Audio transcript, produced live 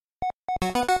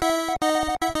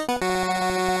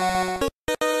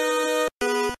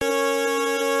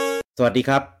สวัสดี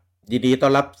ครับยินดีต้อ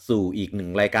นรับสู่อีกหนึ่ง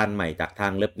รายการใหม่จากทา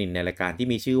งเลิฟนินในรายการที่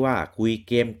มีชื่อว่าคุย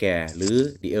เกมแก่หรือ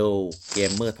The Old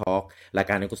Gamer Talk ราย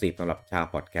การเอ็กซ์คลูซีฟสำหรับชาว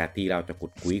พอดแคสต์ที่เราจะขุ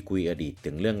ดคุยอดีต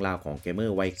ถึงเรื่องราวของเกมเมอ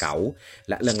ร์วัยเก่า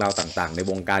และเรื่องราวต่างๆใน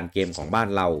วงการเกมของบ้าน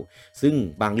เราซึ่ง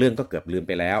บางเรื่องก็เกือบลืมไ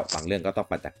ปแล้วบางเรื่องก็ต้อง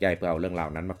ประจักษ์ใจเพื่อเอาเรื่องราว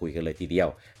นั้นมาคุยกันเลยทีเดียว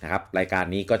นะครับรายการ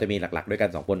นี้ก็จะมีหลักๆด้วยกัน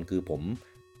2คนคือผม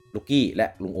ลูกกี้และ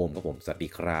ลุงโอมครับผมสวัสดี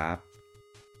ครับ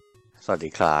สวัส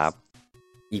ดีครับ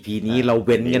EP นี้เราเ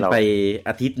ว้นกันไป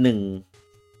อาทิตย์หนึ่ง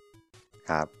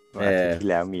ครับอาทิตย์ที่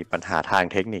แล้วมีปัญหาทาง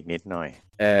เทคนิคนิดหน่อย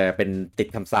เป็นติด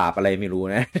คำสาปอะไรไม่รู้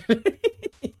นะ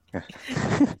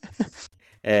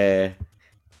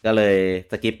ก็เลย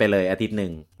สกิปไปเลยอาทิตย์หนึ่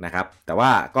งนะครับแต่ว่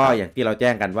าก็อย่างที่เราแจ้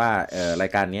งกันว่ารา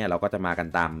ยการนี้เราก็จะมากัน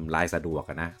ตามไลน์สะดวก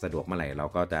นะสะดวกเมื่อไหร่เรา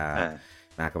ก็จะ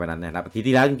มากันวันนั้นนะครับอาทิตย์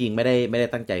ที่แล้วจริงๆไม่ได้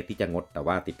ตั้งใจที่จะงดแต่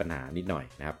ว่าติดปัญหานิดหน่อย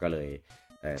นะครับก็เลย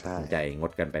ตัดสินใจง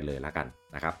ดกันไปเลยละกัน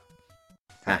นะครับ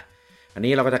อัน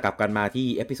นี้เราก็จะกลับกันมาที่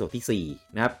เอพิโซดที่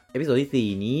4นะครับเอพิโซดที่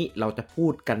4นี้เราจะพู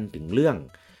ดกันถึงเรื่อง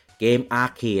เกมอา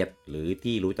ร์เคดหรือ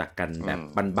ที่รู้จักกันแบบ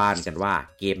บ้านๆกันว่า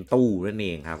เกมตู้นั่นเอ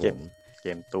งครับผมเก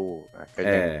มตู้ก็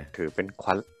ยังถือเป็น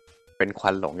ควั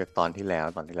นหลงจากตอนที่แล้ว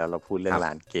เราพูดเรื่องร้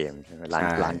านเกมใช่ไหม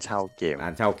ร้านเช่าเกม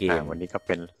วันนี้ก็เ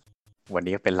ป็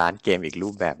นร้านเกมอีกรู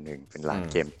ปแบบหนึ่งเป็นร้าน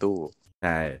เกมตู้ใ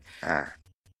ช่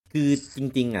คือจ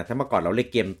ริงๆถ้าเมื่อก่อนเราเรียก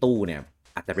เกมตู้เนี่ย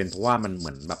อาจจะเป็นเพราะว่ามันเห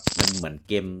มือน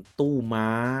เกมตู้ม้า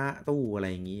ตู้อะไร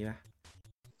อย่างงี้ป่ะ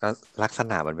ก็ลักษ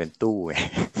ณะมันเป็นตู้ไง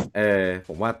ผ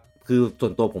มว่าคือส่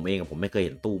วนตัวผมเองผมไม่เคยเ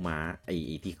ห็นตู้ม้าไอ้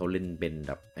ที่เขาเล่นเป็นแ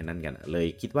บบไอ้นั่นกันเลย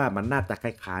คิดว่ามันน่าจะค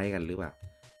ล้ายๆกันหรือเปล่า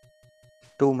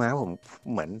ตู้ม้าผม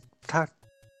เหมือน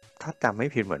ถ้าจำไม่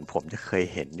ผิดเหมือนผมจะเคย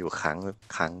เห็นอยู่ครั้ง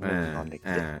นึงตอนเด็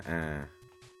กๆ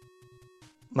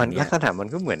มันลักษณะมัน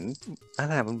ก็เหมือนลัก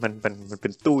ษณะมันเป็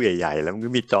นตู้ใหญ่ๆแล้วมันก็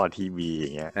มีจอทีวีอ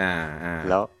ย่างเงี้ย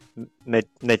แล้ว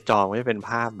ในจอมันจะเป็น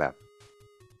ภาพแบบ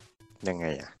ยังไง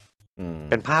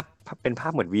เป็นภาพ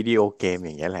เหมือนวิดีโอเกมอ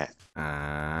ย่างเงี้ยแหละ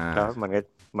แล้วมัน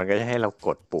ก็จะให้เราก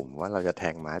ดปุ่มว่าเราจะแท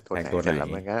งม้าตัวไหนเสร็จแล้ว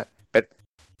มันก็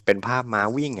เป็นภาพม้า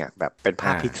วิ่งแบบเป็นภา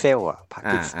พพิกเซล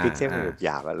พิกเซลหย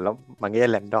าบๆแล้วมันก็จะ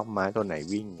แรนดอมม้าตัวไหน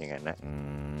วิ่งอย่างนั้นนะ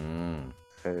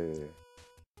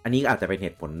อันนี้อาจจะเป็นเห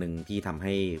ตุผลหนึ่งที่ทำใ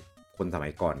ห้คนสมั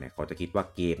ยก่อนเนี่ยเขาจะคิดว่า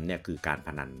เกมเนี่ยคือการพ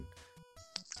นัน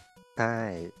ใช่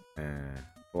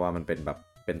เพราะว่ามันเป็นแบบ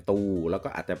เป็นตู้แล้วก็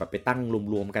อาจจะแบบไปตั้ง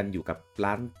รวมๆกันอยู่กับ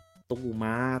ร้านตู้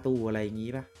ม้าตู้อะไรอย่างนี้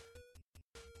ป่ะ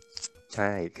ใช่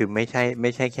คือไม่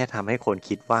ใช่แค่ทำให้คน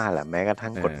คิดว่าแหละแม้กระทั่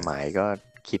งกฎหมายก็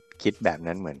คิดแบบ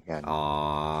นั้นเหมือนกัน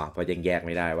เพราะยังแยกไ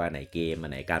ม่ได้ว่าไหนเกม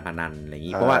ไหนการพนันอะไรอย่าง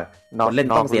นี้เพราะว่าคนเล่น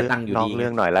ต้องเสียตังค์อยู่ดีนอกเรื่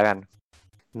องหน่อยแล้วกัน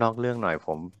นอกเรื่องหน่อยผ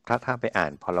มถ้าไปอ่า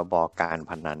นพรบการ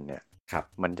พนันเนี่ย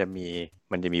มันจะ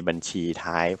มีบัญชี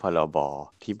ท้ายพรบ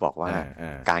ที่บอกว่า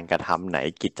การกระทำไหน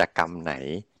กิจกรรมไหน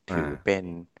ถือเป็น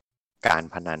การ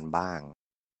พนันบ้าง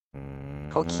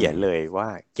เขาเขียนเลยว่า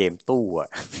เกมตู้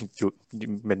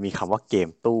มันมีคำว่าเกม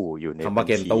ตู้อยู่ในบัญ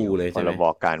ชีพรบ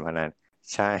การพนัน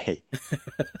ใช่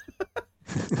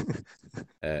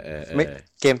ไม่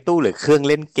เกมตู้หรือเครื่อง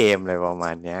เล่นเกมอะไรประม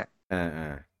าณเนี้ย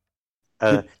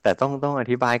แต่ต้องอ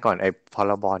ธิบายก่อนไอ้พ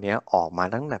รบเนี้ยออกมา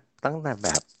ตั้งแต่แบ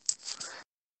บ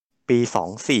ปี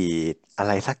24อะไ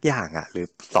รสักอย่างหรือ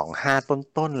25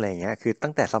ต้นอะไรเงี้ยคือ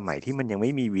ตั้งแต่สมัยที่มันยังไ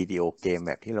ม่มีวิดีโอเกมแ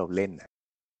บบที่เราเล่น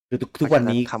คือทุกวัน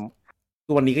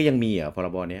นี้ก็ยังมีพร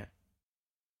บเนี้ย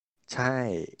ใช่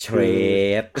เทร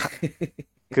ด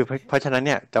คือเพราะฉะนั้นเ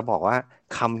นี่ยจะบอกว่า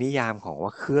คำนิยามของว่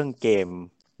าเครื่องเกม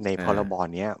ในพรบ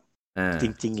เนี้ยจ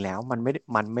ริงๆแล้วมันไม่ไ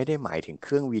ด้หมายถึงเค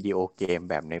รื่องวิดีโอเกม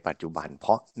แบบในปัจจุบันเพ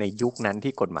ราะในยุคนั้น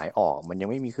ที่กฎหมายออกมันยัง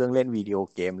ไม่มีเครื่องเล่นวิดีโอ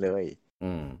เกมเลย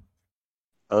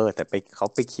แต่เขา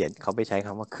ไปใช้ค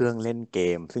ำว่าเครื่องเล่นเก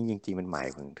มซึ่งจริงๆมันหมาย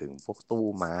ถึงพวกตู้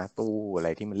ม้าตู้อะไร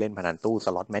ที่มันเล่นพนันตู้ส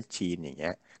ล็อตแมชชีนอย่างเงี้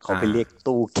ยเขาไปเรียก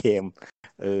ตู้เกม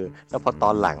แล้วพอต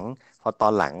อนห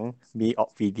ลังมี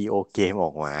วิดีโอเกมอ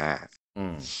อกมา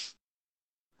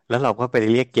แล้วเราก็ไป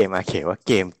เรียกเกมอาร์เคดว่าเ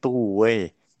กมตู้เว้ย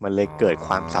มันเลยเกิดค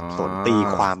วามสับสนตี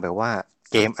ความไปว่า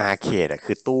เกมอาร์เคด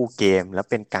คือตู้เกมแล้ว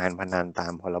เป็นการพนันตา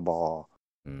มพรบ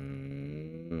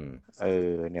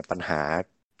เนี่ยปัญหา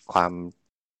ความ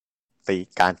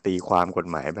การตีความกฎ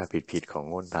หมายแบบผิดๆของ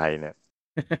คนไทยเนี่ย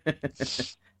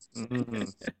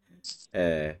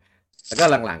แล้วก็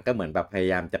หลังๆก็เหมือนแบบพย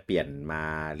ายามจะเปลี่ยนมา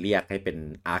เรียกให้เป็น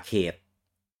อาร์เคด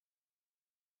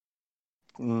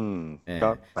ก็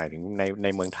หมายถึงใน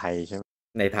เมืองไทยใช่ไหม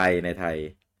ในไทย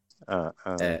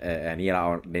นี่เรา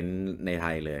เน้นในไท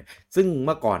ยเลยซึ่งเ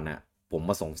มื่อก่อนผม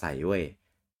มาสงสัยเว้ย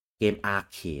เกมอาร์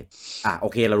เคดโอ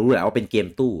เคเรารู้แหละว่าเป็นเกม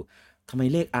ตู้ทำไม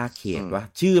เรียกอาร์เคดวะ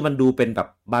ชื่อมันดูเป็นแบบ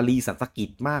บาลีสันสกฤ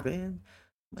ตมากเลย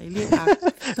ไม่เรียก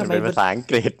ทำมันไมเป็นภาษาอัง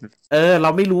กฤษเรา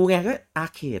ไม่รู้ไงก็อา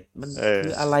ร์เคดมันคื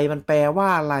ออะไรอมันแปลว่า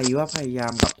อะไรว่าพยายา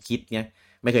มแบบคิดไง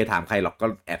ไม่เคยถามใครหรอกก็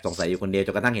แอบสงสัยอยู่คนเดียวจ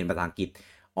นกระทั่งเห็นภาษาอังกฤษ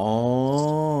อ๋อ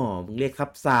มึงเรียกทั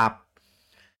บศัพท์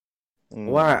เพร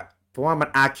าะว่าเพราะว่ามัน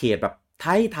อาร์เคดแบบไ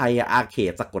ทยอะอาร์เค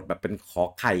ดสะกดแบบเป็นขอ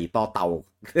ไข่ต่อเต่า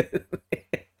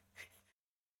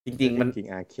จริงๆมันจริง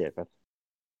อาร์เคด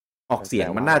ออกเสียง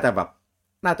มันน่าจะแบบ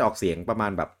น่าจะออกเสียงประมา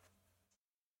ณแบบ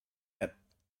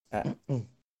อ่ะ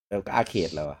ก็อาร์เคด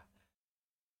แล้วอะ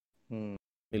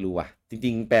ไม่รู้ว่ะจ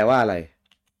ริงๆแปลว่าอะไร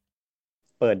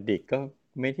เปิดดิกก็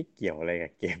ไม่ได้เกี่ยวอะไรกั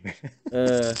บเกมเอ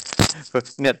อ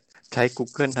เนี่ยใช้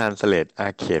Google Translate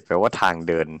Arcade แปลว่าทาง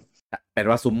เดินแปล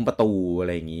ว่าซุ้มประตูอะไ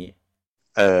รอย่างนี้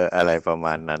อะไรประม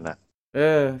าณนั้นอ่ะ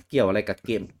เกี่ยวอะไรกับเ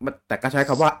กมแต่ก็ใช้ค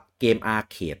ำว่าเกมอาร์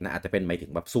เคดนะอาจจะเป็นหมายถึ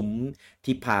งแบบซุ้ม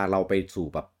ที่พาเราไปสู่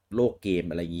แบบโลกเกม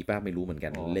อะไรอย่างนี้ป่ะไม่รู้เหมือนกั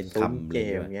นเล่นซุ้มคำเลเก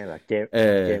ยมว่าเนี่ยเหรอเอ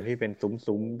อเกมที่เป็น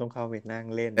ซุ้มต้องเข้าไปนั่ง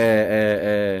เล่น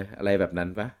อะไรแบบนั้น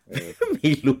ป่ะ เออ ไ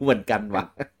ม่รู้เหมือนกันว่ะ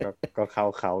ก็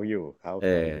เขาอยู่เขาเอ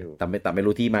ออยู่แต่ไม่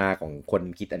รู้ที่มาของคน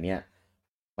คิดอันเนี้ย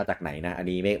มาจากไหนนะอัน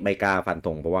นี้ไม่กล้าฟันธ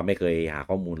งเพราะว่าไม่เคยหา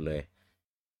ข้อมูลเลย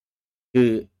คื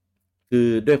อคือ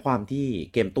ด้วยความที่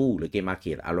เกมตู้หรือเกมอาร์เค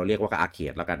ดเราเรียกว่าอาร์เค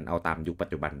ดแล้วกันเอาตามยุคปัจ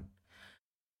จุบัน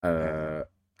เอ่อ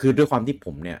คือด้วยความที่ผ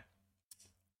มเนี่ย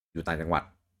อยู่ต่างจังหวัด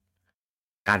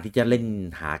การที่จะเล่น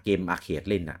หาเกมอาร์เคด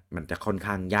เล่นอ่ะมันจะค่อน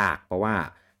ข้างยากเพราะว่า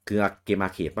คือเกมอา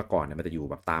ร์เคดเมื่อก่อนเนี่ยมันจะอยู่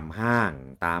แบบตามห้าง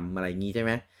ตามอะไรงี้ใช่ไห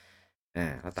ม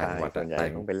แล้วต่างใช่จังหวัดส่วนใหญ่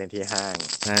ต้องไปเล่นที่ห้าง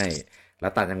ใช่แล้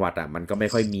วต่างจังหวัดอ่ะมันก็ไม่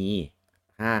ค่อยมี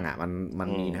ห้างอ่ะมัน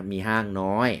มีห้าง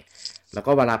น้อยแล้ว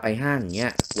ก็เวลาไปห้างเงี้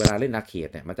ยเวลาเล่นอาร์เคด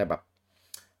เนี่ยมันจะแบบ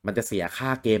มันจะเสียค่า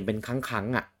เกมเป็นครั้ง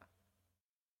อ่ะ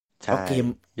เพใช่ราะ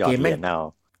หยอเกมแม่งดเหรียญเอา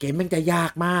เกมแม่งจะยา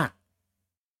กมาก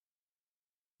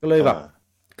ก็เลยแบบ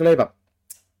ก็เลยแบบ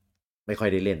ไม่ค่อย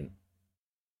ได้เล่น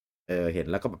เห็น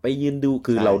แล้วก็แบบไปยืนดู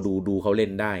คือใช่เราดูเขาเล่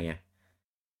นได้ไง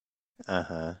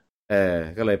ฮะ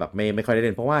ก็เลยแบบไม่ค่อยได้เ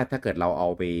ล่นเพราะว่าถ้าเกิดเราเอา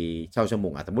ไปเช่าชั่วโม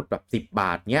งสมมติแบบ10 บ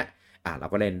าทเนี้ยเรา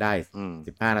ก็เล่นได้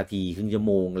15 นาทีครึ่งชั่ว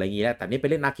โมงอะไรอย่างเงี้ยแต่นี่ไป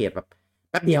เล่นอาร์เคดแบบ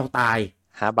แป๊บเดียวตาย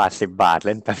5 บาท10 บาทเ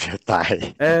ล่นแป๊บเดียวตาย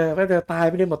แป๊บเดียวตาย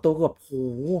ไม่ได้หมดตัวก็แบบโห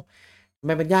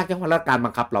มันยากจังวะแล้วการบั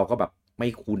งคับเราก็แบบไม่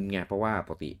คุ้นไงเพราะว่าป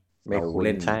กติไม่เราคุ้นเ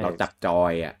ล่นใช่เราจับจอ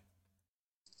ย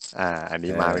อันเอ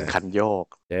นี้มาเป็นอคันโยก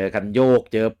เจอคันโยก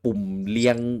เจอปุ่มเรี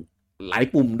ยงหลาย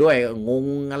ปุ่มด้วยงง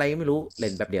อะไรก็ไม่รู้เล่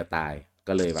นแป๊บเดียวตาย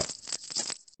ก็เลยแบบ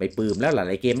ไม่ปลื้มแล้วหลา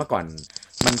ยๆเกมเมื่อก่อน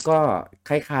มันก็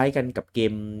คล้ายๆกันกับเก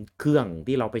มเครื่อง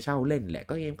ที่เราไปเช่าเล่นแหละ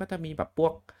ก็เกมก็จะมีแบบพว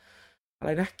กอะไร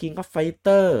นะ King of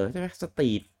Fighter ใช่ไหมสต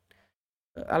รีท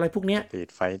อะไรพวกเนี้ยสตรีท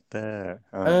ไฟเตอร์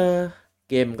เออ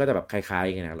เกมก็จะแบบคล้าย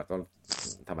ๆกันนะแล้วก็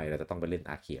ทำไมเราจะต้องไปเล่น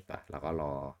อาร์เคดอ่ะแล้วก็ร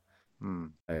อ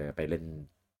ไปเล่น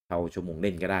เท่าชั่วโมงเ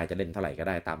ล่นก็ได้จะเล่นเท่าไหร่ก็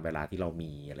ได้ตามเวลาที่เรา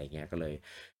มีอะไรเงี้ยก็เลย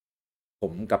ผ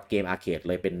มกับเกมอาร์เคด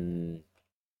เลยเป็น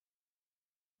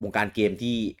วงการเกม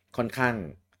ที่ค่อนข้าง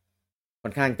ค่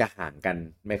อนข้างจะห่างกัน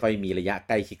ไม่ค่อยมีระยะใ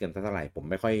กล้ชิดกันเท่าไหร่ผม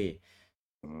ไม่ค่อ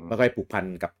ยผูกพัน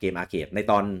กับเกมอาร์เคดใน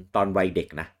ตอนวัยเด็ก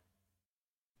นะ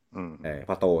พ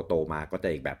อโตมาก็จะ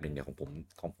อีกแบบหนึ่งเดี๋ยวของ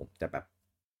ผมจะแบบ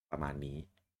ประมาณนี้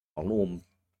ของนูม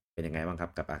เป็นยังไงบ้างครั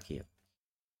บกับอาร์เคด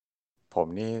ผม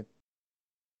นี่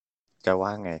จะว่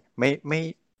าไงไม่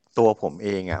ตัวผมเอ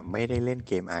งอ่ะไม่ได้เล่นเ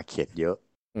กมอาร์เคดเยอะ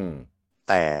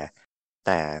แต่แ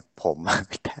ต่ผม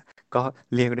ก็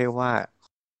เรียกได้ว่า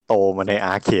โตมาในอ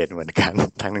าร์เคดเหมือนกัน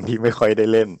ทั้งที่ไม่ค่อยได้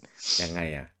เล่นยังไง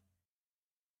อ่ะ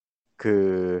คือ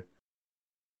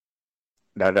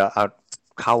เดี๋ยวเอา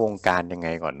เข้าวงการยังไง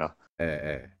ก่อนเนาะ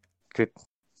คือ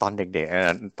ตอนเด็ก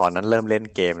ๆตอนนั้นเริ่มเล่น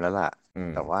เกมแล้วล่ะ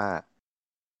แต่ว่า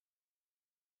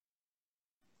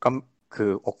ก็คื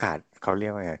อโอกาสเขาเรีย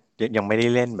กว่าไงยังไม่ได้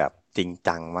เล่นแบบจริง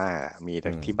จังมากมีแต่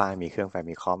ที่บ้านมีเครื่องแฟ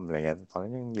มิคอมอะไรเงี้ยตอนนั้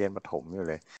นยังเรียนประถมอยู่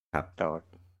เลยครับแต่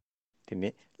ที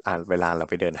นี้เวลาเรา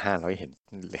ไปเดินห้างเราเ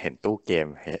ห็นตู้เกม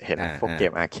เห็นพวกเก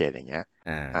มอาร์เคดอย่างเงี้ย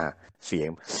เ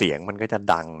สียงมันก็จะ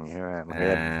ดังใช่ไหมมันก็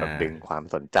จะแบบดึงความ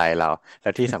สนใจเราแล้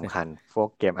วที่สำคัญพวก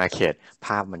เกมอาร์เคดภ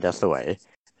าพมันจะสวย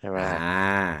ใช่ไหม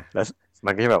แล้ว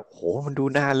มันก็จะแบบโหมันดู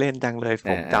น่าเล่นจังเลย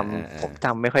ผมจ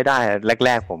ำไม่ค่อยได้แร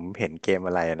กๆผมเห็นเกม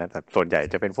อะไรนะแต่ส่วนใหญ่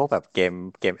จะเป็นพวกแบบเ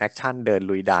กมแอคชั่นเดิน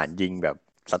ลุยด่านยิงแบบ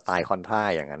สไตล์คอนทรา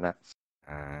อย่างนั้นนะ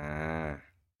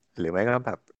หรือไม่ก็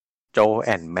แบบโจแอ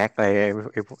นแม็กอะไร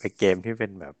ไอเกมที่เป็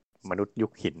นแบบมนุษย์ยุ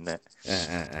คหินนะ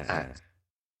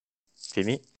ที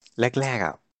นี้แรก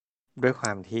ๆด้วยคว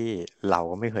ามที่เรา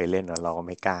ก็ไม่เคยเล่นเราก็ไ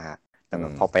ม่กล้าแต่แบ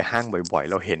บพอไปห้างบ่อย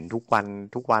ๆเราเห็นทุกวัน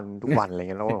อะไรเ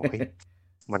งี้ยแล้วก็เฮ้ย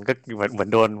มันก็เหมือน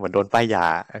โดนป้ายยา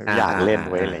อยากเล่น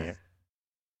ไว้อะไรเงี้ย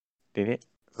ทีนี้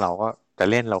เราก็จะ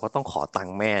เล่นเราก็ต้องขอตัง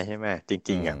ค์แม่ใช่ไหมจ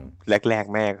ริงๆแรก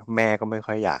ๆแม่ก็ไม่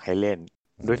ค่อยอยากให้เล่น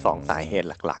ด้วย2 สาเหตุ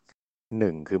หลักๆ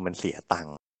1คือมันเสียตัง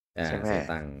ค์ใช่ไหมเสีย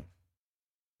ตังค์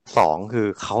 2คือ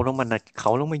เขาต้อง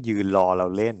มายืนรอเรา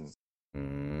เล่นอื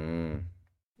ม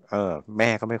แม่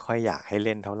ก็ไม่ค่อยอยากให้เ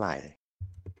ล่นเท่าไหร่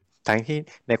ทั้งที่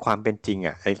ในความเป็นจริง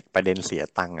อ่ะไอ้ประเด็นเสีย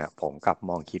ตังค์อ่ะผมกลับม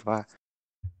องคิดว่า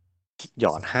หย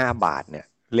อด5 บาทเนี่ย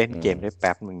เล่นเกมได้แ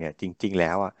ป๊บนึงเนี่ยจริงๆแ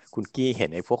ล้วอ่ะคุณกี้เห็น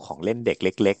ไอ้พวกของเล่นเด็กเ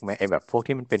ล็กๆไหมไอ้แบบพวก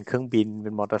ที่มันเป็นเครื่องบินเป็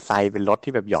นมอเตอร์ไซค์เป็นรถ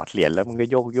ที่แบบหยอดเหรียญแล้วมันก็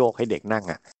โยกให้เด็กนั่ง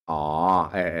อ่ะอ๋อ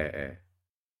เออเออ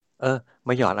เออม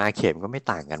าหยอดอาร์เคดก็ไม่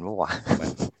ต่างกันเมื่อวาน เหมือ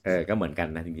นก็เหมือนกัน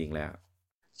นะจริงๆแล้ว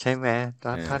ใช่ไหม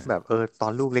ถ้าแบบตอ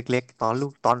นลูกเล็กๆต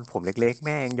อนผมเล็กๆแ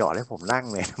ม่ยังหยอดให้ผมนั่ง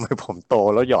เลยทำไมผมโต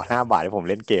แล้วหยอด5 บาทให้ผม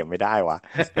เล่นเกมไม่ได้วะ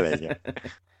อะไรเงี้ย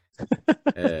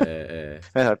เออเออ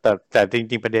แต่จ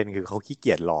ริงๆประเด็นคือเขาขี้เ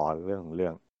กียจรอเรื่องของเรื่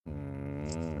องอื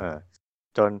มเออ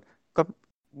จนก็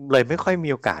เลยไม่ค่อยมี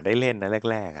โอกาสได้เล่นนะ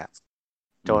แรกๆอ่ะ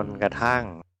จนกระทั่ง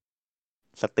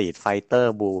สตรีทไฟเตอ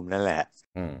ร์บูมนั่นแหละ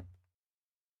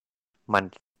มัน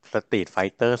สตรีทไฟ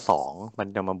เตอร์2มัน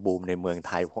จะมาบูมในเมืองไ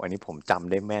ทยอันนี้ผมจ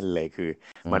ำได้แม่นเลยคือ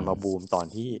มันมาบูมตอน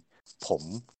ที่ผม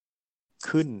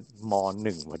ขึ้นม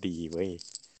.1พอดีเว้ย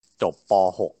จบป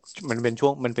.6มันเป็น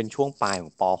ช่วงปลายขอ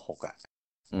งป.6อ่ะ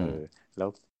แล้ว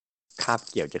คาบ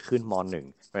เกี่ยวจะขึ้นม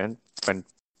.1เพราะฉะนั้นมัน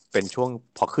เป็นช่วง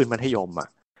พอขึ้นมัธยมอ่ะ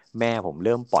แม่ผมเ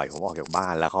ริ่มปล่อยผมออกจากบ้า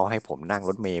นแล้วเขาให้ผมนั่งร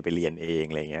ถเมล์ไปเรียนเอง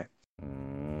อะไรเงี้ย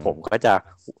ผมก็จะ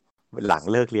หลัง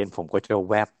เลิกเรียนผมก็จะ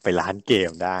แวบไปร้านเก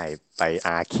มได้ไปอ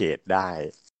าร์เคดได้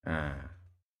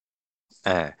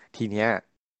ทีเนี้ย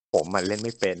ผมมันเล่นไ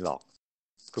ม่เป็นหรอก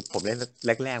คือผมเล่น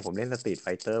แรกๆผมเล่นสตรีทไฟ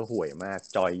เตอร์ห่วยมาก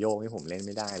จอยโยกนี่ผมเล่นไ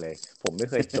ม่ได้เลยผมไม่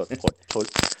เคย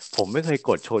ผมไม่เคยก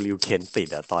ดโชริวเคนติด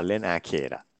อะตอนเล่นอาร์เคด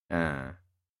อะ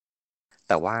แ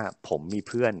ต่ว่าผมมี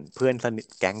เพื่อนสนิท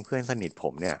แก๊งเพื่อนสนิทผ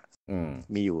มเนี่ย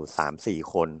มีอยู่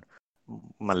3-4 คน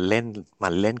มันเ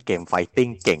ล่นเกมไฟติ้ง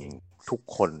เก่งทุก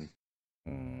คน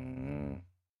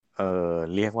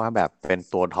เรียกว่าแบบเป็น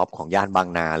ตัวท็อปของย่านบาง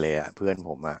นาเลยอะเพื่อนผ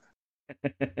มอะ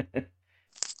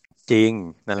จริง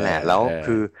นั่นแหละแล้ว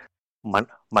คือ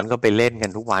มันก็ไปเล่นกั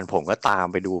นทุกวันผมก็ตาม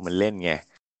ไปดูมันเล่นไง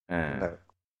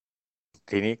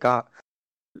ทีนี้ก็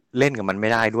เล่นกับมันไม่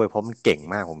ได้ด้วยเพราะมันเก่ง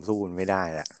มากผมสู้มันไม่ได้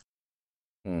อะ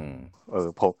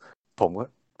ผมก็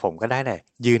ก็ได้แต่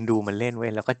ยืนดูมันเล่นไว้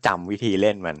แล้วก็จำวิธีเ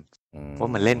ล่นมันว่า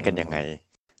มันเล่นกันยังไง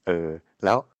แ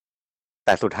ล้วแ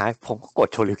ต่สุดท้ายผมก็กด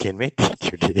โชริวเคนไม่ติดอ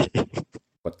ยู่ดี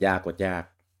กดยากกดยาก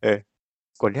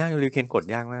โชริวเคนกด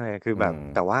ยากมากเลยคือแบบ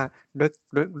แต่ว่า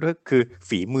ด้วยคือ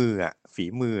ฝีมือ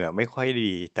ไม่ค่อย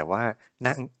ดีแต่ว่า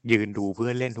นั่งยืนดูเพื่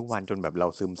อนเล่นทุกวันจนแบบเรา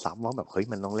ซึมซับว่าแบบเฮ้ย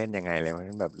มันต้องเล่นยังไงเลยมั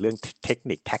นแบบเรื่องเทค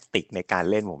นิคแท็กติกในการ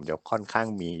เล่นผมจะค่อนข้าง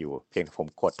มีอยู่เพียงผม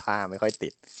กดท่าไม่ค่อยติ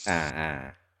ด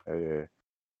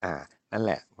นั่นแ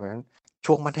หละเพราะฉะนั้น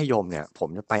ช่วงมัธยมเนี่ยผม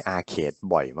จะไปอาร์เคด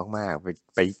บ่อยมาก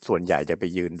ๆไปส่วนใหญ่จะไป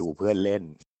ยืนดูเพื่อนเล่น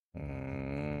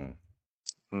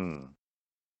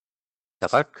แต่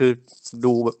ก็คือ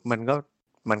ดูมัน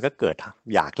ก็เกิด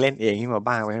อยากเล่นเองขึ้นมา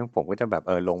บ้างเพราะฉะนั้นผมก็จะแบบ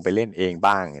ลงไปเล่นเอง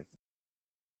บ้าง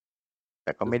แ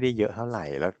ต่ก็ไม่ได้เยอะเท่าไหร่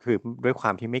แล้วคือด้วยควา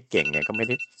มที่ไม่เก่งไงก็ไม่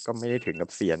ได้ถึงกับ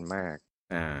เซียนมาก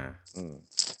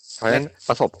เพราะฉะนั้น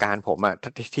ประสบการณ์ผมอ่ะ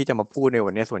ที่จะมาพูดใน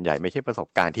วันนี้ส่วนใหญ่ไม่ใช่ประสบ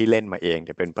การณ์ที่เล่นมาเองแ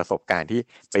ต่เป็นประสบการณ์ที่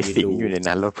ไปสิงอยู่ใน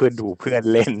นั้นแล้วเพื่อนดูเพื่อน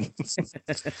เล่น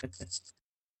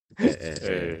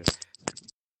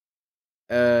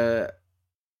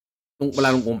เวลา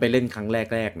ลุงอมไปเล่นครั้งแ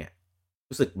รกเนี่ย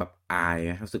รู้สึกแบบอาย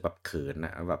รู้สึกแบบเขินน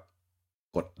ะแบบ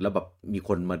กดแล้วแบบมีค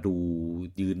นมาดู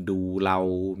ยืนดูเรา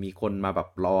มีคนมาแบบ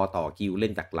รอต่อคิวเล่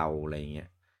นจากเราอะไรเงี้ย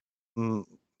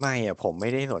ไม่อ่ะผมไม่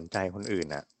ได้สนใจคนอื่น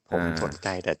อ่ะผมสนใจ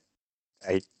แต่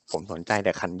ผมสนใจแ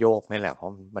ต่คันโยกนี่แหละเพรา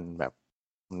ะมันแบบ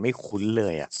มันไม่คุ้นเล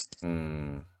ยอ่ะ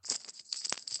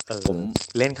ผม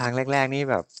เล่นครั้งแรกๆนี่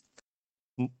แบบ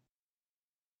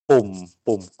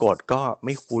ปุ่มกดก็ไ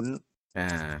ม่คุ้น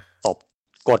ตบ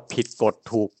กดผิดกด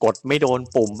ถูกกดไม่โดน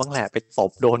ปุ่มบ้างแหละไปต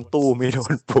บโดนตู้ไม่โด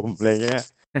นปุ่มอะไรเงี้ย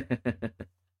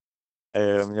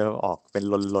มันจะออกเป็น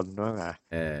ลนๆด้วยนะ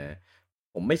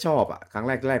ผมไม่ชอบอ่ะครั้งแ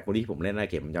รกคนที่ผมเล่นอะไร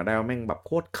เกมผมจำได้ว่าแม่งแบบโ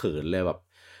คตรเขินเลยแบบ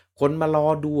คนมารอ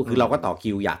ดูคือเราก็ต่อ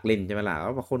คิวอยากเล่นใช่ไหมล่ะแล้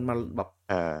วคนมาแบบ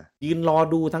ยืนรอ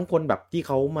ดูทั้งคนแบบที่เ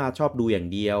ขามาชอบดูอย่าง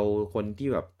เดียวคนที่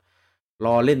แบบร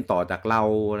อเล่นต่อจากเรา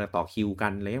ต่อคิวกั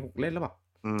นอะไรเงี้ยผมเล่นแล้วแบบ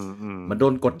มันโด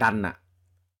นกดดันอ่ะ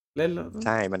เล่นแล้วใ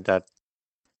ช่มันจะ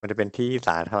เป็นที่ส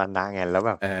าธารณะไงแล้วแ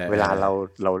บบเวลาเ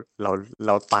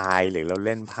ราตายหรือเราเ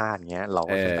ล่นพลาดเงี้ยเรา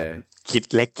ก็จะแบบคิด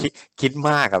เล็กคิด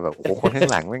มากอะแบบโอ้คนข้า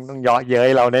งหลังแม่งต้องเยาะเย้ย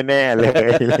เราแน่ๆเล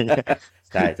ยอะไรเงี้ย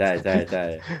ใช่ใช่ใช่ใช่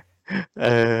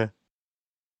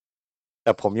แ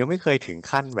ต่ผมยังไม่เคยถึง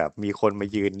ขั้นแบบมีคนมา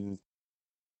ยืน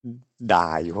ด่า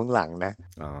อยู่ข้างหลังนะ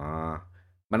อ๋อ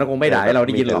มันก็คงไม่ด่าให้เราไ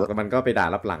ด้ยินหรอกแต่มันก็ไปด่า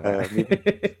รับหลัง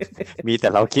มีแต่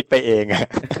เราคิดไปเองอะ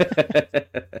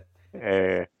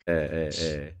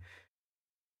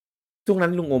ช่วง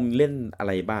นั้นลุงอมเล่นอะไ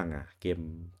รบ้างอะเกม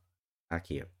อาร์เค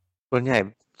ดส่วนให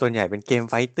ญ่เป็นเกม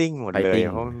ไฟติ้งหมดเลย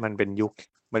เพราะมันเป็น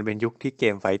ยุคที่เก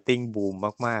มไฟติ้งบูม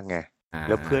มากๆไงแ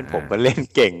ล้วเพื่อนผมก็เล่น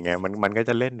เก่งไงมันก็จ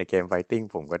ะเล่นในเกมไฟติ้ง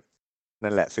ผมก็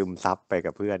นั่นแหละซึมซับไป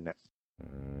กับเพื่อนน่ะ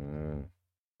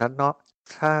แล้วเนาะ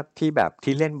ถ้าที่แบบ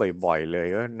ที่เล่นบ่อยๆเลย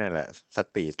ก็นั่นแหละส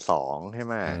ตรีท2ใช่ไ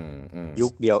หมยุ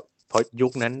คเดียวเพราะยุ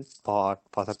คนั้น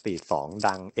พอสตรีท2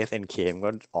ดัง SNK ก็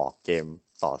ออกเกม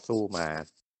ต่อสู้มา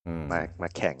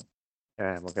แข่ง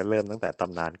มันก็เริ่มตั้งแต่ต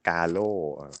ำนานกาโล่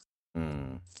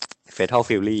Fatal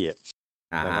Fury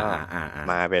แล้วก็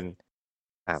มาเป็น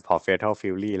พอ Fatal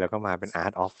Fury แล้วก็มาเป็น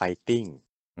Art of Fighting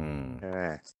ใช่ไหม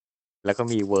แล้วก็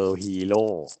มี World Hero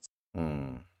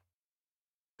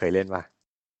เคยเล่นปะ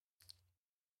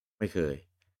ไม่เคย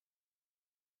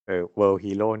World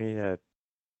Hero นี่จะ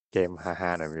เกมฮา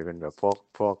ๆหน่อยมันเป็นแบบพ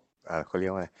วกเขาเรีย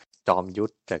กว่าจอมยุท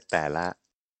ธจากแต่ละ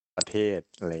ประเทศ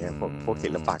อะไรเงี้ยพวกศิ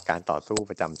ลปะการต่อสู้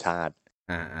ประจำชาติ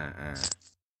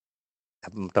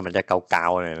แต่มันจะเกา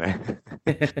ๆหน่อยนะ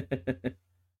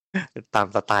ตาม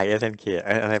สไตล์ SNK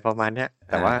อะไรประมาณเนี้ย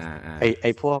แต่ว่าไอ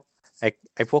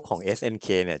พวกของ SNK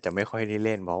เนี่ยจะไม่ค่อยได้เ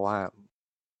ล่นเพราะว่า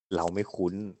เราไม่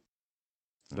คุ้น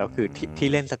แล้วคือที่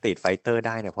เล่นสตรีทไฟเตอร์ไ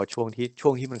ด้เนี่ยเพราะช่วง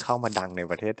ที่มันเข้ามาดังใน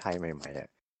ประเทศไทยใหม่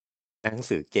ๆหนัง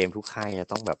สือเกมทุกค่ายจะ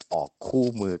ต้องแบบออกคู่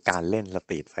มือการเล่นส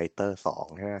ตรีทไฟเตอร์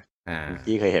2ใช่ไหมเมื่อ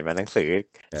กี้เคยเห็นมาหนังสือ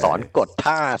สอนกด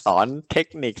ท่าสอนเทค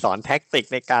นิคสอนแท็กติก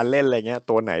ในการเล่นอะไรเงี้ย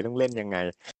ตัวไหนต้องเล่นยังไง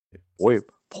โอ้ย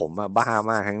ผมบ้า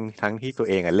มากทั้งที่ตัว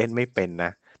เองเล่นไม่เป็นน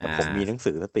ะแต่ผมมีหนัง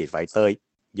สือสตรีทไฟเตอร์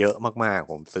เยอะมาก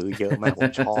ๆผมซื้อเยอะมากผ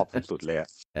มชอบสุดๆเลย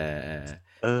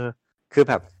คือ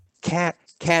แบบ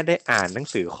แค่ได้อ่านหนัง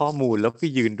สือข้อมูลแล้วก็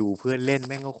ยืนดูเพื่อนเล่นแ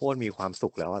ม่งก็โคตรมีความสุ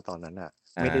ขแล้วตอนนั้น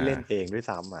ไม่ได้เล่นเองด้วย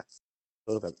ซ้ำ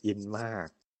แบบอินมาก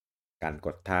การก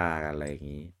ดท่าอะไรอย่าง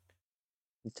นี้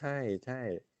ใช่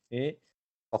นี่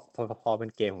พอเป็น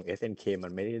เกมของ SNK มั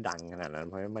นไม่ได้ดังขนาดนั้น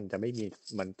เพราะมันจะไม่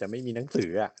มีหนังสื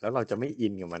อแล้วเราจะไม่อิ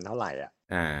นกับมันเท่าไหร่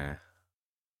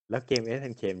แล้วเกม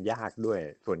SNK ยากด้วย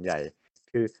ส่วนใหญ่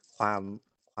คือควา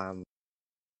ม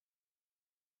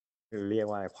เรียก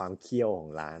ว่าความเคี่ยวขอ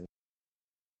งร้าน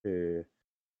คือ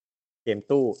เกม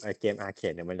อาร์เค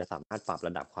ดเนี่ยมันจะสามารถปรับร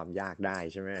ะดับความยากได้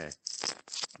ใช่ไหม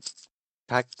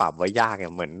ถ้าปรับไว้ยากเนี่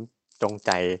ยเหมือนจงใ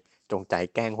จ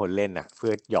แกล้งคนเล่นเพื่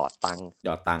อหยอดตังค์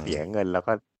เสียเงินแล้ว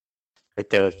ก็ไป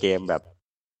เจอเกมแบบ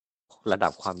ระดั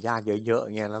บความยากเยอะ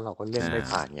ๆเงี้ยแล้วเราก็เล่นไม่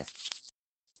ผ่านเงี้ย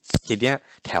ทีเนี้ย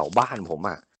แถวบ้านผม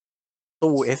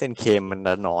ตู้ SNK มัน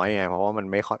น้อยไงเพราะว่ามัน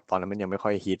ไม่ค่อยตอนนั้นมันยังไม่ค่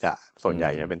อยฮิตส่วนใหญ่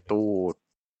จะเป็นตู้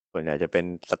ส่วนใหญ่จะเป็น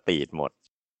สตรีทหมด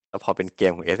แล้วพอเป็นเก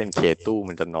มของ SNK ตู้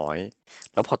มันจะน้อย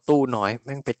แล้วพอตู้น้อยแ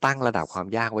ม่งไปตั้งระดับความ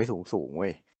ยากไว้สูงเว้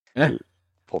ย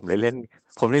ผมเลยเ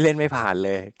ล่นไม่ผ่านเล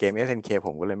ยเกม SNK ผ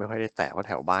มก็เลยไม่ค่อยได้แตะเพราะแ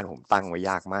ถวบ้านผมตั้งไว้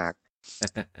ยากมาก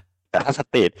แต่ถ้าส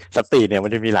ตรีทเนี่ยมั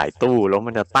นจะมีหลายตู้แล้ว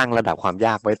มันจะตั้งระดับความย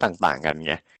ากไว้ต่างๆกัน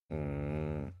ไง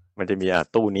มันจะมี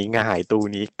ตู้นี้ง่ายตู้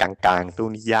นี้กลางๆตู้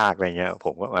นี้ยากอะไรเงี้ยผ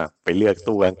มก็ไปเลือก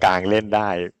ตู้กลางๆเล่นได้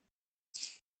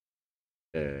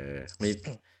ไม่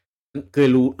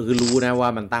รู้นะว่า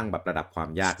มันตั้งแบบระดับความ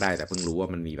ยากได้แต่เพิ่งรู้ว่า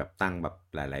มันมีแบบตั้งแบบ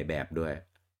หลายๆแบบด้วย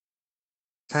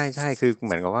ใช่คือเห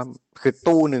มือนกับว่าคือ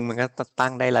ตู้หนึ่งมันก็ตั้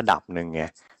งได้ระดับหนึ่งไง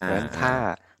เพราะฉะนั้น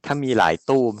ถ้ามีหลาย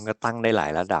ตู้มันก็ตั้งได้หลา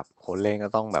ยระดับคนเล่นก็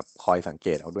ต้องแบบคอยสังเก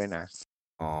ตเอาด้วยนะ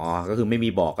ก็คือไม่มี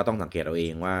บอกก็ต้องสังเกตเอาเอ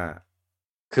งว่า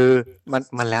คือ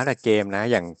มันแล้วแต่เกมนะ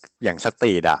อย่างสต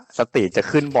รีทจะ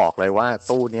ขึ้นบอกเลยว่า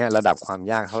ตู้นี้ระดับความ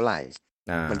ยากเท่าไหร่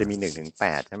มันจะมี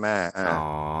1-8ใช่ไหม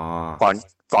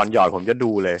ก่อนหยอดผมจะ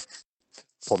ดูเลย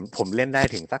ผมเล่นได้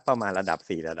ถึงสักประมาณระดับ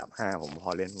4ระดับ5ผมพ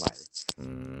อเล่นไหว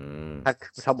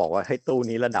ถ้าบอกว่าให้ตู้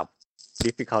นี้ระดับ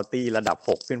difficulty ระดับ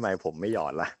6ขึ้นไปผมไม่หยอ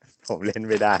ดละผมเล่น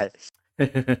ไม่ได้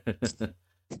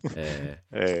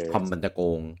คอมมันจะโก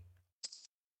ง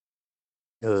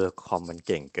คอมมันเ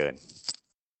ก่งเกิน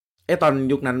ตอน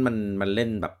ยุคนั้นมันเล่น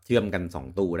แบบเชื่อมกัน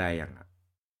2ตู้ได้ยัง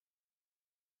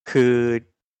คือ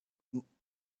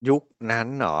ยุคนั้น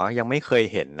เหรอยังไม่เคย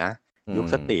เห็นนะยุค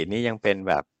สตรีทนี่ยังเป็น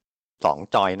แบบ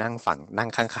2จอยนั่ง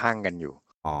ข้างๆกันอยู่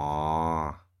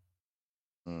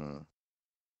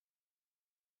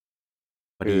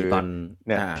พอดีตอนเ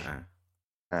นี่ย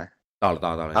ต่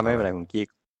อไม่เป็นไรคุณกี้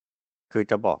คือ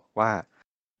จะบอกว่า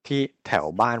ที่แถว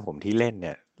บ้านผมที่เล่นเ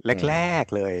นี่ยแรก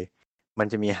ๆเลยมัน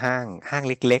จะมีห้าง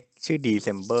เล็กๆชื่อ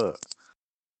December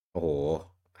โอ้โห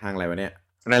ห้างอะไรวะเนี่ย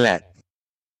นั่นแหละ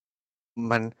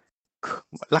มัน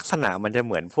ลักษณะมันจะเ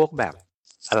หมือนพวกแบบ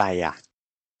อะไร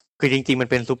คือจริงๆมัน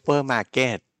เป็นซูเปอร์มาร์เก็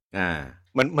ต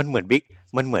มันเหมือน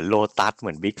มันเหมือนโลตัสเห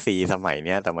มือนบิ๊กซีสมัยเ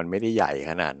นี้ยแต่มันไม่ได้ใหญ่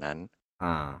ขนาดนั้น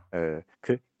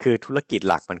คือธุรกิจ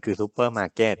หลักมันคือซูเปอร์มา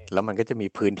ร์เก็ตแล้วมันก็จะมี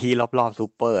พื้นที่รอบๆซู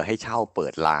เปอร์ให้เช่าเปิ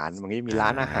ดร้านมันก็จะมีร้า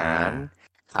นอาหาร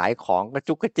ขายของกระ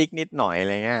จุกกระจิกนิดหน่อยอะไ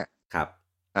รเงี้ยครับ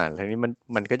แล้วนี้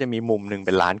มันก็จะมีมุมนึงเ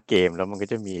ป็นร้านเกมแล้วมันก็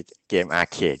จะมีเกมอา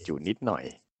ร์เคดอยู่นิดหน่อย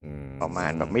ประมา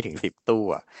ณแบบไม่ถึง10 ตู้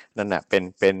อ่ะนั่นน่ะเ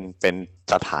ป็น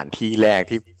สถานที่แรก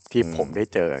ที่ผมได้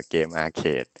เจอเกมอาร์เค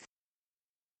ด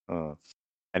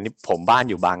อันนี้ผมบ้าน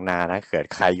อยู่บางนานะเกิด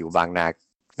ใครอยู่บางนา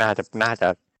น่าจ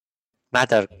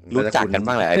ะรู้จักกัน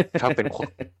บ้างแหละถ้าเป็นคน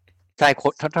ใช่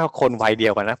ถ้าคนวัยเดี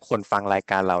ยวกันนะคนฟังราย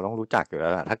การเราต้องรู้จักอยู่แล้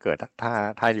วล่ะถ้าเกิด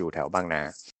ถ้าอยู่แถวบางนา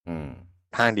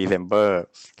ห้างดีเซมเบอร์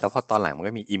แล้วพอตอนหลังมัน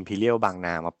ก็มีอิมพีเรียลบางน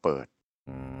ามาเปิด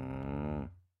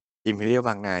อิมพีเรียลบ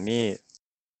างนานี่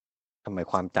ทำไม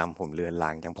ความจำผมเลือนลา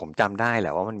งจังผมจำได้แหล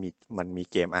ะว่ามันมี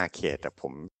เกมอาร์เคดแต่ผ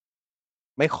ม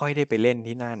ไม่ค่อยได้ไปเล่น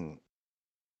ที่นั่น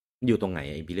อยู่ตรงไหน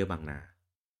อิมพีเรียลบางนา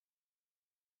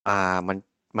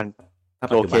มัน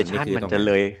โลเคชั่นมันจะเ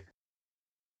ลย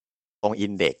ตรงอิ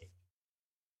นเด็ก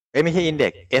ไม่ใช่อินเด็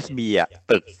ก SB อ่ะ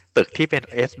ตึกที่เป็น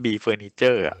SB เฟอร์นิเจ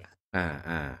อร์อ่ะ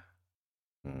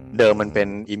เดิมมันเป็น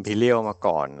Imperial มา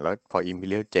ก่อนแล้วพอ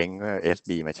Imperial เจ๊งก็ SB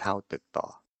มาเช่าตึกต่อ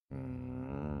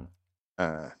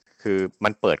คือมั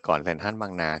นเปิดก่อนเซ็นทรัลบา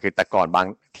งนาคือแต่ก่อนบาง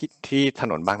ที่ถ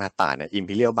นนบางนาตราดเนี่ย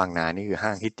Imperial บางนานี่คือห้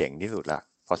างที่เจ๋งที่สุดละ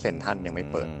เพราะเซ็นทรัลยังไม่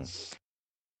เปิด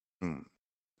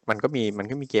มันก็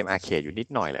มีเกมอาร์เคดอยู่นิด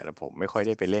หน่อยแหละแต่ผมไม่ค่อยไ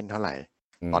ด้ไปเล่นเท่าไหร่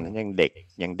ตอนนั้นยังเด็ก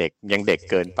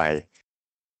เกินไป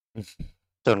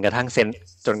จนกระทั่งเ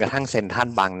ซ็นทรัล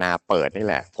บางนาเปิดนี่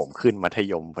แหละผมขึ้นมัธ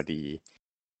ยมพอดี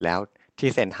แล้วที่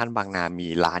เซ็นทรัลบางนามี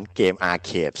ร้านเกมอาร์เ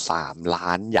คด3 ร้า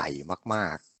นใหญ่มา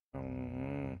กๆ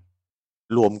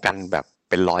รวมกันแบบ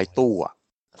เป็น100 ตู้อ่ะ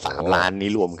3 ร้านนี้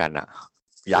รวมกันอ่ะ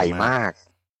ใหญ่มาก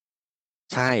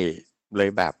ใช่เลย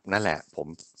แบบนั่นแหละผ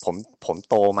ม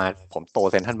โต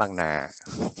เซ็นทรัลบางนา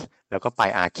แล้วก็ไป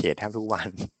อาร์เคดแทบทุกวัน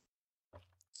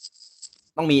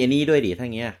ต้องมีอันนี้ด้วยดิถ้าอ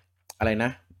ย่างเงี้ยอะไรน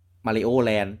ะมาริโอแ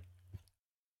ลน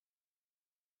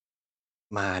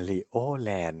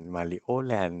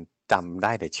ด์จำไ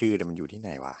ด้แต่ชื่อแต่มันอยู่ที่ไหน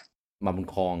วะมาบุญ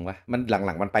คลองวะมันห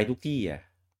ลังๆมันไปทุกที่อ่ะ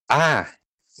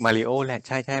มาริโอแลนด์ใ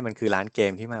ช่มันคือร้านเก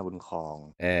มที่มาบุญคลอง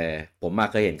ผมมา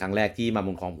เคยเห็นครั้งแรกที่มา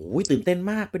บุญคลองโอ้ยตื่นเต้น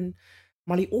มากเป็น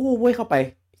มาริโอเว้ยเข้าไป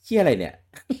เชี่ยอะไรเนี่ย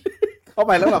เข้าไ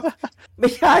ปแล้วแบบไม่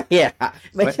ใช่อ่ะ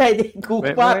ไม่ใช่ที่กู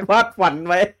วาดฝัน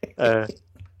ไว้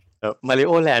มาริโ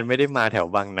อแลนด์ไม่ได้มาแถว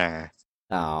บางนา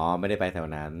ไม่ได้ไปแถว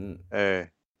นั้น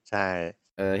ใช่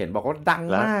เห็นบอกว่าดัง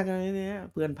มากเลยเนี่ย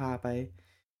เพื่อนพาไป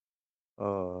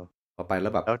พอไปแล้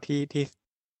วแบบแล้ว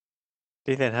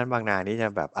ที่เซ็นทรัลบางนานี่จะ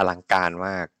แบบอลังการม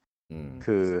าก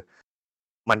คือ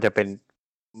มันจะเป็น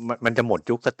มันจะหมด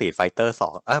ยุคสตรีทไฟเตอร์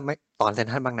2ไม่ตอนเซ็น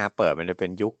ทรัลบางนาเปิดมันจะเป็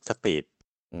นยุคสตรี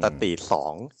ท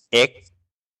2 X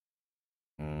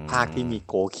ภาคที่มี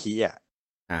โกคีอ่ะ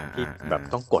ที่แบบ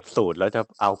ต้องกดสูตรแล้วจะ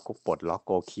เอาปลดล็อกโ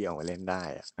กคีออกมาเล่นได้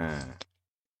อ่ะ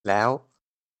แล้ว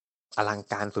อลัง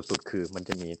การสุดๆคือมันจ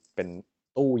ะมีเป็น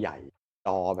ตู้ใหญ่จ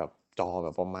อแบบ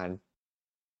ประมาณ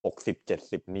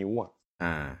60-70 นิ้วอ่ะ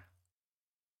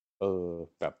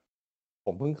แบบผ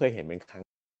มเพิ่งเคยเห็นเป็นครั้ง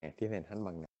ที่เซ็นทรัลบ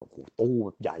างนาโอ้โหตู้แบ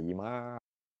บใหญ่มาก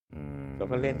แล้ว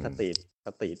ก็เล่นสต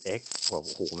รีท X แบบโ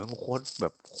อ้โหแม่งโ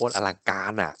คตรอลังกา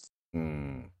รอ่ะ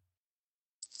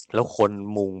แล้วคน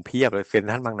มุงเพียบเลยเซ็น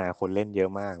ทรัลบางนาคนเล่นเยอะ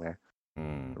มากนะ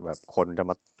แบบคนจ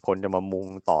ะมามุง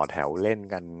ต่อแถวเล่น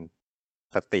กัน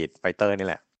สตรีทไฟเตอร์นี่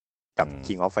แหละกับ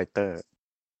King of Fighter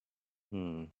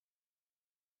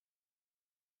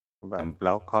แบบแ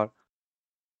ล้ว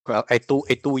ไอ้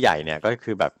ตู้ใหญ่เนี่ยก็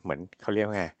คือแบบเหมือนเขาเรียก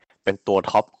ว่าไงเป็นตัว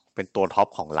ท็อป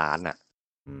ของร้านอ่ะ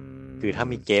คือถ้า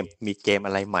มีเกมอ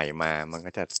ะไรใหม่มามัน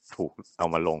ก็จะถูกเอา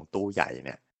มาลงตู้ใหญ่เ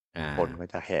นี่ยคนก็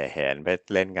จะแห่แหนไป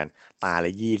เล่นกันตาล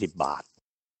ะ20 บาท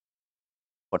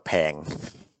โคตรแพง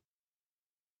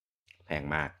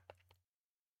มาก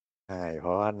ใช่เพร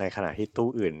าะว่าในขณะที่ตู้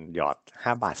อื่นหยอด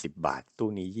5 บาท10 บาทตู้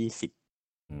นี้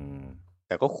20แ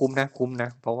ต่ก็คุ้มนะ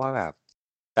เพราะว่าแบบ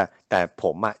แต่ผ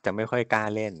มอ่ะจะไม่ค่อยกล้า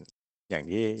เล่นอย่าง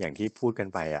ที่พูดกัน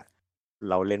ไปอ่ะ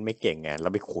เราเล่นไม่เก่งไงเรา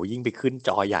ไปยิ่งไปขึ้นจ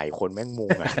อใหญ่คนแม่งมุง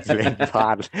อ่ะ เล่นพลา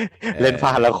ด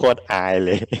แล้วโคตรอายเ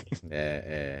ลย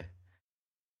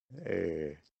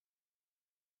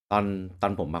ตอ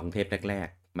นผมมากรุงเทพแรก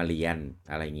ๆมาเรียน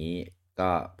อะไรอย่างนี้ก็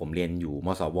ผมเรียนอยู่ม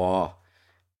สว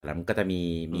แล้วมันก็จะมี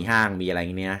ห้างมีอะไรอย่า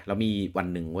งเงี้ยแล้วมีวัน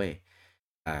หนึ่งเว้ย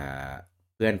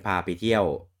เพื่อนพาไปเที่ยว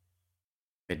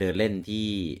ไปเดินเล่นที่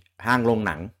ห้างโรงห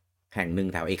นังแห่งหนึ่ง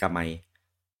แถวเอกมัย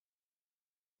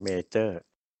เมเจอร์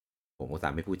ผมอุตส่า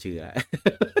ห์ไม่พูดชื่อ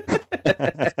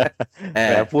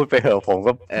แล้วพูดไปเหอะผม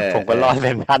ก็รอดเ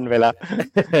ล่นท่านไปแล้ว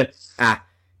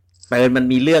มัน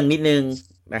มีเรื่องนิดนึง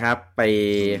นะครับไป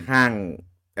ห้าง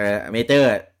เมเจอร์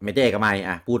เอกมัย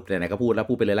พูดไหนก็พูดแล้ว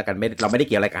พูดไปเลยแล้วกันเราไม่ได้เ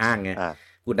กี่ยวอะไรกับห้างไง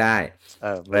พูดได้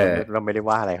เราไม่ได้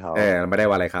ว่าอะไรเขาเราไม่ได้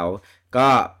ว่าอะไรเขาก็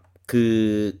คือ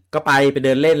ก็ไปเ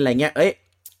ดินเล่นอะไรเงี้ย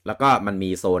แล้วก็มันมี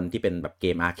โซนที่เป็นแบบเก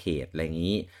มอาร์เคดอะไรอย่าง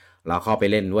นี้เราเข้าไป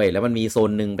เล่นด้วยแล้วมันมีโซ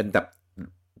นหนึ่งเป็นแบบ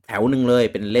แถวหนึ่งเลย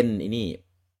เป็นเล่นไอ้นี่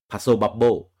Puzzle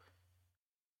Bubble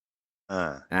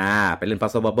เป็นเล่น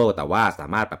Puzzle Bubble แต่ว่าสา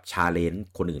มารถแบบชาเลนจ์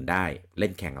คนอื่นได้เล่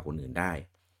นแข่งกับคนอื่นได้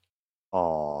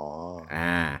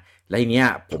แล้วทีเนี้ย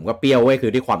ผมก็เปรี้ยวเว้ยคื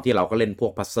อด้วยความที่เราก็เล่นพว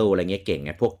ก Puzzle อะไรเงี้ยเก่งไ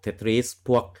งพวก Tetris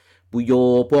พวกบุโย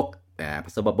พวก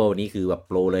Puzzle Bubble นี่คือแบบโ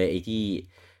ปรเลยไอ้ที่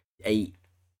ไอ้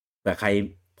แบบใคร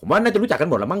ผมว่าน่าจะรู้จักกัน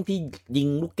หมดแล้วมั้งที่ยิง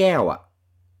ลูกแก้วอ่ะ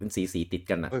เป็นสีติด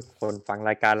กันอ่ะคนฟังร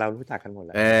ายการเรารู้จักกันหมดแ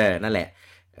ล้วนั่นแหละ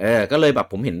ก็เลยแบบ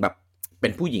ผมเห็นแบบเป็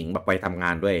นผู้หญิงแบบไปทำง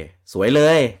านด้วยสวยเล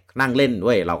ยนั่งเล่นด้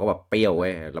วยเราก็แบบเปรี้ยวเว้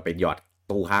ยเราไปหยอด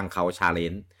ตู้ข้างเขาชาเล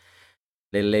นจ์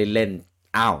เล่น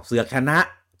อ้าวเสือกชนะ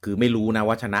คือไม่รู้นะ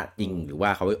ว่าชนะจริงหรือว่า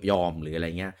เขายอมหรืออะไร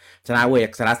เงี้ยชนะเว้ย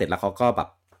ชนะเสร็จแล้วเขาก็แบบ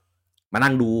มา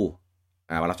นั่งดู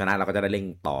ว่าเราชนะเราก็จะได้เล่น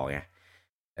ต่อไง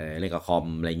เล่นกับคอม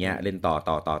อะไรเงี้ยเล่นต่อ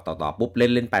ปุ๊บเ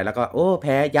ล่นไปแล้วก็โอ้แ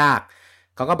พ้ยาก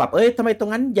เขาก็แบบเอ้ยทำไมตร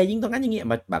งนั้นอย่ายิงตรงนั้นอย่างเงี้ย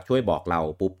มาแบบช่วยบอกเรา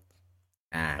ปุ๊บ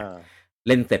เ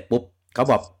ล่นเสร็จปุ๊บเขา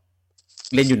บอก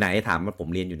เรียนอยู่ไหนถามว่าผม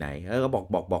เรียนอยู่ไหนก็บ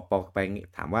อกไป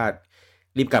ถามว่า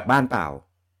รีบกลับบ้านเปล่า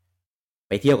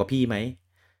ไปเที่ยวกับพี่ไหม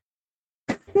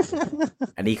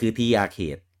อันนี้คือที่อาร์เค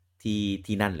ด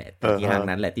ที่นั่นแหละที่ห้าง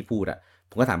นั้นแหละที่พูดอ่ะ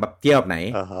ผมก็ถามแบบเที่ยวแบบไหน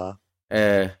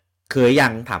เคยยั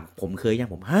งถามผมเคยยัง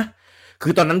ผมฮะคื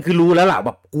อตอนนั้นคือรู้แล้วล่ะแบ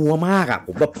บกลัวมากอ่ะผ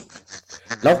มแบบ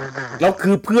แล้ว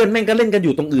คือเพื่อนแม่งก็เล่นกันอ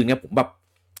ยู่ตรงอื่นไงผมแบบ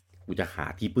กูจะหา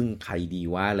ที่พึ่งใครดี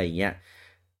วะอะไรเงี้ย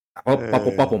พ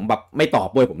อผมแบบไม่ตอบ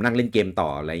ด้วยผมนั่งเล่นเกมต่อ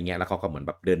อะไรเงี้ยแล้วเขาก็เหมือนแ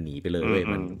บบเดินหนีไปเลย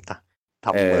มันท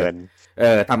ำเมิน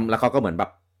ทำแล้วเขาก็เหมือนแบ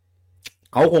บ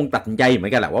เขาคงตัดสินใจเหมือ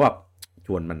นกันแหละว่าแบบช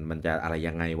วนมันจะอะไร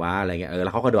ยังไงวะอะไรเงี้ยแ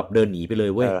ล้วเขาก็แบบเดินหนีไปเล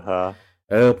ยเว้ย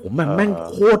ผมแม่ง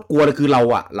โคตรกลัวเลยคือเร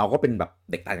าก็เป็นแบบ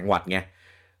เด็กต่างจังหวัดไง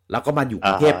แล้วก็มาอยู่ก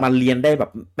รุงเทพมาเรียนได้แบ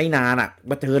บไม่นานอ่ะ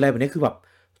มาเจออะไรแบบนี้คือแบบ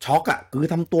ช็อกอ่ะคือ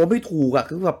ทำตัวไม่ถูกอ่ะ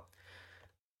คือแบบ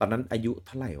ตอนนั้นอายุเ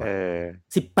ท่าไหร่วะ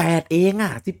18เองอ่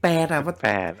ะ18อ่ะ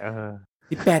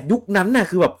18ยุคนั้นน่ะ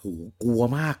คือแบบโหกลัว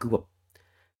มากคือแบบ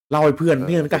เล่าให้เพื่อน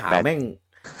ก็หาแม่ง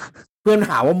เพื่อน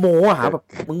หาว่าโม้หาแบบ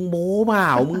มึงโม้เปล่า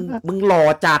มึงหล่อ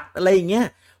จัดอะไรอย่างเงี้ย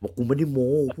บอกกูไม่ได้โ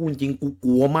ม้พูดจริงกูก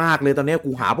ลัวมากเลยตอนนี้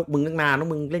กูหาพวกมึงตั้งนานแล้ว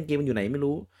มึงเล่นเกมมันอยู่ไหนไม่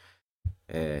รู้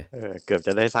เกือบจ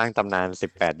ะได้สร้างตำนาน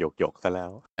18หยกซะแล้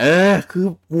วคือ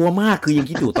กลัวมากคือยัง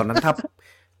คิดอยู่ตอนนั้นถ้า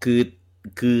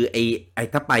คือไอ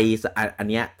ถ้าไปอัน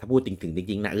เนี้ยถ้าพูดจ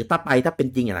ริงนะถ้าไปถ้าเป็น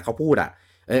จริงอย่างเขาพูดอ่ะ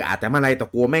อาจจะมาอะไรแต่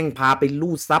กลัวแม่งพาไป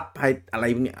ลู่ซับไปอะไร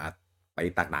เนี่ยไป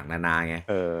ต่างๆนานาไง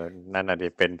นั่นน่ะดิ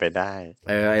เป็นไปได้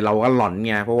เราก็หลอน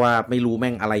ไงเพราะว่าไม่รู้แ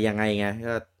ม่งอะไรยังไงไง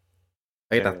ก็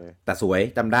แต่สวย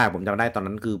จำได้ผมจำได้ตอน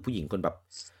นั้นคือผู้หญิงคนแบบ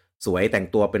สวยแต่ง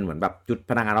ตัวเป็นเหมือนแบบชุด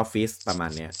พนักงานออฟฟิศประมา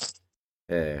ณเนี้ย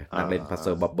นั่งเล่น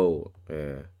Puzzle Bubble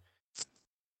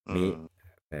นี่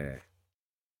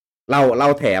เล่า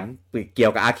แถมเกี่ย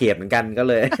วกับอาร์เคดเหมือนกันก็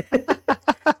เลย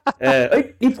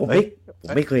นี่ผม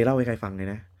ไม่เคยเล่าให้ใครฟังเลย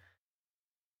นะ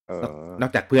นอ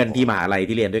กจากเพื่อนที่มหาลัย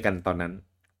ที่เรียนด้วยกันตอนนั้น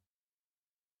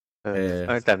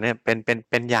แต่เนี่ย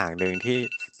เป็นอย่างหนึ่ง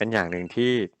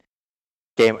ที่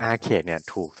เกมอาร์เคดเนี่ย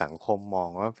ถูกสังคมมอง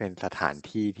ว่าเป็นสถาน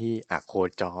ที่ที่อโค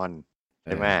จรใ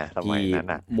ช่ไหมสมัยนั้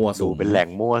นมั่วสุมเป็นแหล่ง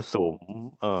มั่วสุม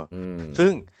ซึ่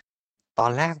งตอ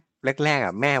นแรกอ่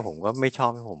ะแม่ผมก็ไม่ชอ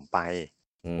บให้ผมไป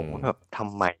ผมก็แบบท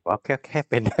ำไมว่าแค่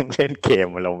เป็นนั่งเล่นเกม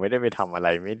เราไม่ได้ไปทำอะไร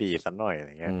ไม่ดีสักหน่อยอะไร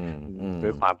เงี้ยด้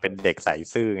วยความเป็นเด็กใส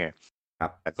ซื่อไงครั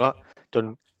บแต่ก็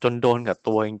จนโดนกับ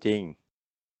ตัวจริง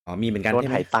มีเหมือนกันโดน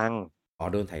ไถ่ตัง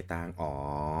โดนไถ่ตัง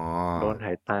โดนไ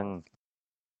ถ่ตัง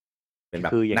เป็นแบ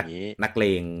บคืออย่างนี้นักเล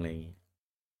งอะไร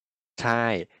ใช่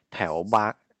แถว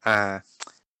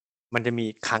มันจะมี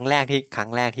ครั้งแรก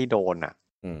ที่โดน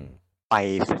ไ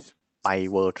ป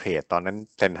เวิลด์เทรดตอนนั้น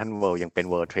เซ็นทรัลเวิลด์ยังเป็น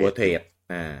เวิลด์เทรด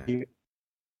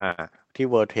ที่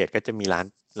เวิลด์เทรดก็จะมี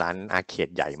ร้านอาร์เคด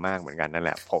ใหญ่มากเหมือนกันนั่นแห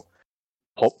ละ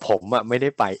ผมไม่ได้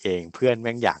ไปเองเพื่อนแ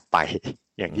ม่งอยากไป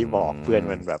อย่างที่บอกเพื่อน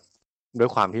มันแบบด้วย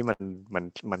ความที่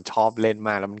มันชอบเล่นม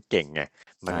ากแล้วมันเก่งไง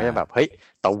มันก็จะแบบเฮ้ย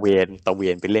ตะเว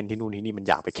นไปเล่นที่นู่นที่นี่มัน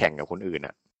อยากไปแข่งกับคนอื่น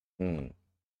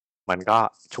มันก็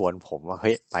ชวนผมว่าเ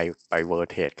ฮ้ยไปเวิร์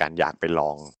เทรดกันอยากไปล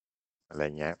องอะไร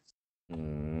เงี้ย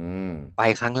ไป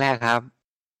ครั้งแรกครับ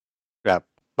แบบ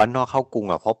บ้านนอกเข้ากรุง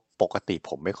เพราะปกติ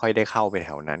ผมไม่ค่อยได้เข้าไปแถ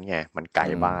วนั้นไงมันไกล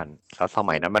บ้านแล้วส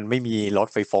มัยนั้นมันไม่มีรถ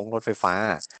ไฟฟ้า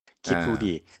คิดดู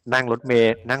ดินั่งรถเม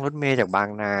ล์จากบาง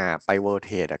นาไปเวิร์เ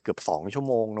ทรดเกือบ2 ชั่ว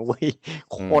โมงนะเว้ย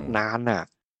โคตรนานอ่ะ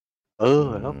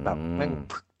แล้วแบบแม่ง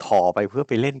ถ่อไปเพื่อ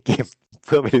ไปเล่นเก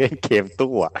ม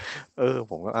ตู้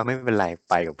ผมก็ไม่เป็นไร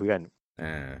ไปกับเพื่อน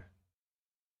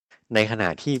ในขณะ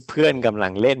ที่เพื่อนกำลั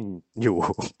งเล่นอยู่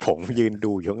ผมยืน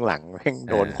ดูอยู่ข้างหลังแม่ง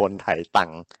โดนคนไถตัง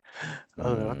ค์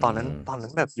แล้วตอนนั้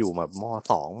นแบบอยู่แบบม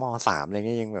.2 ม.3อะไรเ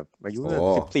งี้ยยังแบบอายุแบบ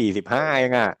14 15เอ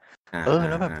งอ่ะ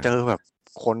แล้วแบบเจอแบบ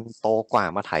คนโตกว่า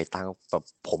มาไถตังค์แบบ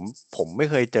ผมไม่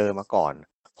เคยเจอมาก่อน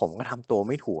ผมก็ทำตัว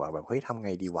ไม่ถูกแบบเฮ้ยทำไ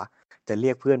งดีวะจะเรี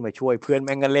ยกเพื่อนมาช่วยเพื่อนแ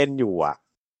ม่งก็เล่นอยู่อ่ะ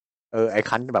ไอ้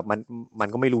คันแบบมัน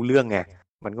ก็ไม่รู้เรื่องไง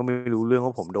มันก็ไม่รู้เรื่อง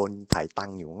ว่าผมโดนไถตัง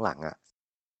ค์อยู่ข้างหลังอ่ะ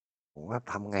ผมว่า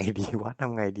ทำไงดีวะ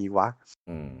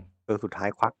สุดท้าย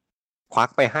ควัก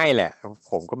ไปให้แหละ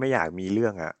ผมก็ไม่อยากมีเรื่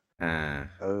องอ่ะ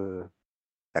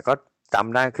แต่ก็จ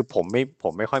ำได้คือผม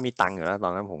ไม่ค่อยมีตังค์อยู่แล้วตอ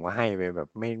นนั้นผมก็ให้ไปแบบ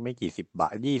ไม่กี่10 บา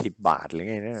ท20 บาทหรือ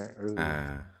ไงนะ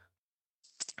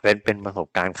เป็นประสบ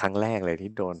การณ์ครั้งแรกเลย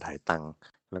ที่โดนถ่ายตังค์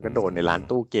แล้วก็โดนในร้าน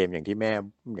ตู้เกมอย่างที่แ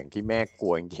ม่กลั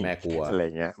วจริงๆอะไร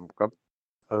เงี้ยก็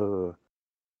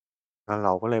แล้วเร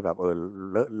าก็เลยแบบ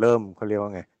เริ่มเขาเรียกว่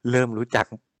าไงเริ่มรู้จัก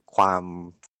ความ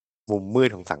มุมมืด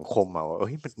ของสังคมว่า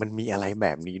มันมีอะไรแบ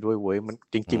บนี้ด้วยเว้ยมัน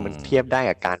จริงๆมันเทียบได้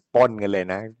กับการปล้นกันเลย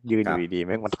นะยืนอยู่ดีๆแ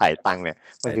ม่งมาถ่ายตังค์เนี่ย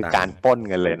มันคือการปล้น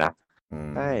กันเลยนะ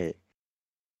ใช่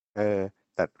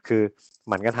แต่คือ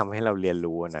มันก็ทำให้เราเรียน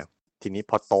รู้นะทีนี้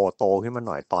พอโตขึ้นมาห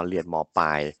น่อยตอนเรียนม.ปล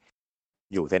าย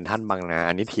อยู่เซ็นทรัลบางนา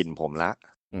อันนี้ถิ่นผมละ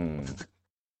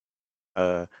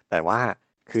แต่ว่า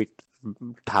คือ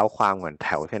เท้าความก่อนแถ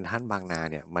วเซ็นทรัลบางนา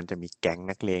เนี่ยมันจะมีแก๊ง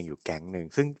นักเลงอยู่แก๊งหนึ่ง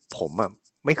ซึ่งผมอ่ะ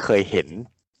ไม่เคยเห็น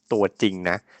ตัวจริง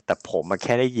นะแต่ผมแ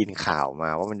ค่ได้ยินข่าวมา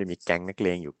ว่ามันจะมีแก๊งนักเล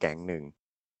งอยู่แก๊งหนึ่ง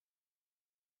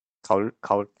เ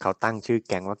ขาตั้งชื่อแ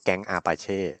ก๊งว่าแก๊งอาปาเ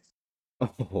ช่โอ้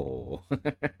โห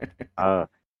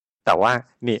แต่ว่า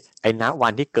นี่ไอ้ณวั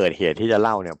นที่เกิดเหตุที่จะเ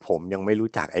ล่าเนี่ยผมยังไม่รู้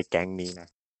จักไอ้แก๊งนี้นะ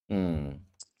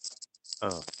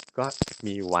ก็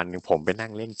มีวันนึงผมไปนั่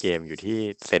งเล่นเกมอยู่ที่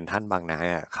เซ็นทรัลบางนา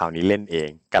คราวนี้เล่นเอง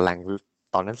กำลัง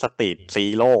ตอนนั้นสตรีท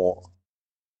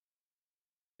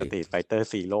ไฟเตอร์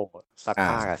ซีโร่สัก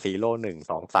ภาคซีโร่1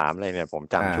 2 3อะไรเนี่ยผม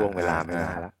จำช่วงเวลาไม่ได้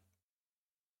แล้ว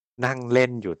นั่งเล่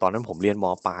นอยู่ตอนนั้นผมเรียนม.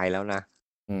ปลายแล้วนะ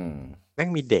แม่ง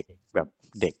มีเด็กแบบ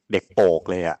เด็กโปก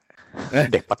เลยอ่ะ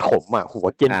เด็กประถมอ่ะหัว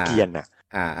เกรียนอ่ะ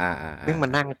แม่งมา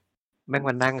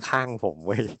นั่งข้างผมเ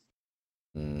ว้ย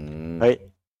เฮ้ย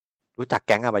รู้จักแ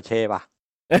ก๊งอาบาเช่ป่ะ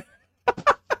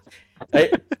เฮ้ย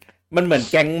มันเหมือน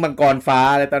แก๊งมังกรฟ้า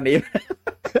อะไรตอนนี้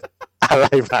อะไร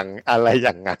อย่า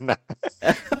งนั้นนะ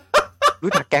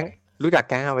รู้จักแก๊ง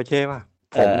อาบาเช่ป่ะ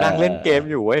ผมนั่งเล่นเกม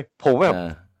อยู่เว้ยผมแบบ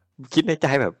คิดในใจ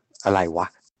แบบอะไรวะ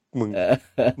มึง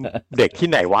เด็กที่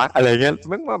ไหนวะอะไรเงี้ย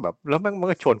แม่งมาแบบแล้วแม่ง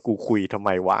ก็ชวนกูคุยทำไม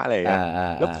วะอะไรเงี้ย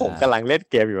แล้วผมกำลังเล่น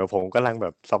เกมอยู่ผมกำลังแบ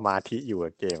บสมาธิอยู่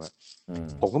กับเกมอ่ะ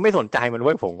ผมก็ไม่สนใจมันเ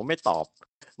ว้ยผมก็ไม่ตอบ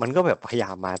มันก็แบบพยายา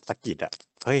มมาสะกิดอ่ะ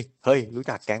เฮ้ยรู้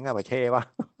จักแก๊งอาบาเช่ป่ะ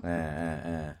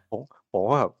ผม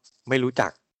ว่าแบบไม่รู้จั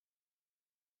ก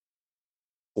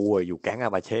กูอยู่แก๊งอา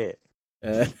บาเช่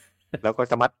แล้ว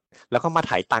ก็มา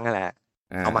ถ่ายตังค์แหละ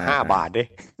เอามา5 บาทดิ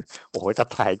โอ้โหจะ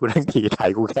ถ่ายกูทั้งทีถ่าย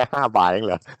กูแค่5 บาทเองเ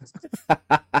หรอ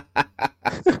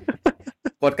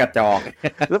โคตรกระจอก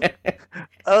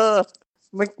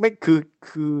ไม่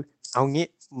คือเอางี้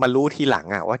มารู้ทีหลัง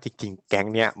อ่ะว่าจริงๆแก๊ง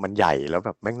เนี้ยมันใหญ่แล้วแบ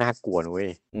บแม่งน่ากลัวเว้ย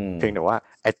เพียงแต่ว่า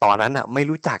ไอตอนนั้นอ่ะไม่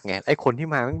รู้จักไงไอคนที่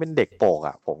มาแม่งเป็นเด็กโปก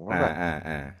อ่ะผมก็แบบ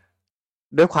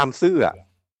ด้วยความซื่ออ่ะ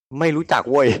ไม่รู้จัก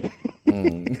เว้ย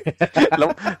แ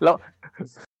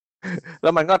ล้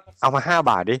วมันก็เอามา5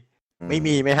 บาทดิไ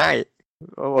ม่ให้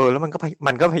แล้วมัน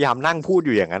ก็พยายามนั่งพูดอ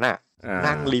ยู่อย่างนั้นอ่ะ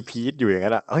นั่งรีพีทอยู่อย่าง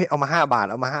นั้นอ่ะเฮ้ยเอามา5 บา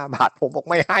ทผมบอก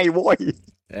ไม่ให้โว้ย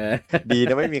ดี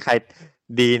นะไม่มีใคร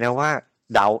ดีนะว่า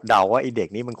เดาว่าไอเด็ก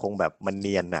นี่มันคงแบบมันเ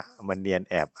นียนอ่ะมันเนียน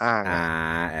แอบอ้าง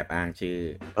แอบอ้างชื่อ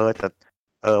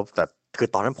แต่คือ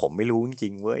ตอนนั้นผมไม่รู้จริ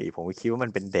งๆเว้ยผมคิดว่ามั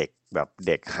นเป็นเด็กแบบเ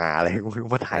ด็กหาอะไรไม่รู้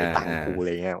มาถ่ายตังกูอะไ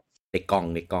รเงี้ยเด็กกล่อง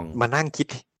มานั่งคิด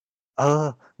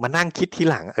มานั่งคิดที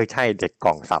หลังใช่เด็กก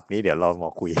ล่องสับนี้เดี๋ยวเราม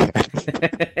าคุย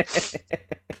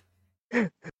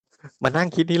มานั่ง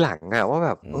คิดทีหลังอ่ะว่าแบ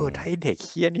บถ้าเด็กเ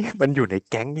คี้ยนี่มันอยู่ใน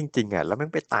แก๊งจริงๆอ่ะแล้วมัน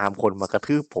ไปตามคนมากระ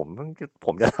ทืบผ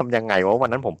มจะทำยังไงวะวัน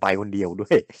นั้นผมไปคนเดียวด้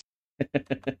วย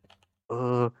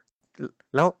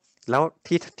แล้ว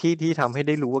ที่ทำให้ไ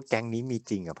ด้รู้ว่าแก๊งนี้มี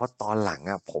จริงอ่ะเพราะตอนหลัง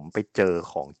อ่ะผมไปเจอ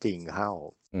ของจริงเข้า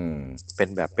เป็น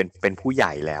แบบเป็นผู้ให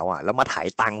ญ่แล้วอ่ะแล้วมาถ่าย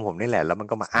ตังค์ผมนี่แหละแล้วมัน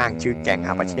ก็มาอ้างชื่อแก๊งอ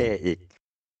าปาเช่อีก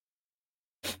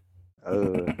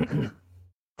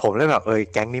ผมเลยแบบ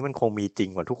แก๊งนี้มันคงมีจริง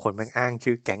กว่าทุกคนแม่งอ้าง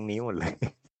ชื่อแก๊งนี้หมดเลย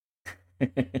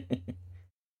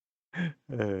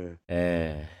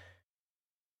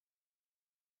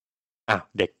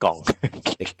เด็กกล่อง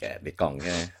เด็กกล่องใ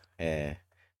ช่ไหม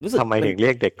รู้สึกทำไมถึงเรี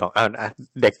ยกเด็กกล่อง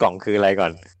เด็กกล่องคืออะไรก่อ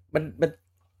นมัน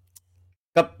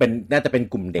ก็เป็นน่าจะเป็น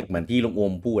กลุ่มเด็กเหมือนที่ลุงโอ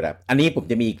มพูดอ่ะอันนี้ผม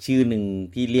จะมีอีกชื่อหนึ่ง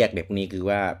ที่เรียกเด็กนี้คือ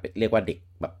ว่าเรียกว่าเด็ก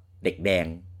แบบเด็กแดง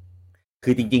คื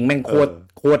อจริงๆแม่งโ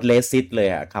คตรเลสิตเลย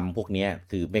อะคำพวกเนี้ย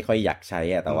คือไม่ค่อยอยากใช้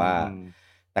อะแต่ว่า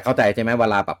แต่เข้าใจใช่ไหมเว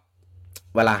ลาแบบ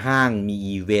เวลาห้างมี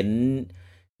อีเวนต์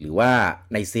หรือว่า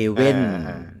ในเซเว่น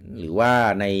หรือว่า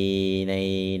ใน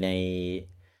ใน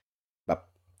แบบ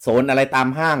โซนอะไรตาม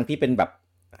ห้างที่เป็นแบบ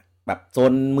โซ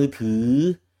นมือถือ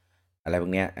อะไรพว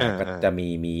กเนี้ยก็จะ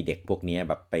มีเด็กพวกเนี้ย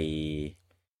แบบไป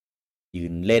ยื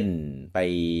นเล่นไป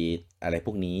อะไรพ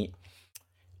วกนี้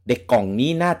เด็กกล่องนี้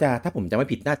น่าจะถ้าผมจำไม่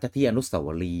ผิดน่าจะที่อนุสาว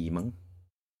รีย์มั้ง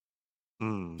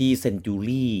ที่เซนจู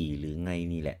รี่หรือไง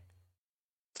นี่แหละ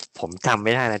ผมจำไ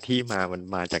ม่ได้นะที่มัน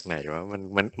มาจากไหนวะ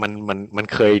มัน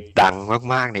เคยดัง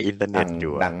มากๆในอินเทอร์เน็ตอ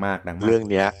ยู่ดังมากเรื่อง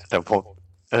เนี้ยแต่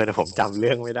ผมจำเ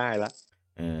รื่องไม่ได้ละ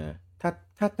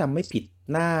ถ้าจำไม่ผิด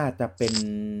น่าจะเป็น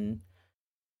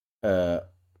เออ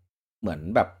เหมือน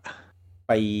แบบไ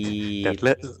ป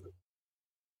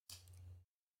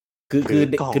คือ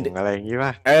กล่องอะไรอย่างงี้ป่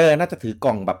ะน่าจะถือก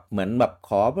ล่องแบบเหมือนแบบข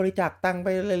อบริจาคตังค์ไป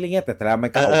อะไรเงี้ยแต่แล้วมั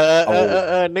นก็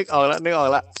นึกออกแล้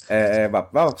วแบบ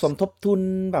ว่าสมทบทุน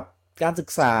แบบการศึก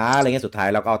ษาอะไรเงี้ยสุดท้าย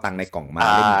เราก็เอาตังค์ในกล่องมา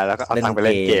เล่นแล้วก็เอาตังค์ไปเ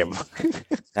ล่นเกม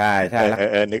ใช่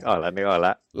นึกออกแล้ว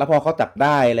แล้วพอเขาจับไ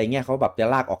ด้อะไรเงี้ยเขาแบบจะ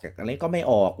ลากออกจากอะไรก็ไม่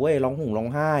ออกเว้ยร้อง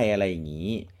ไห้อะไรอย่างงี้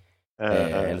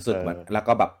รู้สึกมันแล้ว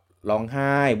ก็แบบร้องไ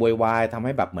ห้โวยวายทำใ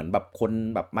ห้แบบเหมือนแบบคน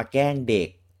แบบมาแกล้งเด็ก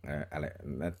อะไร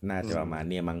น่าจะประมาณ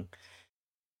นี้มั้ง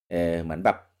เหมือนแบ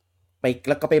บไปแ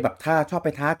ล้วก็ไปแบบชอบไป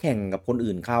ท้าแข่งกับคน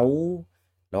อื่นเขา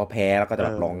แล้วแพ้แล้วก็จะแบ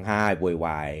บร้องไห้โวยว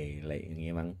ายอะไรอย่างเงี้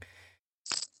ยมั้ง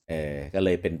ก็เล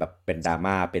ยเป็นแบบเป็นดรา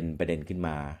ม่าเป็นประเด็นขึ้นม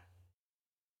า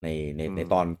ใน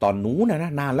ตอนนู้นน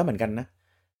ะนานแล้วเหมือนกันนะ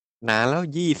นานแล้ว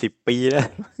20 ปีแล้ว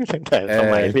ตั้งแต่ส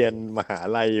มัยเรียนมหา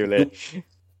ลัยอยู่เลย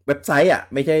เว็บไซต์อ่ะ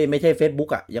ไม่ใช่ Facebook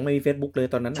อ่ะยังไม่มี Facebook เลย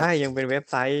ตอนนั้นใช่ยังเป็นเว็บ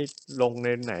ไซต์ลงใน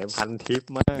ไหนพันทิป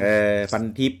มากพัน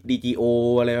ทิป DGO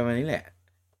อะไรประมาณนี้แหละ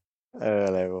อ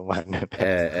ะไรประมาณนั้น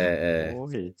โอ้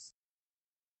ย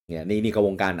เนี่ยนี่ก็ว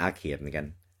งการอาร์เคดเหมือนกัน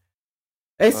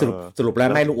สรุปแล้ว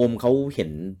แม่ลุงอมเข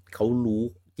ารู้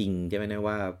จริงใช่ไหมนะ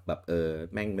ว่าแบบ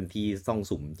แม่งเป็นที่ซ่อง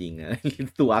สุมจริงอะ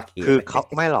ตัวอาร์เคดคือเขา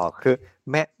ไม่หรอกคือ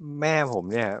แม่ผม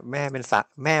เนี่ยแ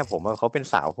ม่ผมเขาเป็น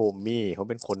สาวโฮมมี่เขา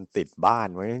เป็นคนติดบ้าน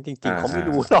ไว้จริงๆเขาไม่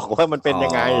รู้หรอกว่ามันเป็นยั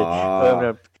งไง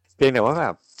เพียงแต่ว่าแบ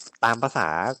บตามภาษา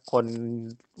คน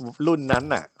รุ่นนั้น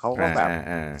น่ะเขาก็แบบ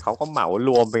เขาก็เหมาร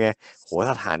วมไปไงโห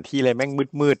สถานที่เลยแม่ง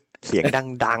มืดเสียง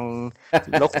ดัง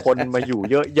ๆแล้วคนมาอยู่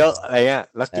เยอะๆอะไรเงี้ย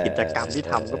แล้วกิจกรรมที่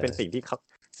ทำก็เป็นสิ่ง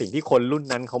ที่คนรุ่น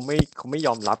นั้นเขาไม่ย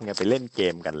อมรับไงไปเล่นเก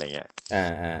มกันอะไรเงี้ย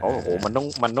โอ้โหมันต้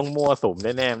องมั่วสุม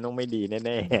แน่ๆมันต้องไม่ดีแ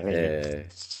น่ๆอะไรเงี้ย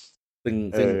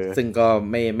ซึ่งก็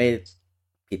ไม่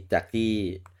ผิดจากที่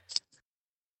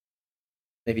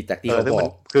ไม่ผิดจากที่เขาบอ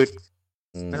กคือ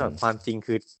ไม่หรอกความจริง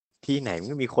คือที่ไหนมัน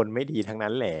ก็มีคนไม่ดีทั้ง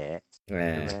นั้นแหละ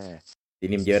ที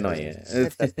นิมเยอะหน่อย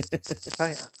ใช่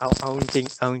เอาจ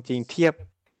ริงเ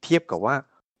ทียบกับว่า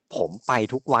ผมไป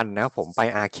ทุกวันนะผมไป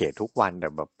อาร์เคดทุกวันแต่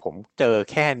แบบผมเจอ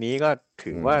แค่นี้ก็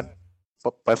ถือว่า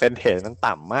เปอร์เซ็นต์มัน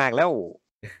ต่ำมากแล้ว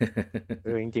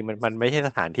จริงๆมันไม่ใช่ส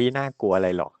ถานที่น่ากลัวอะไร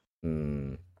หรอก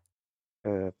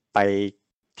ไป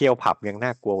เที่ยวผับยังน่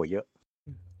ากลัวกว่าเยอะ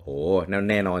โห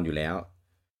แน่นอนอยู่แล้ว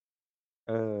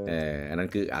อันนั้น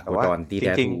คืออโคจรที่แ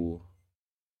ท้ทรู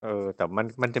แต่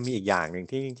มันจะมีอีกอย่างหนึ่ง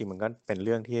ที่จริงๆมันก็เป็นเ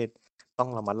รื่องที่ต้อง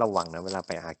ระมัดระวังนะเวลาไ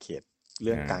ปอาร์เคดเ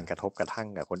รื่องการกระทบกระทั่ง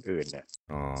กับคนอื่นเนี่ย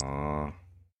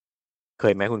เค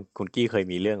ยไหมคุณกี้เคย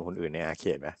มีเรื่องคนอื่นในอาร์เค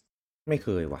ดไหมไม่เค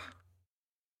ยว่ะ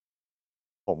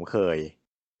ผมเคย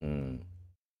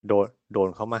โดน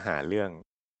เขามาหาเรื่อง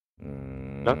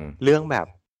แล้วเรื่องแบบ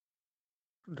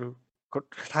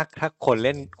ถ้าคนเ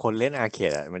ล่นอาร์เค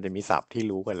ดอ่ะมันจะมีศัพท์ที่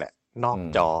รู้กันแหละนอก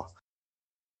จอ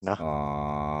เนาะ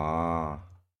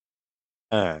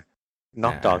น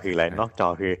อกจอคืออะไรนอกจอ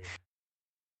คือ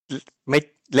ไม่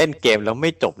เล่นเกมแล้วไ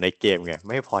ม่จบในเกมไง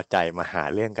ไม่พอใจมาหา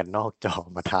เรื่องกันนอกจอ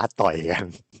มาท้าต่อยกัน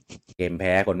เกมแ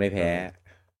พ้คนไม่แพ้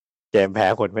เกมแพ้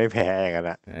คนไม่แพ้กัน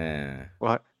นะ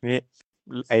ว่านี่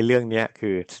ไอเรื่องเนี้ยคื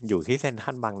ออยู่ที่เซ็นทรั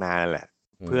ลบางนาแหละ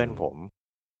เพื่อนผม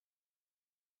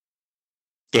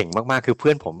เก่งมากๆคือเพื่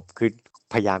อนผมคือ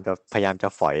พยายามจะ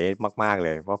ฝอยมากๆเล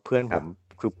ยว่าเพื่อนผม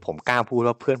คือผมกล้าพูด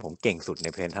ว่าเพื่อนผมเก่งสุดใน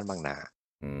เซ็นทรัลบางนา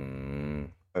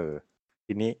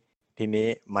ทีนี้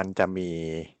มันจะมี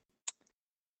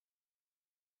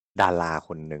ดาราค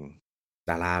นหนึ่ง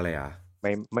ดาราเลยเหรอ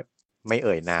ไม่เ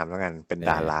อ่ยนามแล้วกันเป็น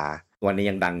ดาราวันนี้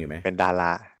ยังดังอยู่ไหมเป็นดาร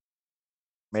า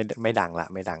ไม่ดังละ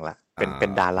เป็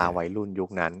นดาราวัยรุ่นยุค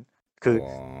นั้นคือ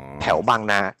แถวบาง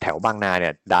นาเนี่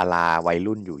ยดาราวัย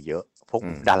รุ่นอยู่เยอะพวก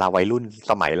ดาราวัยรุ่น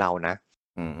สมัยเรานะ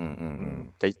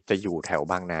จะอยู่แถว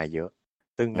บางนาเยอะ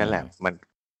ซึ่งนั่นแหละมัน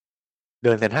เ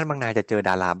ดินเซ็นทรัลบางนาจะเจอ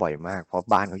ดาราบ่อยมากเพราะ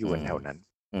บ้านเขาอยู่แถวนั้น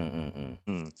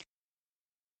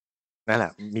นั่นแหล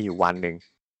ะมีอยู่วันหนึ่ง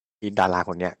อีดาราค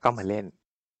นเนี้ยก็มาเล่น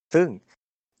ซึ่ง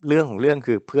เรื่องของเรื่อง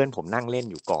คือเพื่อนผมนั่งเล่น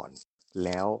อยู่ก่อนแ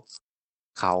ล้ว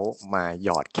เขามาหย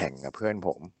อดแข่งกับเพื่อนผ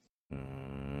ม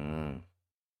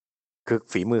คือ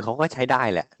ฝีมือเขาก็ใช้ได้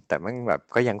แหละแต่มันแบบ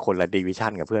ก็ยังคนละดิวิชั่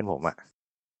นกับเพื่อนผมอะ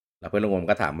แล้วเพื่อนลุงผม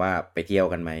ก็ถามว่าไปเที่ยว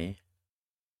กันไหม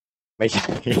ไม่ใช่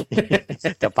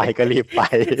จะไปก็รีบไป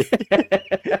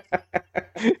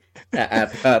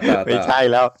ไม่ใช่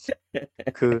แล้ว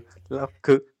คือแล้ว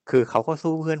คือเขาก็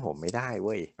สู้เพื่อนผมไม่ได้เ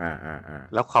ว้ย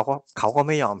แล้วเขาก็ไ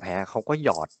ม่ยอมแพ้เขาก็ห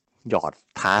ยอด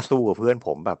ท้าสู้กับเพื่อนผ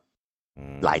มแบบ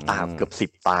หลายตาเกือ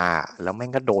บ10 ตาแล้วแม่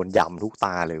งก็โดนยำทุกต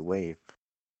าเลยเว้ย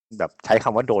แบบใช้ค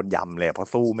ำว่าโดนยำเลยเพราะ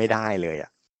สู้ไม่ได้เลยอ่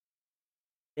ะ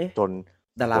จน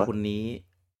ดาราคนนี้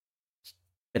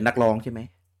เป็นนักร้องใช่ไหม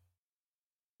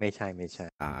ไม่ใช่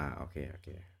โอเค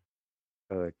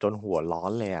จนหัวร้อ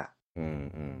นเลยอ่ะ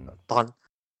ต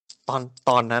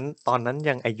อนนั้น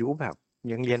ยังอายุแบบ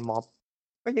ยังเรียนม.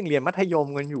ก็ยังเรียนมัธยม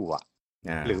กันอยู่อ่ะ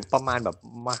หรือประมาณแบบ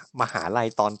มหาลัย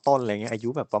ตอนต้นอะไรเงี้ยอายุ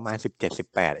แบบประมาณ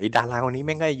17-18ไอ้ดาราคนนี้แ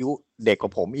ม่งก็อายุเด็กกว่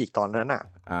าผมอีกตอนนั้นอ่ะ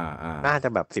น่าจะ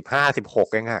แบบ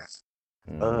15-16เองอ่ะ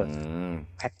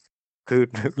คือ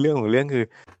เรื่องของเรื่องคือ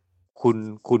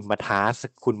คุณมา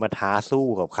ท้าสู้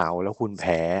กับเขาแล้วคุณแ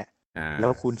พ้แล้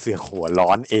วคุณเสือกหัวร้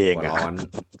อนเองอ่ะ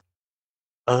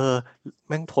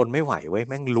แม่งทนไม่ไหวเว้ย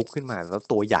แม่งลุกขึ้นมาแล้ว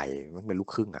ตัวใหญ่แม่งเป็นลูก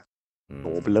ครึ่งอ่ะโต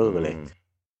เบลอเลย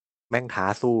แม่งท้า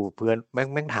สู้เพื่อน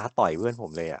แม่งท้าต่อยเพื่อนผ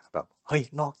มเลยอ่ะแบบเฮ้ย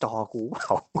นอกจอกูเปล่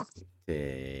าเจ็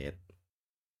ด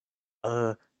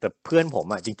แต่เพื่อนผม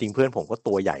อ่ะจริงๆเพื่อนผมก็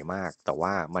ตัวใหญ่มากแต่ว่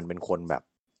ามันเป็นคนแบบ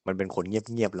มันเป็นคนเ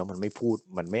งียบๆแล้วมันไม่พูด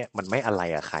มันไม่อะไร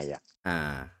กับใครอ่ะ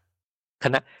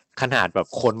ขนาดแบบ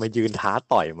คนมายืนท้า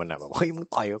ต่อยมันอ่ะแบบเฮ้ยมึง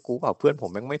ต่อยกับกูเปล่าเพื่อนผม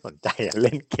แม่งไม่สนใจอ่ะเ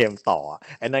ล่นเกมต่อ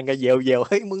ไอ้นั่นก็เยลเ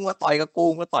ฮ้ยมึงมาต่อยกับกู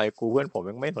มาต่อยกับกูเพื่อนผมแ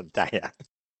ม่งไม่สนใจอ่ะ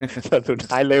สุด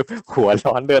ท้ายเลยหัว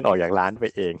ร้อนเดินออกจากร้านไป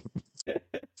เอง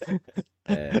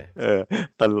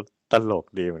ตลก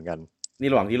ดีเหมือนกันนี่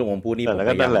ระหว่างที่ลุงผมพูดนี่ผม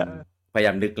พยาย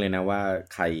ามนึกเลยนะว่า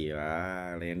ใครวะ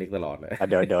อะไรนึกตลอดเลย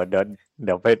เดี๋ย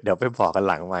วไปบอกกัน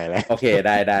หลังใหม่เลยโอเคไ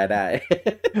ด้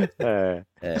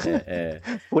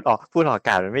พูดออกอาก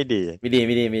าศมันไม่ดีไม่ดี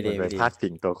พลาดพิ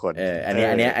งตัวคนอัน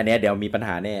นี้เดี๋ยวมีปัญห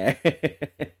าแน่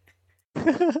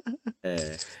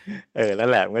นั่น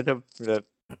แหละมันก็จะ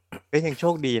ยังโช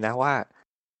คดีนะว่า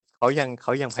เขา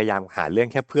ยังพยายามหาเรื่อง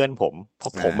แค่เพื่อนผมเพรา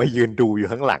ะผมไม่ยืนดูอยู่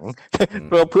ข้างหลัง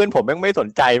เพื่อนผมแม่งไม่สน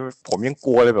ใจผมยังก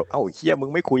ลัวเลยแบบเอ้าเหี้ยมึง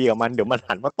ไม่คุยกับมันเดี๋ยวมัน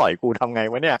หันมาต่อยกูทำไง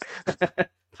วะเนี่ย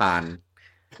ผ่าน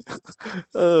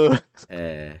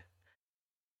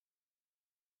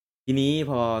ทีนี้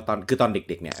พอตอนเ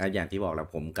ด็กๆเนี่ยอย่างที่บอกแล้ว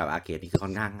ผมกับอาร์เคดนี่คือค่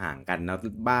อนข้างห่างกันแล้ว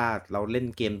บ้านเราเล่น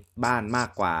เกมบ้านมาก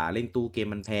กว่าเล่นตู้เกม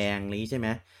มันแพงนี้ใช่ไหม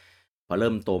พอเ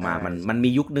ริ่มโตมามันมี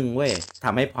ยุคนึงเว้ยท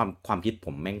ำให้ความคิดผ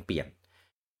มแม่งเปลี่ยน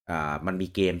มันมี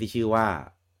เกมที่ชื่อว่า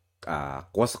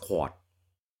Ghost Squad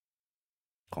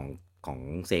ของ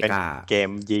เซกาเกม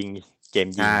ยิง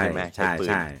ใช่ไหมใช่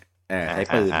ใช้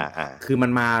ปืนคือมั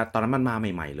นมาตอนนั้นมันมาใ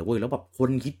หม่ๆเลยเว้ยแล้วแบบคน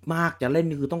คิดมากจะเล่น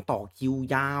คือต้องต่อคิว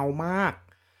ยาวมาก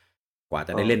กว่าจ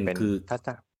ะได้เล่นคือถ้าจ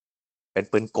ะเป็น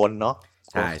ปืนกลเนาะ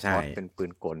ใช่เป็นปื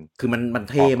นกลคือมัน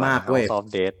เท่มากเว้ย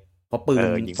เพราะปืน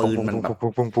มันแบบ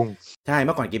ใช่เ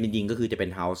มื่อก่อนเกมยิงก็คือจะเป็น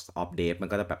House of Death มั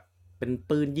นก็จะแบบเป็น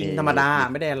ปืนยิงธรรมดา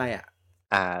ไม่ได้อะไร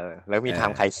แล้วมีท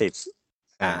ำไคซิส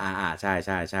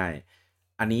ใช่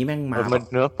อันนี้แม่งมามัน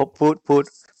เนื้อ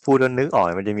พูดแล้วนึกออก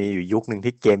มันจะมีอยู่ยุคนึง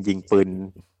ที่เกมยิงปืน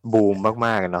บูมม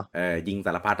ากๆเนาะยิงส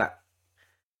ารพัด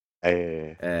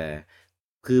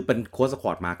คือเป็นโค้ดสคว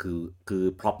อตมาคือ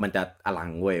พร็อพมันจะอลั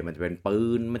งเว้ยมันจะเป็นปื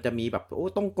นมันจะมีแบบโอ้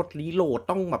ต้องกดรีโหลด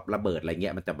ต้องแบบระเบิดอะไรเ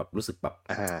งี้ยมันจะแบบรู้สึกแบบ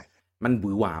มัน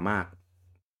บือหวามาก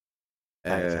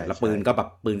แล้วปืนก็แ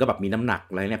บบมีน้ำหนัก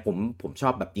อะไรเนี่ยผมชอ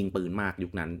บแบบยิงปืนมากยุ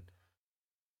คนั้น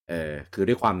คือ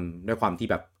ด้วยความที่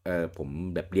แบบผม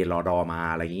แบบเรียนรอดอมา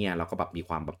อะไรเงี้ยเราก็แบบมีค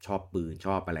วามแบบชอบปืนช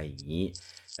อบอะไรอย่างนี้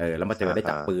แล้วมาเจอได้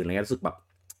จับปืนอะไรเงี้ยรู้สึกแบบ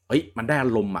เฮ้ยมันได้อา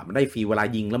รมณ์มันได้ฟีลเวลา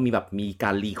ยิงแล้วมีก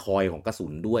ารรีคอยของกระสุ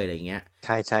นด้วยอะไรเงี้ย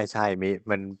ใช่มี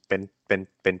มันเ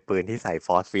ป็นปืนที่ใส่ฟ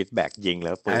อร์สฟีดแบ็กยิงแ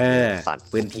ล้วปืนสั่น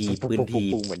ปืนที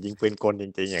เหมือนยิงปืนกลจ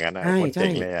ริงๆอย่างนั้นนะใช่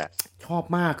เลยชอบ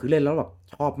มากคือเล่นแล้วแบบ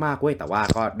ชอบมากเว้ยแต่ว่า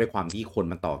ก็ด้วยความที่คน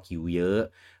มันต่อคิวเยอะ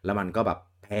แล้วมันก็แบบ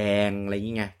แพงอะไรอย่างเ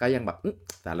งี้ยก็ยังแบบ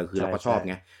แต่เราคือเราก็ชอบ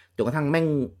ไงจนกระทั่งแ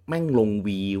ม่งลง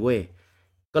วีเว้ย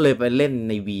ก็เลยไปเล่น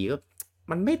ในวีก็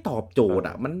มันไม่ตอบโจทย์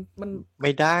มันไ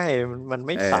ม่ได้มันไ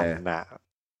ม่สั่น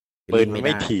ปืนมันไ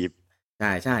ม่ถีบ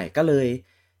ใช่ก็เ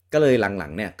ลยหลั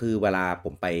งๆเนี่ยคือเวลาผ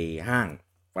มไปห้าง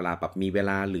เวลาแบบมีเว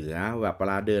ลาเหลือแบบเว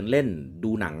ลาเดินเล่นดู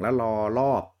หนังแล้วรอร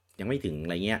อบยังไม่ถึงอะ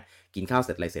ไรเงี้ยกินข้าวเส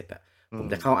ร็จอะไรเสร็จผม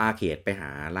จะเข้าอาร์เคดไปหา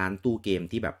ร้านตู้เกม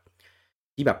ที่แบบ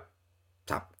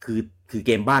คือเ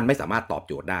กมบ้านไม่สามารถตอบ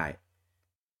โจทย์ได้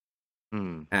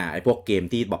ไอพวกเกม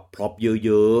ที่แบบพร็อพเ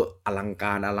ยอะๆอลังก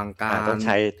าร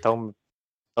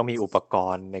ต้องมีอุปก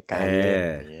รณ์ในการเล่น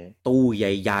อย่างเงี้ยตู้ใ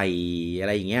หญ่ๆอะไ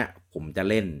รอย่างเงี้ยผมจะ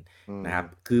เล่นนะครับ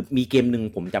คือมีเกมหนึ่ง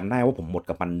ผมจำได้ว่าผมหมด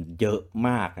กับมันเยอะม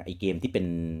ากไอเกมที่เป็น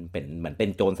เหมือนเป็น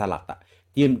โจรสลัดอะ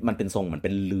ที่มันเป็นทรงเหมือนเ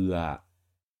ป็นเรือ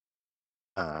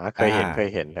เคยเห็น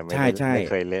แต่ไม่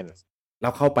เคยเล่นแล้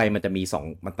วเข้าไปมันจะมี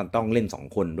มันต้องเล่น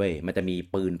2 คนด้วยมันจะมี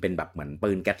ปืนเป็นแบบเหมือนปื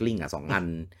นแกตลิง2 อัน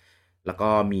แล้วก็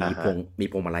มีพ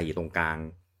วงมาลัยอยู่ตรงกลาง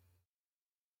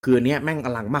คืออันเนี้ยแม่งอ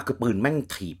ลังมากคือปืนแม่ง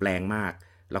ถีบแรงมาก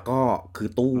แล้วก็คือ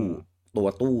ตั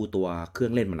วเครื่อ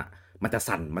งเล่นมันอะมันจะ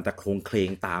สั่นมันจะโครงเคลง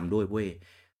ตามด้วยเว้ย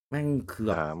แม่งคือแ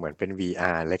บบเหมือนเป็น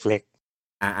VR เล็ก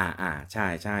ใ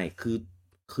ช่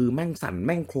คือแม่งสั่นแ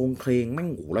ม่งโครงเคลงแม่ง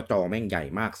โหแล้วจอแม่งใหญ่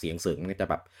มากเสียงเสริงมันจะ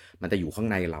แบบมันจะอยู่ข้าง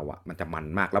ในเราอ่ะมันจะมัน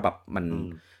มากแล้วแบบ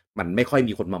มันไม่ค่อย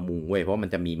มีคนมามุงเว้ยเพราะมัน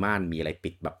จะมีม่านมีอะไรปิ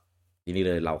ดแบบทีนี้เ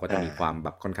ลยเราก็จะมีความแบ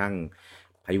บค่อนข้าง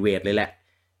ไพรเวทเลยแหละ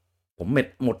ผม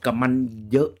หมดกับมัน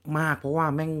เยอะมากเพราะว่า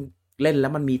แม่งเล่นแล้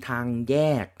วมันมีทางแย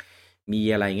กมี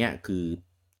อะไรเงี้ย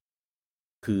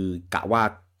คือกะว่า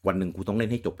วันหนึ่งกูต้องเล่น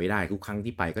ให้จบไปได้ทุกครั้ง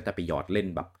ที่ไปก็จะไปหยอดเล่น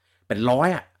แบบเป็น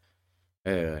100อ่ะ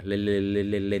เ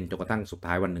ล่นจนกระทั่งสุด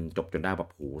ท้ายวันหนึ่งจบจนได้แบบ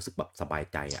โหรู้สึกแบบสบาย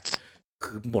ใจอ่ะ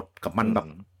คือหมดกับมันแบบ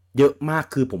เยอะมาก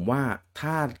คือผมว่า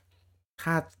ถ้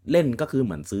าเล่นก็คือเ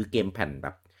หมือนซื้อเกมแผ่นแบ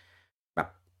บ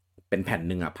เป็นแผ่น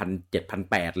หนึ่งอ่ะ1,700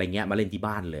 1,800อะไรเงี้ยมาเล่นที่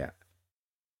บ้านเลยอ่ะ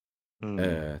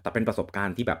แต่เป็นประสบการ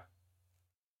ณ์ที่แบบ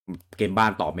เกมบ้า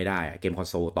นตอบไม่ได้อะเกมคอน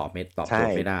โซลตอบโจท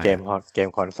ย์ไม่ได้เกม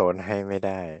คอนโซลให้ไม่ไ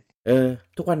ด้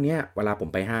ทุกวันนี้เวลาผม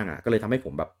ไปห้างอ่ะก็เลยทำให้ผ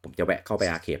มแบบผมจะแวะเข้าไป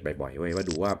อาร์เคดบ่อยๆเว้ยว่า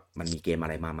ดูว่ามันมีเกมอะ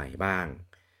ไรมาใหม่บ้าง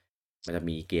มันจะ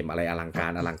มีเกมอะไรอลังกา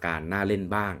รน่าเล่น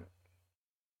บ้าง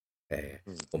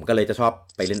ผมก็เลยจะชอบ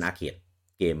ไปเล่นอาร์เคด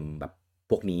เกมแบบ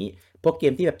พวกนี้พวกเก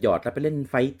มที่แบบหยอดแล้วไปเล่น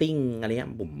ไฟติ้งอะไรเงี้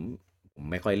ยผม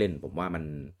ไม่ค่อยเล่นผมว่า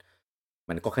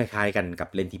มันก็คล้ายๆกันกับ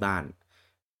เล่นที่บ้าน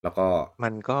แล้วก็มั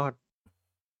นก็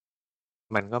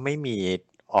ไม่มี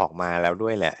ออกมาแล้วด้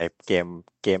วยแหละไอ้เก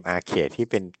มอาร์เคดที่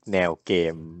เป็นแนวเก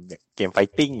มไฟ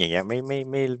ติ้งอย่างเงี้ยไม่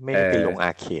ได้ไปลงอ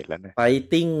าร์เคดแล้วนะไฟ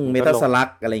ติ้งเมตาสลัก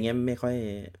อะไรเงี้ยไม่ค่อย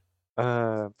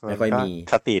ไม่ค่อยมี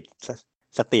สต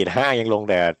รีท5ยังลง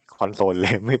แต่คอนโซลเล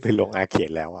ยไม่ไปลงอาร์เคด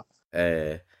แล้วอ่ะ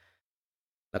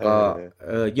แล้วก็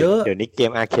เยอะเดี๋ยวนี้เก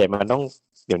มอาร์เคดมันต้อง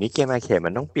เป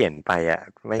ลี่ยนไปอ่ะ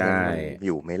ไม่งั้นมันอ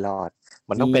ยู่ไม่รอด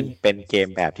มันต้องเป็นเกม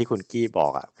แบบที่คุณกี้บอ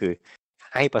กอ่ะคือ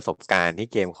ให้ประสบการณ์ที่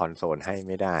เกมคอนโซลให้ไ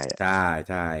ม่ได้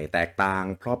ใช่แตกต่าง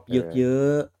พร็อพเยอ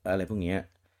ะๆอะไรพวกเนี้ย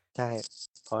ใช่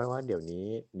เพราะว่าเดี๋ยว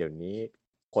นี้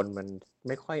คนมันไ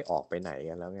ม่ค่อยออกไปไหน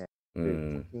กันแล้วไงคือ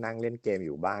นั่งเล่นเกมอ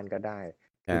ยู่บ้านก็ได้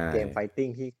คือเกมไฟติ้ง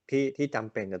ที่จ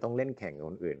ำเป็นจะต้องเล่นแข่งกับ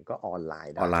คนอื่นก็ออนไล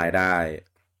น์ได้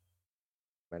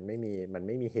มันไม่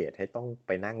มีเหตุให้ต้องไ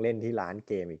ปนั่งเล่นที่ร้าน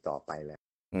เกมอีกต่อไปแล้ว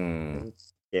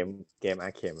เกมอา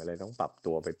ร์เคดอะไรต้องปรับ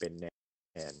ตัวไปเป็นแ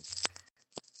ทน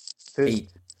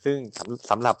ซึ่ง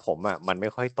สำหรับผมอ่ะมันไม่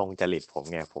ค่อยตรงจริตผม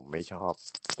ไงผมไม่ชอบ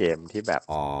เกมที่แบบ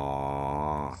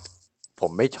ผ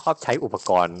มไม่ชอบใช้อุป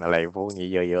กรณ์อะไรพวกนี้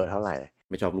เยอะๆเท่าไหร่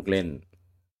ไม่ชอบลูกเล่น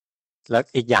แล้ว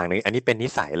อีกอย่างหนึ่งอันนี้เป็นนิ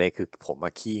สัยเลยคือผมม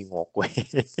าขี้งกเว้ย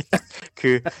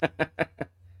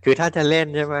คือถ้าจะเล่น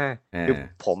ใช่ไหมคือ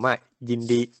ผมยิน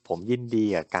ดี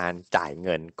กับการจ่ายเ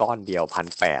งินก้อนเดียว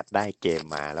1,800ได้เกม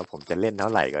มาแล้วผมจะเล่นเท่า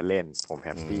ไหร่ก็เล่นผมแฮ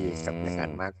ปปี้กับอย่างนั้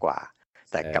นมากกว่า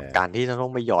แต่กับการที่จะต้อ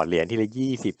งไปหยอดเหรียญทีละ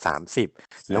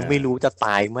20-30แล้วไม่รู้จะต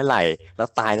ายเมื่อไหร่แล้ว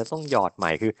ตายแล้วต้องหยอดให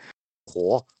ม่คือโห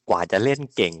กว่าจะเล่น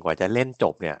เก่งกว่าจะเล่นจ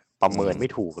บเนี่ยประเมินไม่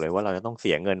ถูกเลยว่าเราจะต้องเ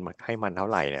สียเงินให้มันเท่า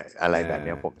ไหร่เนี่ยอะไรแบบ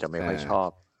นี้ผมจะไม่ค่อยชอบ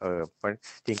เพราะ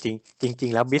จริ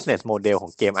งแล้ว business model ขอ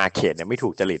งเกมอาร์เคดเนี่ยไม่ถู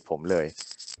กจริตผมเลย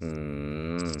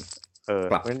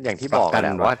เพราะอย่างที่บอกกันแหล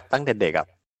ะว่าตั้งแต่เด็กอ่ะ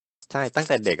ใช่ตั้ง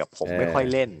แต่เด็กอ่ะผมไม่ค่อย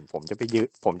เล่นผมจะไ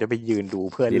ปยืนดู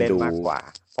เพื่อนเล่นมากกว่า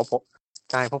เพราะ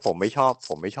ผมไม่ชอ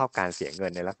บการเสียเงิ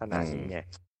นในลักษณะนี้ไง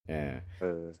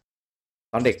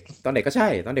ตอนเด็กก็ใช่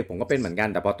ตอนเด็กผมก็เป็นเหมือนกัน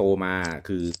แต่พอโตมา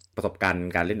คือประสบการณ์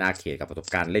การเล่นอาร์เคดกับประสบ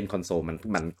การณ์เล่นคอนโซล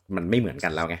มันไม่เหมือนกั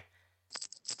นแล้วไง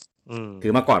คื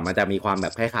อเมื่อก่อนมันจะมีความแบ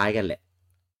บคล้ายๆกันแหละ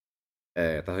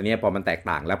แต่ทีนี้พอมันแตก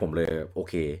ต่างแล้วผมเลยโอ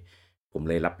เคผม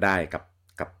เลยรับได้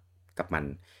กับมัน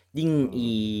ยิ่ง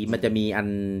มันจะมีอัน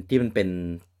ที่มันเ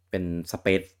ป็นสเ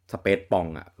ปซปอง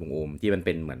อะลุงโอมที่มันเ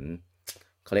ป็นเหมือน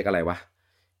เขาเรียกอะไรวะ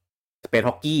สเปซฮ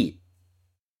อกกี้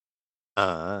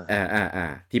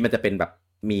ที่มันจะเป็นแบบ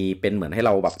มีเป็นเหมือนให้เ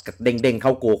ราแบบเด้งเข้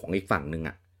าโกของอีกฝั่งหนึ่งอ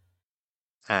ะ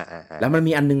แล้วมัน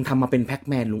มีอันนึงทำมาเป็นแพ็ก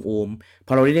แมนลุงโอมพ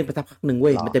อเราเล่นไปสักพักหนึ่งเ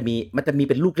ว้ยมันจะมี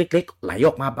เป็นลูกเล็กๆไหลอ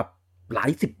อกมาแบบหลา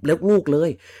ยสิบแล้วลูกเลย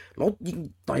แล้วยิง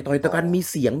ต่อยต่อกันมี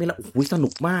เสียงมีแล้วโอ้ยสนุ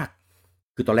กมาก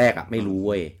คือตอนแรกอะไม่รู้เ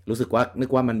ว้ยรู้สึกว่านึก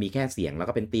ว่ามันมีแค่เสียงแล้ว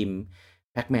ก็เป็นธีม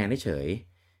แพ็กแมนเฉย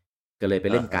ก็เลยไป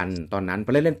เล่นกันตอนนั้นพ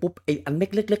อเล่นปุ๊บไอ้อันเ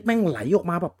ล็กๆแม่งไหลออก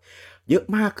มาแบบเยอะ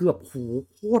มากคือแบบโห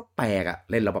โคตรแปลกอะ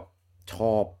เล่นแล้วแบบช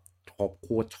อบโค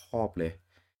ตรชอบเลย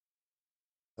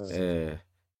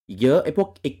อีกเยอะไอ้พวก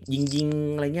ไอ้ยิง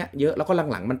อะไรเงี้ยเยอะแล้วก็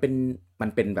หลังๆมันเ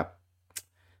ป็นแบบ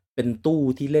เป็นตู้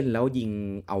ที่เล่นแล้วยิง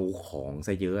เอาของซ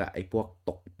ะเยอะอะไอ้พวกต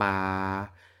กปลา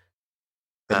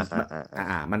เป็น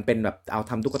มันเป็นแบบเอา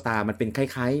ทำตุ๊กตามันเป็นค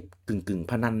ล้ายๆกึ่ง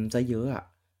พนันซะเยอะอะ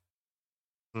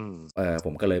ผ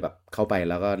มก็เลยแบบเข้าไป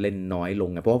แล้วก็เล่นน้อยลง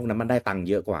ไงเพราะว่าพวกนั้นมันได้ตังค์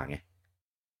เยอะกว่าไง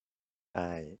ใช่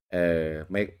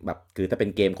ไม่แบบคือถ้าเป็น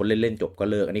เกมคนเล่นเล่นจบก็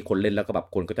เลิกอันนี้คนเล่นแล้วก็แบบ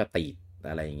คนก็จะติด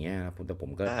อะไรอย่างเงี้ยแต่ผม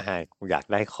ก็กูอยาก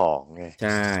ได้ของไงใ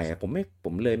ช่ผ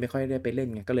มเลยไม่ค่อยได้ไปเล่น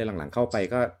ไงก็เลยหลังๆเข้าไป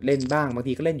ก็เล่นบ้างบาง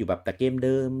ทีก็เล่นอยู่แบบแต่เกมเ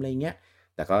ดิมอะไรเงี้ย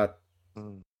แต่ก็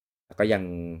ก็ยัง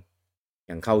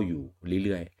เข้าอยู่เ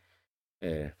รื่อย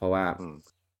ๆเพราะว่า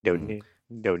เดี๋ย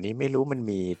วนี้ไม่รู้มัน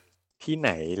มีที่ไห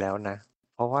นแล้วนะ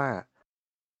เพราะว่า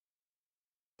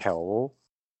แถว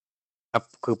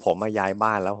คือผมมาย้าย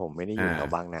บ้านแล้วผมไม่ได้อยู่แถว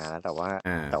บางนาแล้วแต่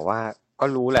ว่าก็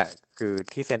รู้แหละคือ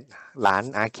ที่ร้าน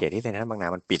อาร์เคดที่เซ็นทรัลบางนา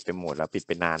มันปิดไปหมดแล้วปิดไ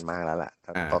ปนานมากแล้วแหละ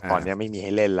ตอนนี้ไม่มีใ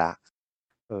ห้เล่นละ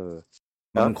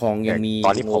มาบุญครองยังมีต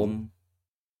อนที่ผม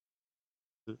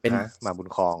เป็นมาบุญ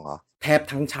ครองเหรอแทบ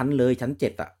ทั้งชั้นเลยชั้น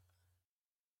7อ่ะ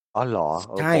อ๋อเหรอ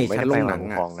ใช่ผมไม่ชั้ได้ไปมานลงหนังบุ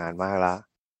ญครองนานมากละ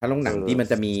ชั้นลงหนังที่มัน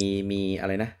จะมีอะไ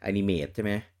รนะแอนิเมตใช่ไห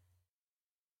ม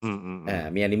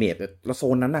มีแอนิเมตแล้วโซ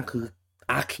นนั้นน่ะคือ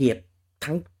อาร์เคด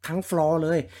ทั้งฟลอร์เล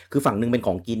ยคือฝั่งหนึ่งเป็นข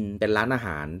องกินเป็นร้านอาห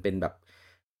ารเป็นแบบ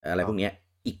อะไรพวกเนี้ย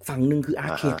อีกฝั่งหนึ่งคืออา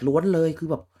ร์เคดล้วนเลยคือ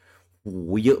แบบโอ้โห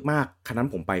เยอะมากครั้งนั้น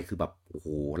ผมไปคือแบบโอ้โห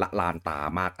ละลานตา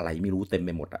มากอะไรไม่รู้เต็มไป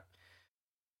หมดอะ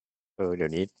เดี๋ย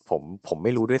วนี้ผมไ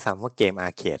ม่รู้ด้วยซ้ำว่าเกมอา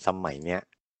ร์เคดสมัยเนี้ย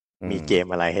มีเกม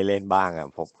อะไรให้เล่นบ้างอ่ะ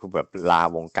ผมคือแบบลา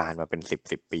วงการมาเป็น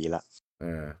10 ปีละ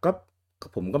ก็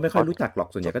ผมก็ไม่ค่อยรู้จักหรอก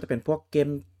ส่วนใหญ่ก็จะเป็นพวกเกม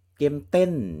เต้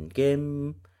นเกม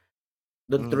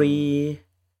ดนตรี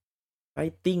ไฟ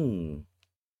ติ้ง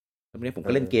ตอนนี้ผม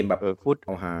ก็เล่นเกมแบบเอ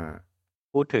าฮา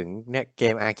พูดถึงเนี่ยเก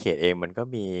มอาร์เคดเองมันก็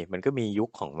มียุ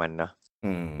คของมันเนาะ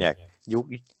เนี่ย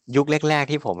ยุคแรก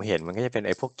ๆที่ผมเห็นมันก็จะเป็นไ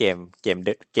อ้พวกเก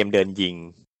มเดินยิง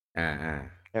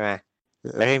ใช่ไหม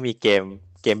แล้วก็มีเก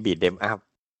มบีทเดมอัพ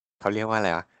เขาเรียกว่าอะไร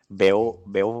วะเบล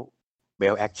เบ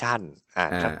ลแอคชั่น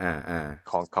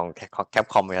ของแคป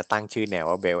คอมมันจะตั้งชื่อแนว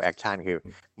ว่าเบลแอคชั่นคือ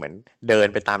เหมือนเดิน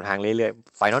ไปตามทางเรื่อย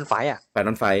ๆไฟนอลไฟอ่ะไฟน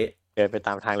อลไฟเดินไปต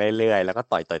ามทางเรื่อยๆแล้วก็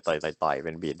ต่อยเ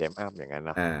ป็นบีทเดมอัพอย่างนั้นเ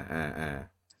นาะ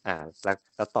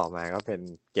แล้วต่อมาก็เป็น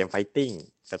เกมไฟติ้ง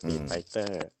สตรีทไฟเตอ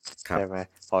ร์ใช่ไหม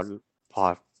พอ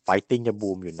ไฟติ้งจะ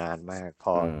บูมอยู่นานมากพ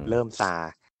อเริ่มซา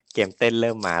เกมเต้นเ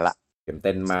ริ่มมาละเกมเ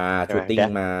ต้นมาชูตติ้ง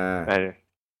มา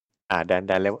แด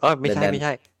นเร็วไม่ใ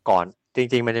ช่ก่อนจ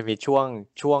ริงๆมันจะมี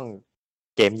ช่วง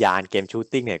เกมยานเกมชูต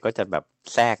ติ้งเนี่ยก็จะแบบ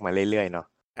แทรกมาเรื่อยๆเนาะ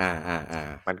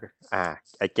มัน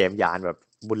ไอเกมยานแบบ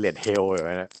บุลเลตเฮลแบบ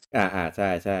นั้นใ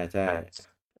ช่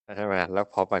ใช่ไหมแล้ว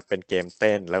พอมาเป็นเกมเ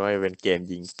ต้นแล้วก็เป็นเกม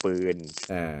ยิงปืน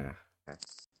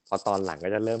พอตอนหลังก็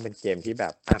จะเริ่มเป็นเกมที่แบ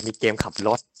บมีเกมขับร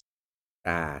ถ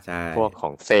ใช่พวกขอ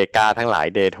งเซกาทั้งหลาย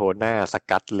เดโทนาส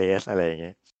กัตเลสอะไรอย่างเ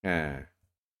งี้ย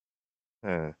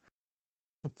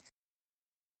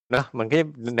เนอะมันก็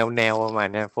แนวประมาณ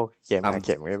นี้พวกเกมอาร์เค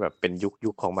ดมันก็แบบเป็น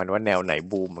ยุคของมันว่าแนวไหน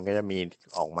บูมมันก็จะมี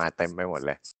ออกมาเต็มไปหมดเ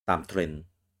ลยตามเทรนด์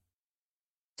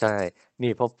ใช่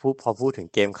นี่พอพูดถึง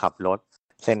เกมขับรถ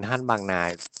เซนทรัลบางนา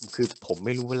คือผมไ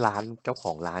ม่รู้ว่าร้านเจ้าข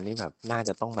องร้านนี่แบบน่าจ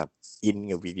ะต้องแบบอิน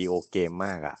กับวิดีโอเกมม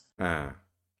ากอ่ะ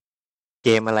เก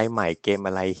มอะไรใหม่เกม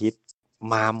อะไรฮิต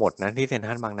มาหมดนะที่เซนท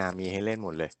รัลบางนามีให้เล่นหม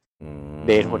ดเลยเ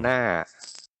ดโทน่า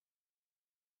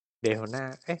เดี๋ยวน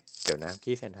ะ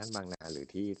ที่เซนทรัลบางนาหรือ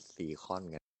ที่ซีคอน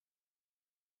กัน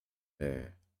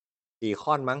ซีค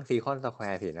อนมั้งซีคอนสแคว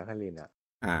ร์สินครินทร์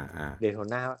เดโท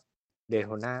น่า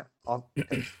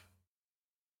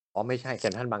ไม่ใช่เซ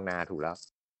นทรัลบางนาถูกแล้ว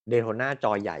เดโทน่าจ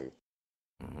อใหญ่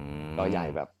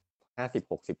แบบ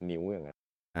50-60 นิ้วอย่างเงี้ย4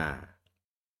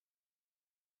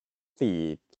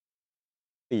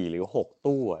หรือ6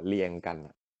ตู้เรียงกัน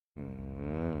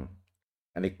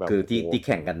อันนี้คือที่แ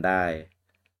ข่งกันไ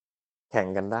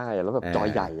ด้แล้วแบบจอ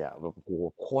ใหญ่อ่ะแบบโห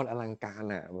โคตรอลังการ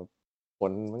อ่ะแบบค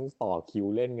นมันต่อคิว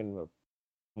เล่นกันแบบ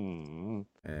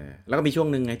แล้วก็มีช่วง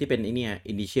หนึ่งไงที่เป็นไอเนี่ย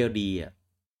Initial D อ่ะ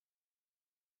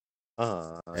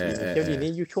Initial D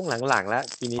นี่อยู่ช่วงหลังๆแล้ว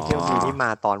Initial D นี่มา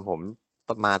ตอนผ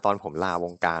มลาว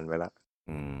งการไปแล้ว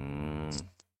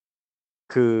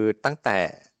คือตั้งแ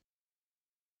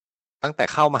ต่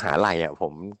เข้ามหาลัยอ่ะผ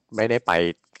มไม่ได้ไป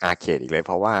อาร์เคดอีกเลยเ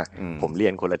พราะว่าผมเรี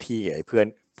ยนคนละที่ไอ้เพื่อน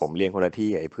ผมเรียนคนละที่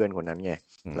ไอ้เพื่อนคนนั้นไง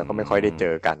แล้วก็ไม่ค่อยได้เจ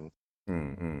อกัน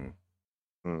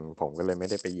ผมก็เลยไม่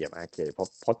ได้ไปเหยียบอาร์เคดเ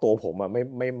พราะตัวผมอ่ะ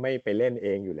ไม่ไปเล่นเอ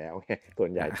งอยู่แล้วไงส่ว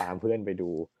นใหญ่ตามเพื่อนไปดู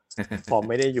พอ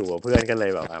ไม่ได้อยู่กับเพื่อนก็เล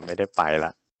ยแบบไม่ได้ไปล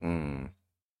ะ อืม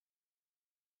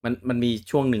มันมี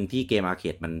ช่วงหนึ่งที่เกมอาร์เค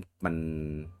ด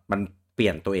มันเปลี่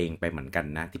ยนตัวเองไปเหมือนกัน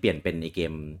นะที่เปลี่ยนเป็นไอเก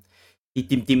มที่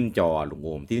จิ้มจอลุงโอ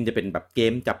มที่มันจะเป็นแบบเก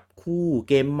มจับคู่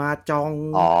เกมมาจอง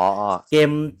อ๋อเกม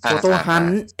โฟโต้ฮัน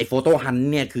ไอโฟโต้ฮัน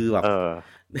เนี่ยคือแบบ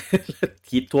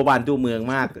คิดทั่วบ้านทั่วเมือง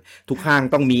มากทุกห้าง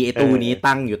ต้องมีไอตู้นี้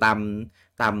ตั้งอยู่ต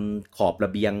ามขอบร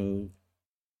ะเบียง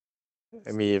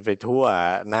มีไปทั่ว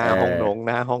หน้าห้องห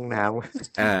น้าห้องน้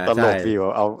ำตลกดีว่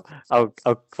าเอ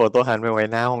าโฟโต้ฮันไปไว้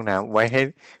หน้าห้องน้ำไว้ใ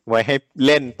ห้เ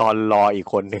ล่นตอนรออีก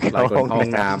คนหนึ่งเข้าห้อง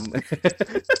น้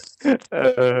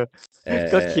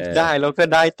ำก็คิดได้แล้วก็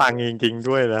ได้ตังค์จริงๆ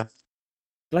ด้วยนะ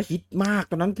แล้วฮิตมาก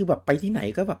ตอนนั้นคือแบบไปที่ไหน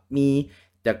ก็แบบมี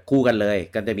จะคู่กันเลย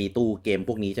กันจะมีตู้เกมพ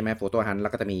วกนี้ใช่ไหมโฟโต้ฮันแล้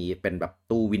วก็จะมีเป็นแบบ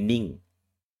ตู้วินนิ่ง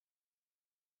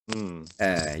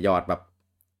หยอดแบบ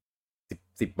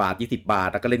10 บาท20 บาท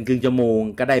แล้วก็เล่นครึ่งชั่วโมง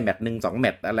ก็ได้แมตช์1 2 แม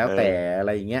ตช์แล้วแต่อะไ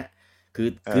รอย่างเงี้ยคื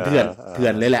อเถื่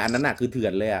อนเลยแหละอันนั้นอ่ะคือเถื่อ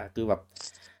นเลยอ่ะคือแบบ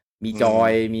มีจอ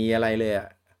ยมีอะไรเลยอ่ะ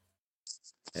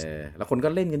แล้วคนก็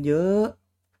เล่นกันเยอะ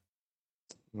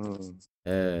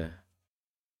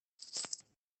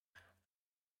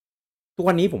ทุก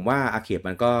วันนี้ผมว่าอาร์เคด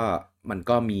มัน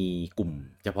ก็มีกลุ่ม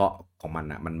เฉพาะของมัน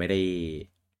อ่ะมันไม่ไ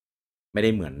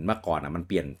ด้เหมือนเมื่อก่อนอ่ะมันเ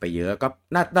ปลี่ยนไปเยอะก็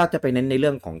น่าจะไปเน้นในเรื่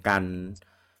องของการ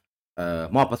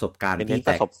มอบประสบการณ์ที่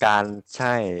ประสบการณ์ใ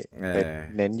ช่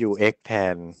เน้น UX แท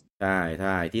นใ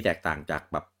ช่ที่แตกต่างจาก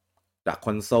แบบจากค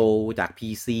อนโซลจาก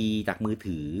PC จากมือ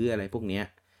ถืออะไรพวกเนี้ย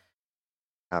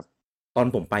ครับตอน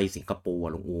ผมไปสิงคโปร์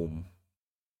ลุงโอม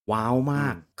ว้าวมา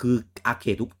กคืออาร์เค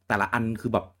ดทุกแต่ละอันคื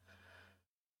อแบบ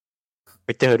ไป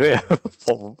เจอด้วย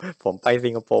ผมไป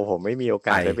สิงคโปร์ผมไม่มีโอก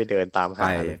าสได้ไปเดินตามหา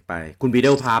ไปคุณบีเด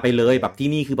ลพาไปเลยแบบที่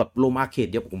นี่คือแบบโรมอาร์เคด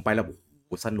เดี๋ยวผมไปแล้ว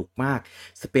สนุกมาก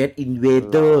Space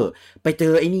Invader ไปเจ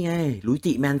อไอ้นี่ไงลุย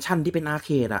จิแมนชั่นที่เป็นอาร์เค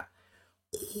ดอะ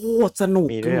โคตรสนุก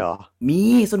มีด้วยเหรอมี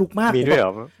สนุกมากมีด้วยเหร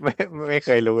อไม่เค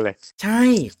ยรู้เลยใช่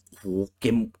โหเก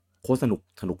มโคตรส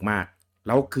นุกมากแ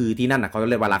ล้วคือที่นั่นอ่ะเขา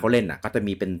เล่นเวลาเขาเล่นอ่ะก็จะ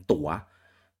มีเป็นตั๋ว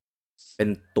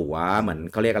เหมือน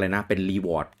เขาเรียกอะไรนะเป็นรีว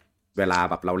อร์ดเวลา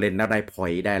แบบเราเล่นแล้วได้พอ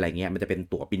ยต์ได้อะไรเงี้ยมันจะเป็น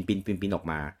ตั๋วปิ้นออก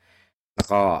มาแล้ว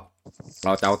ก็เร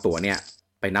าจะเอาตั๋วเนี่ย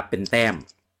ไปนับเป็นแต้ม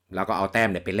แล้วก็เอาแต้ม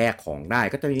เนี่ยไปแลกของได้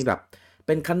ก็จะมีแบบเ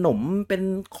ป็นขนมเป็น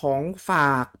ของฝ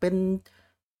ากเป็น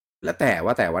แล้วแต่ว่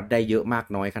าได้เยอะมาก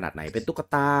น้อยขนาดไหนเป็นตุ๊ก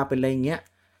ตาเป็นอะไรเงี้ย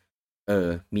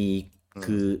มี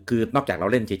คือนอกจากเรา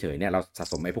เล่นเฉยๆเนี่ยเราสะ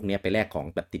สมไอ้พวกนี้ไปแลกของ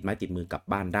แบบติดไม้ติดมือกลับ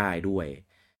บ้านได้ด้วย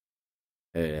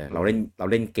เรา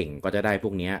เล่นเก่งก็จะได้พ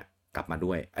วกเนี้ยกลับมา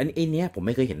ด้วยอันเนี้ยผมไ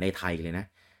ม่เคยเห็นในไทยเลยนะ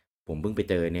ผมเพิ่งไป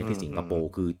เจอเนี่ยที่สิงคโปร์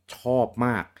คือชอบม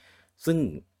ากซึ่ง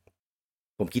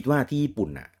ผมคิดว่าที่ญี่ปุ่น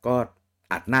อ่ะก็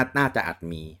น่าจะอาจ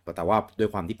มีแต่ว่าด้วย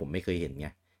ความที่ผมไม่เคยเห็นไง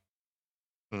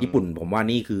ญี่ปุ่นผมว่า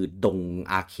นี่คือดง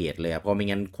อาร์เคดเลยเพราะไม่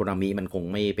งั้นโคนามิมันคง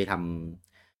ไม่ไปท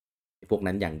ำพวก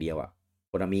นั้นอย่างเดียวอ่ะ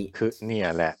โคนามิคือเนี่ย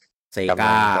แหละเซก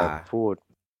าพูด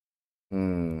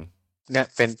เนี่ย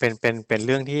เป็นเ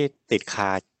รื่องที่ติดค้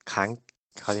าง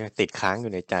เขาเรียกติดค้างอ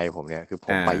ยู่ในใจผมเนี่ยคือผ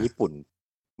มไปญี่ปุ่น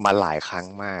มาหลายครั้ง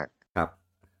มากครับ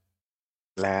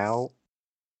แล้ว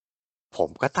ผม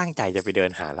ก็ตั้งใจจะไปเดิ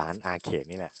นหาร้านอาร์เคด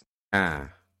นี่แหละ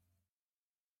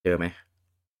เจอไหม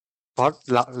เพราะ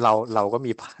เราก็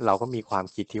มีความ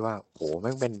คิดที่ว่าโหแ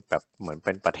ม่งเป็นแบบเหมือนเ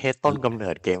ป็นประเทศต้นกำเนิ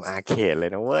ดเกมอาร์เคดเลย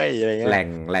นะเว้ยอะไรเงี้ยแหล่ง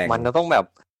มันจะต้องแบบ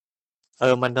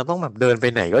มันจะต้องแบบเดินไป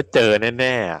ไหนก็เจอแ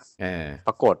น่ๆป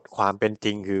รากฏความเป็นจ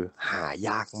ริงคือหาย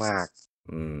ากมาก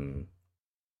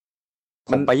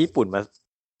ผมไปญี่ปุ่นมา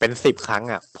เป็น10 ครั้ง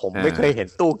อ่ะผมไม่เคยเห็น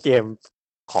ตู้เกม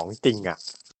ของจริงอ่ะ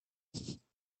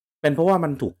เป็นเพราะว่ามั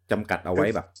นถูกจำกัดเอาไว้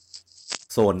แบบ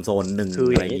โซนหนึ่ง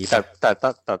อะไรอย่างนี้แต่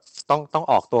ต้อง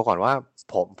ออกตัวก่อนว่า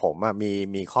ผม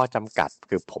มีข้อจำกัด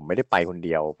คือผมไม่ได้ไปคนเ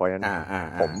ดียวเพราะฉะนั้น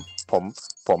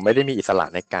ผมไม่ได้มีอิสระ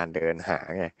ในการเดินหา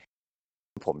ไง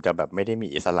ผมจะแบบไม่ได้มี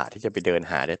อิสระที่จะไปเดิน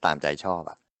หาได้ตามใจชอบ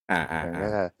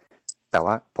แต่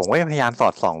ว่าผมก็พยายามสอ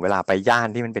ดส่องเวลาไปย่าน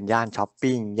ที่มันเป็นย่านช้อป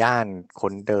ปิ้งย่านค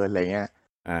นเดินอะไรเงี้ย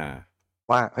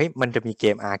ว่าเฮ้ยมันจะมีเก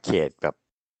มอาร์เคดแบบ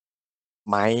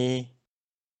ไหม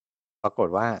ปรากฏ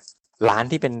ว่าร้าน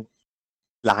ที่เป็น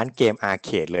ร้านเกมอาร์เค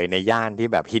ดเลยในย่านที่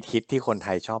แบบฮิตที่คนไท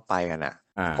ยชอบไปกันอ่ะ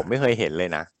ผมไม่เคยเห็นเลย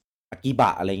นะอากิบ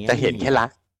ะอะไรเงี้ยจะเห็นแค่ละ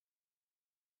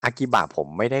อากิบะผม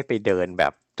ไม่ได้ไปเดินแบ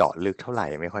บเจาะลึกเท่าไหร่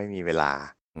ไม่ค่อยมีเวลา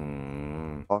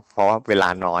เพราะว่าเวลา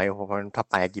น้อยเพราะถ้า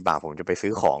ไปอากิบะผมจะไปซื้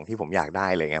อของที่ผมอยากได้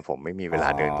เลยไงผมไม่มีเวลา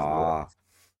เดินสำรวจ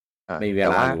ไม่มีเว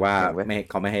ลาหรือว่าไม่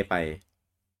เขาไม่ให้ไป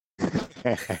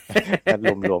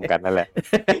รวมกันนั่นแหละ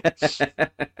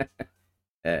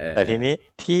แต่ทีนี้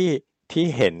ที่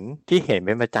เห็นเ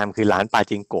ป็นประจำคือร้านปา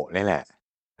จิงโกะนี่แหละ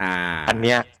อันเ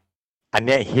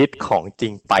นี้ยฮิตของจริ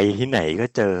งไปที่ไหนก็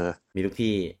เจอมีทุก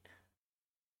ที่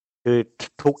คือ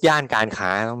ทุกย่านการค้า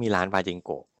ต้องมีร้านปาจิงโ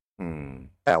กะ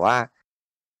แต่ว่า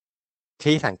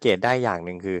ที่สังเกตได้อย่างห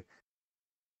นึ่งคือ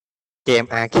เกม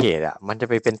อาร์เคดอ่ะมันจะ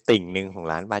ไปเป็นติ่งหนึ่งของ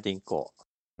ร้านปาจิงโกะ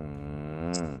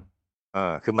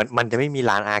คือมันจะไม่มี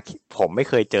ร้านอาร์เคดผมไม่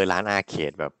เคยเจอร้านอาร์เค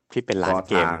ดแบบที่เป็นร้าน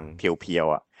เกมเพียว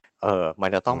ๆอ่ะมัน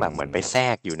จะต้องแบบเหมือนไปแทร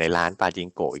กอยู่ในร้านปาจิง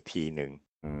โกะอีกทีหนึ่ง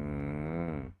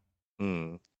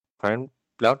เพราะฉะนั้น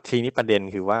แล้วทีนี้ประเด็น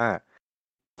คือว่า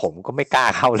ผมก็ไม่กล้า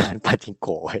เข้าร้านปาจิงโก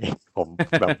ะผม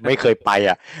แบบไม่เคยไป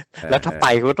อ่ะแล้วถ้าไป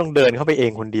ก็ต้องเดินเข้าไปเอ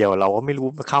งคนเดียวเราก็ไม่รู้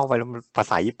เข้าไปแล้วภา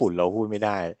ษาญี่ปุ่นเราพูดไม่ไ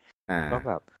ด้ก็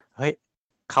แบบเฮ้ย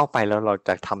เข้าไปแล้วเราจ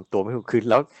ะทำตัวไม่ถูกคือ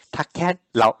แล้วถ้าแค่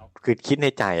เราคือคิดใน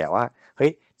ใจอ่ะว่าเฮ้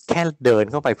ยแค่เดิน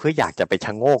เข้าไปเพื่ออยากจะไปช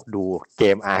ะโงกดูเก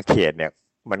มอาร์เคดเนี่ย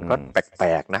มันก็แป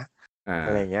ลกๆนะอ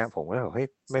ะไรเงี้ยผมก็เลยบอกเฮ้ย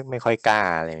ไม่ค่อยกล้า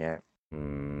อะไรเงี้ย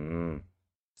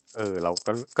เรา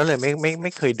ก็เลยไ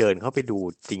ม่เคยเดินเข้าไปดู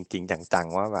จริงๆจัง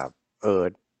ๆว่าแบบ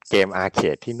เกมอาร์เค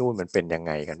ดที่นู่นมันเป็นยังไ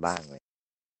งกันบ้างเลย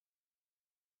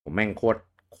ผมแม่งโ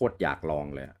คตรอยากลอง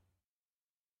เลย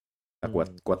แต่ก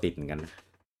ลัวติดเหมือนกัน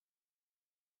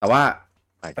แต่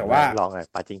ว่าลองไง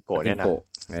ปาจิงโกะเนี่ยนะ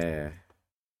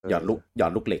หยอด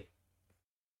ลูกเหล็ก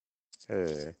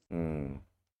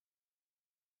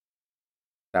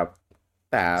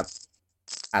แต่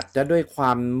อาจจะด้วยคว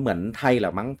ามเหมือนไทยแหล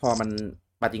ะมั้งพอมัน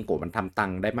ปาจิงโกะมันทำตัง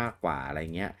ค์ได้มากกว่าอะไร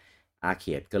เงี้ยอาร์เค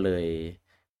ดก็เลย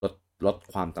ลด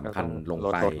ความสำคัญล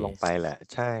งไปแหละ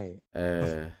ใช่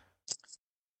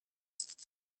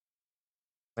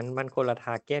มันคนละท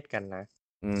าร์เก็ตกันนะ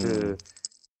คือ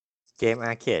เกมอ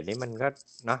าร์เคดนี่มันก็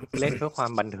เนาะเล่นเพื่อควา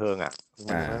มบันเทิงอ่ะ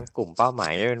มันกลุ่มเป้าหมา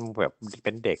ยเป็นแบบเ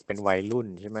ป็นเด็กเป็นวัยรุ่น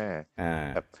ใช่ไหม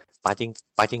แบบป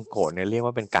าจิงโกะเนี่ยเรียก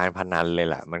ว่าเป็นการพนันเลย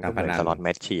แหละมันก็เหมือนสล็อตแม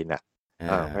ชชีนอ่ะ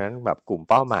เพราะฉะนั้นแบบกลุ่ม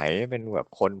เป้าหมายเป็นแบบ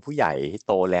คนผู้ใหญ่ที่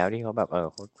โตแล้วที่เขาแบบ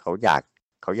เขาอยา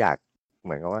กเห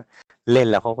มือนกับว่าเล่น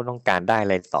แล้วเขาก็ต้องการได้อะ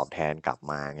ไรตอบแทนกลับ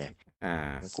มาไง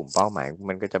กลุ่มเป้าหมาย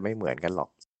มันก็จะไม่เหมือนกันหรอก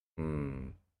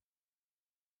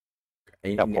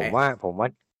แต่ผมว่า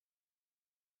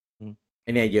ไอ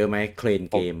เนี่ยเยอะไหมเคลน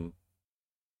เก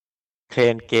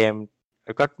มแ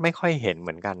ล้วก็ไม่ค่อยเห็นเห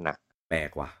มือนกันน่ะแปล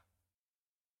กว่ะ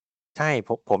ใช่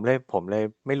ผมเลย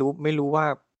ไม่รู้ว่า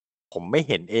ผมไม่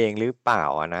เห็นเองหรือเปล่า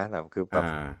นะแต่คือแบบ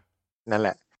นั่นแหล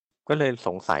ะก็เลยส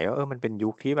งสัยว่ามันเป็นยุ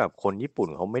คที่แบบคนญี่ปุ่น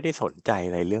เขาไม่ได้สนใจ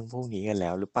อะไรเรื่องพวกนี้กันแล้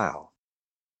วหรือเปล่า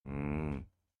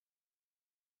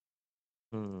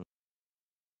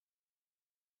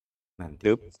ห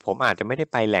รือผมอาจจะไม่ได้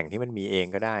ไปแหล่งที่มันมีเอง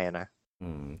ก็ได้นะ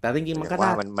แต่จริงๆมันก็น่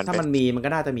าถ้ามันมีมันก็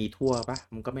น่าจะมีทั่วปะ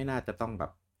มันก็ไม่น่าจะต้องแบ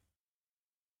บ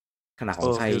ขนาดขอ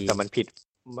งไทยแต่มัน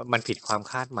ผิดความ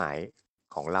คาดหมาย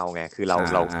ของเราไงคือเ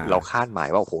ราคาดหมาย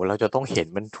ว่าโอ้โหเราจะต้องเห็น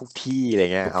มันทุกที่อะไร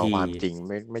เงี้ยเอาความจริง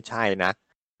ไม่ใช่นะ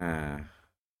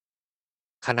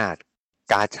ขนาด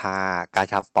กา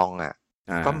ชาปอง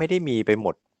ก็ไม่ได้มีไปหม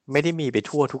ดไม่ได้มีไป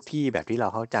ทั่วทุกที่แบบที่เรา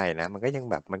เข้าใจนะมันก็ยัง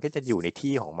แบบมันก็จะอยู่ใน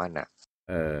ที่ของมัน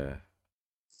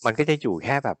มันก็จะอยู่แ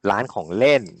ค่แบบร้านของเ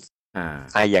ล่น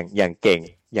อย่างเ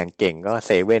ก่งก็เซ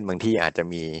เว่นบางที่อาจจะ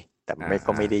มีแต่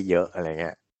ก็ไม่ได้เยอะอะไรเ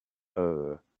งี้ย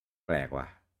แปลกว่ะ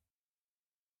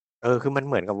คือมันเ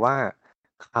หมือนกับว่า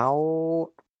เข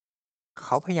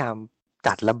าพยายาม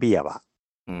จัดระเบียบ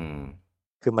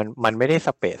คือมันไม่ได้ส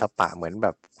เปะสปะเหมือนแบ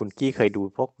บคุณกี้เคยดู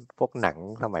พวกหนัง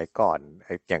สมัยก่อน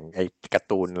อย่างการ์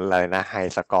ตูนอะไรนะไฮ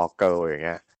สกอร์เกิร์ลอย่างเ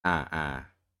งี้ย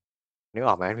นึกอ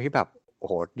อกไหมที่แบบโอ้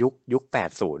โหยุค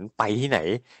80ไปที่ไหน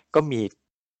ก็มี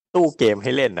ตู้เกมใ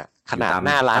ห้เล่นขนาดห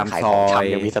น้าร้านขายของช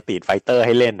ำยังมีสตรีทไฟเตอร์ใ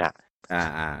ห้เล่น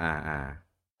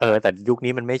แต่ยุค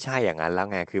นี้มันไม่ใช่อย่างนั้นแล้ว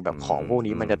ไงคือแบบของพวก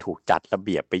นี้มันจะถูกจัดระเ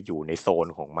บียบไปอยู่ในโซน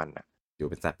ของมันอยู่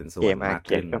เป็นสัดเป็นส่วนเกมอาร์เ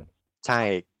คดก็ใช่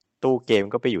ตู้เกม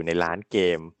ก็ไปอยู่ในร้านเก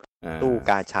มตู้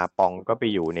กาชาปองก็ไป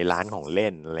อยู่ในร้านของเล่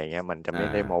นอะไรเงี้ยมันจะไม่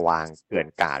ได้มาวางเกลื่อน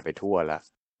กาดไปทั่วแล้ว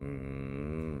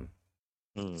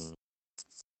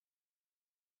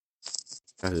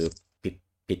ก็คือ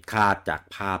ผิดคาดจาก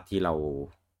ภาพที่เรา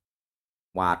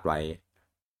วาดไว้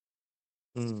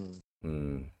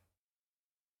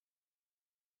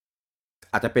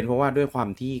อาจจะเป็นเพราะว่าด้วยความ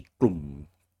ที่กลุ่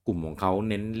มของเขา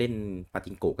เน้นเล่นปา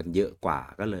จิงโกะกันเยอะกว่า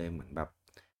ก็เลยเหมือนแบบ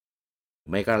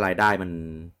ไม่ก็รายได้มัน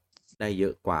ได้เยอ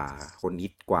ะกว่าคนฮิ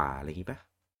ตกว่าอะไรอย่างนี้ปะ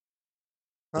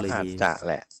ก็อาจจะ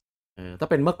แหละถ้า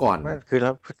เป็นเมื่อก่อนคือแ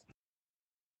ล้ว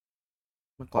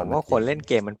ผมว่าคนเล่นเ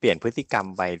กมมันเปลี่ยนพฤติกรรม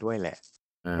ไปด้วยแหละ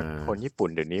คนญี่ปุ่น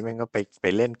เดี๋ยวนี้มันก็ไป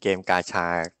เล่นเกมกาชา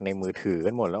ในมือถือ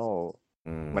กันหมดแล้ว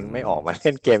มันไม่ออกมาเ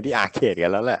ล่นเกมที่อาร์เคดกั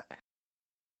นแล้วแหละ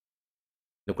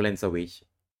นึกว่าเล่นสวิช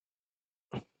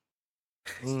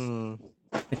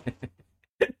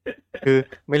คือ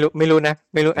ไม่รู้นะ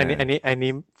ไม่รู้อัน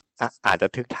นี้อาจจะ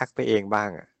ทึกทักไปเองบ้าง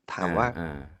ถามว่า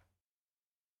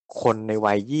คนใน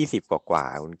วัย20กว่า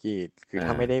คุณกี้คือถ้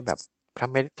าไม่ได้แบบถ้า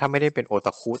ไม่ได้เป็นโอต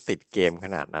าคุติดเกมข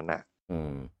นาดนั้น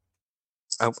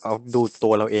เอาดูตั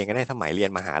วเราเองก็ได้สมัยเรีย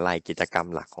นมหาลัยกิจกรรม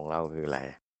หลักของเราคืออะไร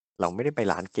เราไม่ได้ไป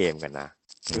ร้านเกมกันนะ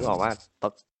นึกออกว่าตอ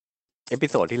นเอพิ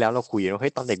โซดที่แล้วเราคุยว่าเฮ้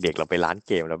ยตอนเด็กๆเราไปร้านเ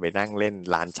กมเราไปนั่งเล่น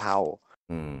ร้านเช่า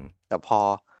แต่พ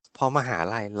อมหา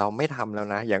ลัยเราไม่ทำแล้ว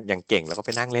นะอย่างเก่งเราก็ไ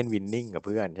ปนั่งเล่นวินนิ่งกับเ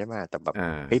พื่อนใช่ไหมแต่แบบ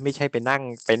เฮ้ยไม่ใช่ไป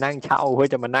นั่งเช่าเพื่อ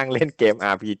จะมานั่งเล่นเกม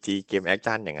RPG เกมแอค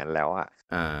ชั่นอย่างนั้นแล้วอ่ะ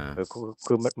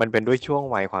คือมันเป็นด้วยช่วง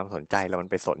วัยความสนใจเรามัน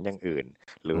ไปสนอย่างอื่น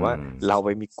หรือว่าเราไป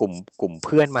มีกลุ่มเ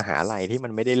พื่อนมหาลัยที่มั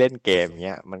นไม่ได้เล่นเกมเ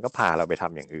งี้ยมันก็พาเราไปท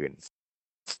ำอย่างอื่น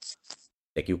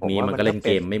เด็กยุคนี้มันก็เล่นเ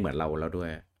กมไม่เหมือนเราแล้วด้วย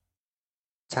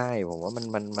ใช่ผมว่า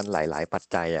มันหลายปัจ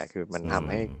จัยอ่ะคือมันทำ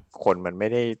ให้คนมันไม่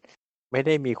ไ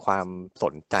ด้มีความส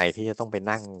นใจที่จะต้องไป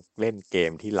นั่งเล่นเก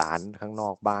มที่ร้านข้างนอ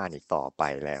กบ้านอีกต่อไป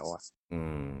แล้วอ่ะ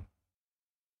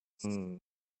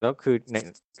แล้วคือเนี่ย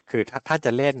คือถ้าจ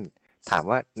ะเล่นถาม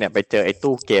ว่าเนี่ยไปเจอไอ้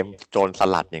ตู้เกมโจรส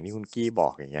ลัดอย่างที่คุณกี้บอ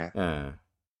กอย่างเงี้ย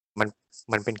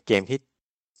มันเป็นเกมที่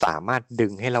สามารถดึ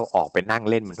งให้เราออกไปนั่ง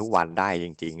เล่นมันทุกวันได้จ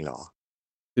ริงๆหรอ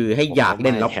คือให้อยากเ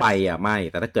ล่นแล้วไปอ่ะไม่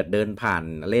แต่ถ้าเกิดเดินผ่าน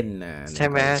เล่นใช่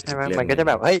ไหมมันก็จะ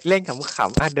แบบเฮ้ยเล่นข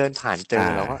ำๆเดินผ่านเจอ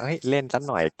แล้วก็เฮ้ยเล่นสัก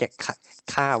หน่อยแก้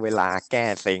ค่าเวลาแก้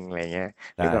เซ็งอะไรเงี้ย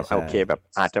หรือแบบโอเคแบบ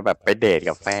อาจจะแบบไปเดท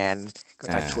กับแฟน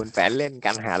ก็ชวนแฟนเล่น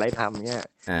กันหาอะไรทำเงี้ย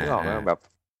นึกออกไหมแบบ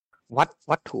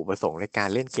วัตถุประสงค์ในการ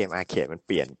เล่นเกมอาร์เคดมันเ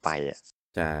ปลี่ยนไปอ่ะ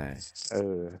ใช่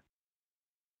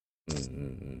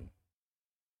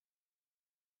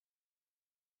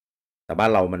แต่บ้า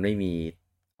นเรามันไม่มี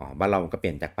บ้านเราก็เป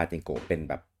ลี่ยนจากปาจิงโกะเป็น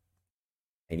แบบ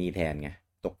ไอ้นี่แทนไง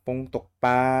ตกป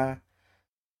ลา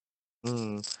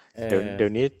เดี๋ย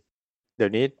ว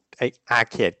นี้ไออาร์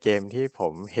เคดเกมที่ผ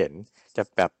มเห็นจะ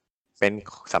แบบเป็น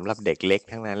สำหรับเด็กเล็ก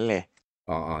ทั้งนั้นเลย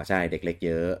อ๋อใช่เด็กเล็กเ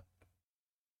ยอะ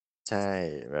ใช่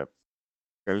แบบ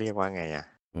ก็เรียกว่าไงอ่ะ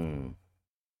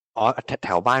อ๋อแถ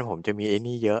วบ้านผมจะมีไอ้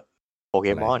นี่เยอะโปเก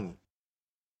มอน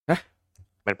ฮะ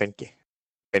มันเป็น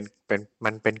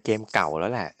มันเป็นเกมเก่าแล้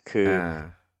วแหละคือ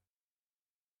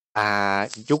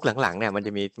ยุคหลังๆเนี่ยมันจ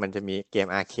ะมีเกม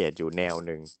อาร์เคดอยู่แนวห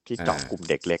นึ่งที่เจาะกลุ่ม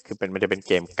เด็กเล็กคือมันจะเป็น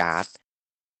เกมการ์ด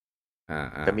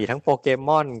จะมีทั้งโปเกม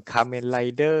อนคาเมนไร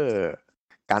เดอร์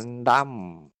กันดั้ม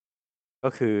ก็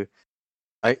คือ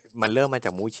มันเริ่มมาจ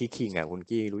ากมูชิคิงอ่ะคุณ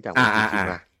กี้รู้จักมูชิคิง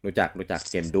ไหมรู้จัก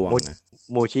เกมดวงนะ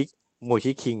มู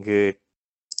ชิคิงคือ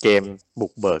เกมบุ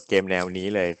กเบิกเกมแนวนี้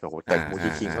เลยโอ้โหแต่มูชิ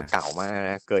คิงก็เก่ามาก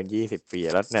นะเกิน20 ปี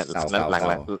แล้วเนี่ยหลัง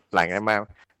นั้นมา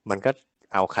มันก็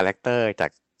เอาคาแรคเตอร์จา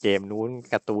กเกมนู้น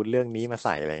การ์ตูนเรื่องนี้มาใ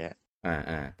ส่อะไรเงี้ย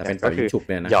แต่เป็นก็คือ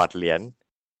หยอดเหรียญ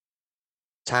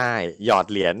ใช่หยอด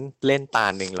เหรียญเล่นตา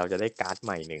หนึ่งเราจะได้การ์ดใ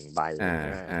หม่1 ใบ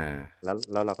แ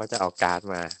ล้วเราก็จะเอาการ์ด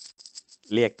มา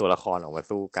เรียกตัวละครออกมา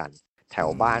สู้กันแถว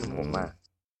บ้านผมอ่ะ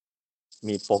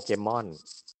มีโปเกมอน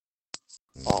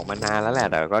ออกมานานแล้วแหละ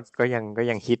แต่ก็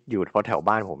ยังฮิตอยู่เพราะแถว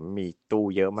บ้านผมมีตู้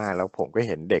เยอะมากแล้วผมก็เ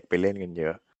ห็นเด็กไปเล่นกันเยอ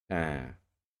ะ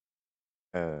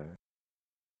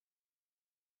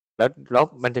แล้ว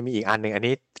มันจะมีอีกอันหนึ่งอัน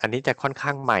นี้จะค่อนข้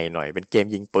างใหม่หน่อยเป็นเกม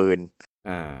ยิงปืน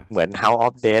เหมือน House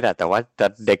of Dead แต่ว่าจะ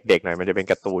เด็กๆหน่อยมันจะเป็น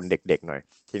การ์ตูนเด็กๆหน่อย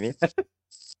ทีนี้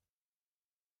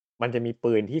มันจะมี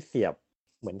ปืนที่เสียบ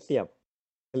เหมือนเสียบ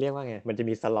เรียกว่าไงมันจะ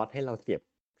มีสล็อตให้เราเสี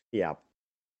ยบ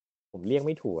ผมเรียกไ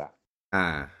ม่ถูก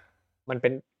มันเป็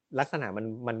นลักษณะ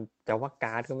มันจะว่าก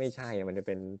าร์ดก็ไม่ใช่มันจะเ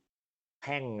ป็นแ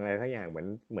ท่งอะไรสักอย่างเห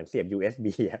มือนเสียบ USB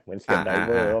เหมือนเสียบไดเ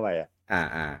วอร์เข้าไป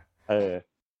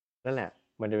นั่นแหละ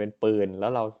มันจะเป็นปืนแล้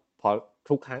วเราพอ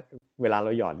ทุกครั้งเวลาเร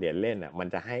าหยอดเหรียญเล่นมัน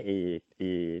จะให้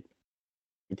อี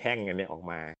แท่งอันนี้ออก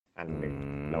มาอันหนึ่ง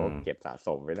เราก็เก็บสะส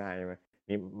มไว้ได้ใช่ไหม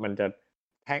นี่มันจะ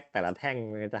แท่งแต่ละแท่ง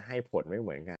มันจะให้ผลไม่เห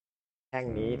มือนกันแท่ง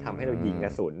นี้ทำให้เรายิงกร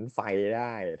ะสุนไฟไ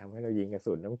ด้ทำให้เรายิงกระ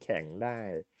สุนน้ำแข็งได้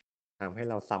ทำให้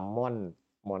เราซัมมอน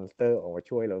มอนสเตอร์ออกมา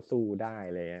ช่วยเราสู้ได้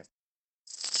เลย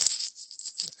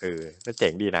ก็เจ๋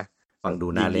งดีนะฟังดู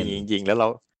น่าเล่นยิงแล้วเรา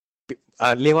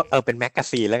เรียกว่าเป็นแมกกา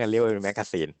ซีนแล้วกันเรียกว่าเป็นแมกกา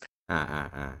ซีน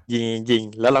ยิง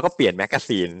แล้วเราก็เปลี่ยนแมกกา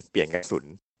ซีนเปลี่ยนกระสุน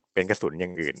เป็นกระสุนอย่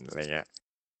างอื่นอะไรเงี้ย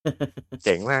เ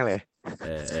จ๋งมากเลย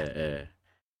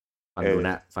ฟังดู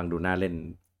น่าเล่น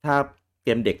ถ้าเก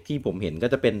มเด็กที่ผมเห็นก็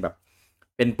จะเป็นแบบ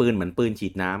เป็นปืนเหมือนปืนฉี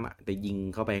ดน้ำแต่ยิง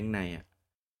เข้าไปข้างใน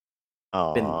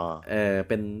เป็น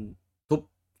เป็น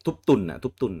ทุบตุ่นทุ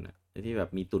บตุ่นที่แบบ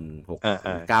มีตุ่น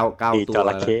9ตัวตีจ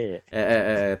ระเข้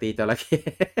ตีจระเข้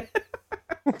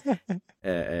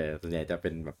ส่วนใหญ่จะเป็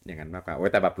นแบบอย่างนั้นมากกว่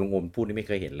าแต่แบบลุงอมพูดนี่ไม่เ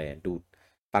คยเห็นเลยดู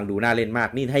ฟังดูน่าเล่นมาก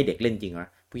นี่ให้เด็กเล่นจริงวะ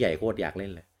ผู้ใหญ่โคตรอยากเล่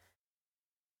นเลย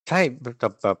ใช่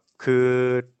แบบคือ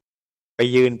ไป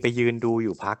ยืนดูอ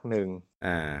ยู่พักหนึ่ง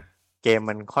เกม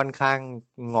มันค่อนข้าง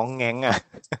ง้องแง้ง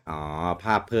ภ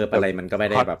าพเพิ่มอะไรมันก็ไม่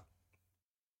ได้แบบ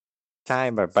ใช่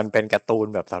แบบมันเป็นการ์ตูน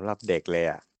แบบสำหรับเด็กเลย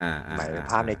หมาย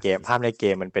ภาพในเก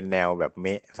มมันเป็นแนวแบบเม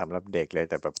ะสำหรับเด็กเลย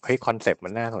แต่แบบเฮ้ยคอนเซ็ปต์มั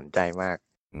นน่าสนใจมาก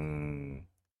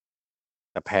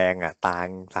แต่แพงอ่ะตัง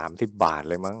ค์30 บาท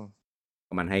เลยมั้ง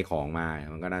มันให้ของมา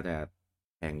มันก็น่าจะ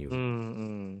แพงอยู่อื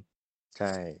มใ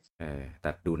ช่แต่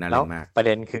ดูน่าแล้วเล่นมากประเ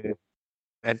ด็นคือ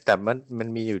แต่มัน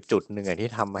มีอยู่จุดหนึ่งอะที่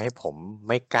ทำให้ผม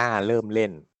ไม่กล้าเริ่มเล่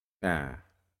นอ่า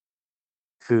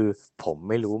คือผม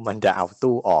ไม่รู้มันจะเอา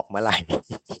ตู้ออกเมื่อไหร่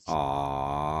อ๋อ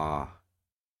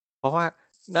เพราะว่า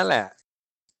นั่นแหละ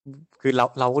คือเ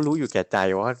ราก็รู้อยู่แก่ใจ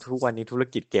ว่าทุกวันนี้ธุร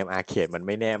กิจเกมอาร์เคดมันไ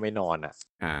ม่แน่ไม่นอนอ่ะ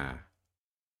อ่า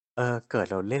เกิด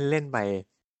เราเล่นไป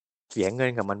เสียเงิ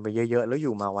นกับมันไปเยอะๆแล้วอ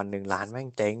ยู่มาวันหนึ่งร้านแม่ง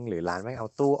เจ๊งหรือร้านแม่งเอา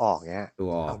ตู้ออกเงี้ยเอาตั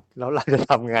วออกแล้วเราจะ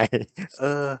ทำไงเอ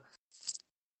อ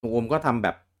โอมก็ทำแบ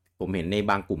บผมเห็นใน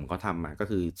บางกลุ่มเขาทำอ่ะก็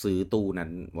คือซื้อตู้นั้น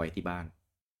ไว้ที่บ้าน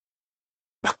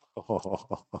โอ้โห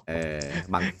เออ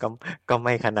บาง ก็ก็ไ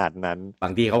ม่ขนาดนั้นบา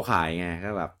งที่เขาขายไงก็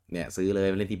แบบเนี่ยซื้อเลย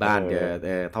มาเล่นที่เอบ้านเจอ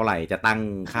อเท่าไหร่จะตั้ง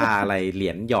ค่าอะไรเหรี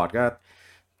ยญหยอดก็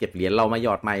เก็บเหรียญเรามาหย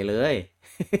อดใหม่เลย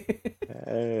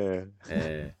เออเ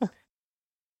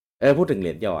ออพูดถึงเห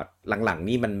รียญหยอดหลังๆ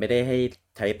นี่มันไม่ได้ให้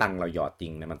ใช้ตังค์เราหยอดจริ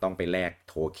งนะมันต้องไปแลก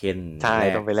โทเค็นใช่แล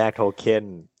กต้องไปแลกโทเค็น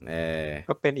เออ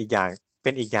ก็เป็นอีกอย่าง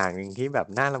หนึ่งที่แบบ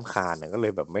น่ารำคาญนะก็เล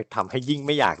ยแบบไม่ทำให้ยิ่งไ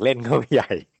ม่อยากเล่นเข้าไปให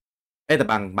ญ่แต่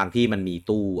บางที่มันมี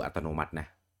ตู้อัตโนมัตินะ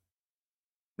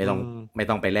ไม่อืต้องมไม่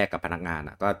ต้องไปแลกกับพนักงาน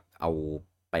อ่ะก็เอา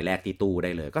ไปแลกที่ตู้ไ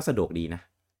ด้เลยก็สะดวกดีนะ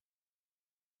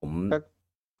ผมก็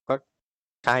ก็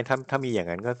ใช่ถ้ามีอย่าง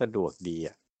นั้นก็สะดวกดี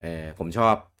อ่ะผมชอ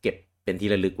บเก็บเป็นที่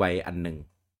ระลึกไว้อันหนึ่ง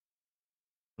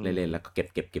อืมเล่นๆแล้วก็เ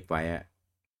ก็บไว้อะ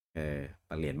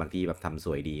บางเหรียญบางที่แบบทำส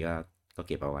วยดีก็เ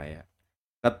ก็บเอาไว้อะ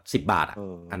ก็10 บาทอ่ะเอ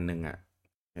อันหอนึ่งอ่ะ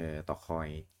ต่อคอย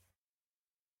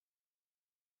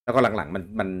แล้วก็หลังๆ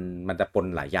มันจะปน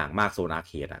หลายอย่างมากโซนอาร์เ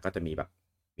คดอ่ะก็จะมีแบบ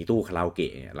มีตู้คาราโอเก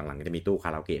ะหลังๆจะมีตู้คา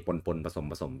ราโอเกะปนผ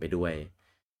สมไปด้วย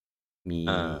มี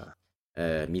อ่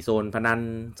ามีโซนพนัน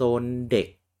โซนเด็ก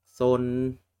โซน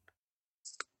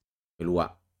ไม่รู้อะ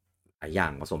หลายอย่า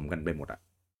งผสมกันไปหมดอะ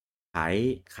ขาย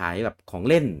ขายแบบของ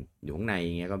เล่นอยู่ข้างใน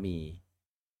เงี้ยก็มี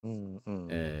อืม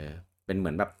เออเป็นเหมื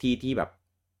อนแบบที่แบบ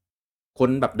คน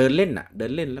แบบเดินเล่นอะเดิ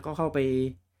นเล่นแล้วก็เข้าไป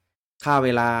ฆ่าเว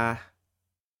ลา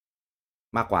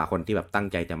มากกว่าคนที่แบบตั้ง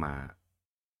ใจจะมา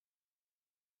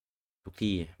ทุก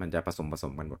ที่มันจะผสม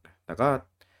กันหมดแต่ก็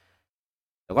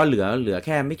เหลือแ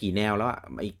ค่ไม่กี่แนวแล้วอะ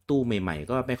ไอ้ตู้ใหม่ๆ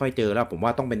ก็ไม่ค่อยเจอแล้วผมว่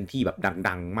าต้องเป็นที่แบบ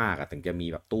ดังๆมากอะถึงจะมี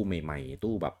แบบตู้ใหม่ๆ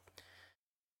ตู้แบบ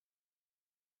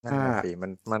นั่นถ้า น่ะสิ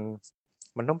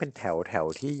มันต้องเป็นแถว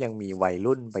ที่ยังมีวัย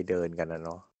รุ่นไปเดินกันนะเ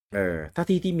นาะถ้า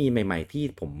ที่มีใหม่ๆที่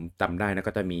ผมจำได้นะ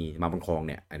ก็จะมีมาบุญครองเ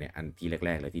นี่ยอันเนี้ยอันที่แร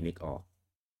กๆเลยที่นึกออก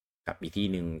กับอีกที่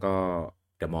หนึ่งก็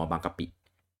เดอะมอลล์บางกะปิ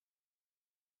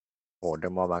โหเดอ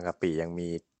ะมอลล์บางกะปิยังมี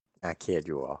อาร์เคด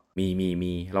อยู่เหรอ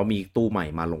มีเรามีตู้ใหม่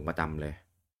มาลงประจำเลย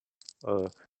เออ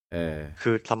เออคื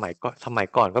อสมัย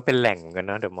ก่อนก็เป็นแหล่งเหมือนกัน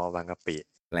นะเดอะมอลล์บางกะปิ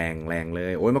แรงเล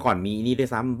ยโอ้ยเมื่อก่อนมีนี่ด้วย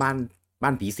ซ้ำบ้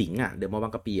านผีสิงอ่ะเดอะมอลล์บา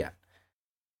งกะปิอ่ะ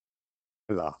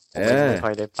เหรอผเอมไม่อค่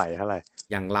อยได้ไปเท่าไหร่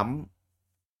อย่างล้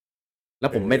ำแล้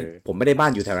วเอผมอไม่ได้บ้า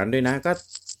นอยู่แถวนั้นด้วยนะก็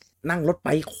นั่งรถไป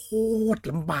โคตร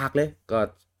ลำบากเลยก็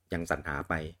ยังสรรหา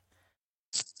ไป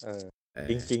เออเอ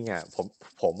จอริงๆอ่ะ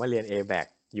ผมมาเรียน A-back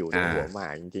อยู่ตอ่ารงหัวหมา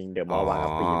กจริงๆเดอะอ๋อมอลล์บางก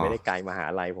ะปิไม่ได้ไกลมหา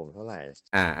ลัยผมเท่าไหร่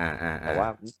อ่าแต่ว่า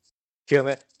เชื่อไหม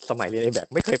สมัยเรียน A-back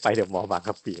ไม่เคยไปเดอะมอลล์บางก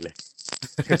ะปิเลย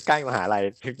ใกล้มหาลัย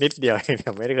นิดเดียวเองแ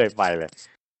ต่ไม่ได้เคยไปเลย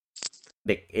เ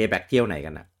ด็กเอแบกเที่ยวไหนกั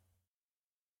นอ่ะ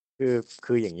คือ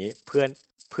คืออย่างนี้เ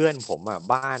พื่อนผมอ่ะ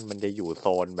บ้านมันจะอยู่โซ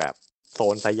นแบบโซ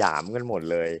นสยามกันหมด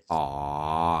เลยอ๋อ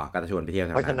ก็จะชวนไปเที่ยวแ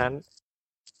ถวนั้น เพราะฉะนั้น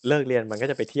เลิกเรียนมันก็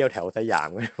จะไปเที่ยวแถวสยาม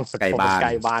กันหมด ใก เพล้บ้านราะมันใก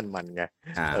ล้บ้านมันไง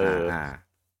อ่าเอออ่า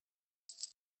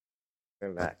นั่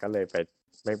นแหละก็เลยไป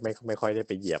ไม่ค่อยได้ไ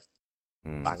ปเหยียบ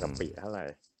บางอืมกะปิเท่าไหร่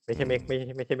อืม ไม่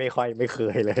ใช่ไม่ค่อยไม่เค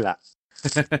ยเลยล่ะ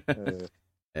เออ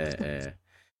เออ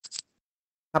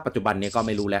ถ้าปัจจุบันเนี้ยก็ไ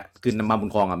ม่รู้แล้วคือมาบุญ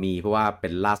ครองอะมีเพราะว่าเป็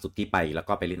นล่าสุดที่ไปแล้ว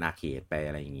ก็ไปเล่นอาร์เคดไป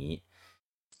อะไรอย่างนี้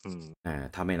อืม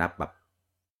ถ้าไม่นับแบบ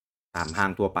ตามห้า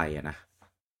งทั่วไปอะนะ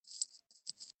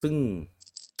ซึ่ง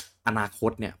อนาค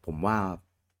ตเนี่ยผมว่า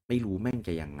ไม่รู้แม่งจ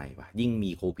ะยังไงวะยิ่ง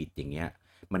มีโควิดอย่างเงี้ย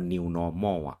มัน new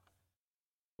normal อะ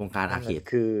วงการอานั่นร์เคดแหล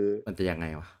ะคือมันจะยังไง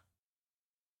วะ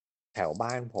แถว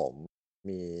บ้านผม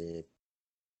มี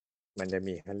มันจะ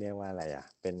มีเขาเรียกว่าอะไรอ่ะ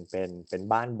เป็น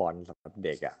บ้านบอลสำหรับเ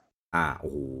ด็กอ่ะ โอ้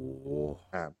โห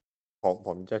อ่าผ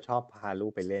มจะชอบพาลู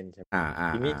กไปเล่นใช่ไหม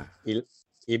ทีนี้อ่าอี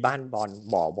อีบ้านบอล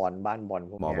บ่อบอลบ้านบอล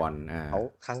พวกบอเนี้ยบอลเขา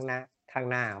ข้างห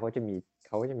น้าเขาก็จะ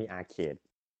มีอาร์เคด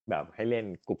แบบให้เล่น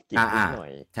กรุบกริบนิอ่าดหน่อ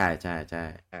ยใช่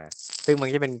อ่าซึ่งมัน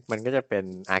ก็จะเป็น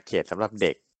อาร์เคดสำหรับเ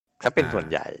ด็กถ้าเป็นส่วน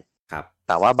ใหญ่ครับแ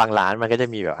ต่ว่าบางร้านมันก็จะ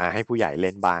มีแบบให้ผู้ใหญ่เ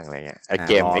ล่นบ้างอะไรเงี้ยไอเ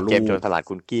กมรอไอเกมโจลูกรสลัด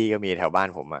คุกกี้ก็มีแถวบ้าน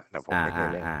ผมอะแต่ผมอ่าไม่เคย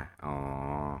เล่นอ่าอ่าอ๋อ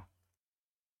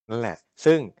นั่นแหละ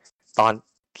ตอน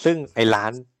ซึ่งไอร้า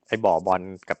นไอบ่อบอล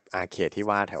กับอาร์เคดที่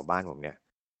ว่าแถวบ้านผมเนี่ย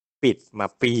ปิดมา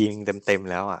ปีนึงเต็มๆ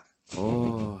แล้วอ่ะโอ้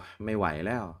ไม่ไหวแ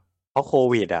ล้ว เพราะโค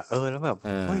วิดอ่ะแล้วแบบเอ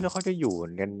อเฮ้ยแล้วเขาจะอยู่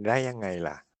กันได้ยังไง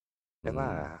ล่ะอืใช่ป่ะ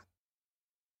ม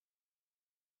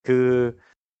คือ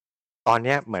ตอนเ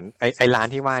นี้ยเหมือนไอร้าน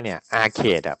ที่ว่าเนี่ยอาร์เค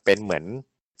ดอ่ะเป็นเหมือ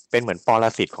นปร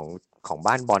สิตของ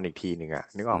บ้านบอลอีกทีหนึ่งอ่ะ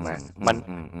นึกออกไหมมัน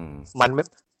มันไม่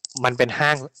มันเป็นห้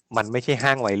างมันไม่ใช่ห้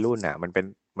างวัยรุ่นอ่ะมันเ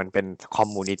ป็นคอม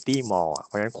มูนิตี้มอลล์เ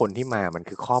พราะฉะนั้นคนที่มามัน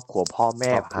คือครอบครัวพ่อแ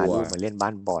ม่พาครอบครัวลูกมาเล่นบ้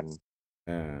านบอล เ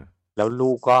ออแล้วลู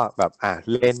กก็แบบ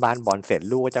เล่นบ้านบอลเสร็จ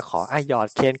ลูกก็จะขอหยอด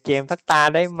เคนเกมสักตา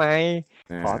ได้ไหม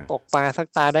อ่ขอตกปลาสัก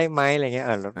ตาได้ไหมอะไรเงี้ย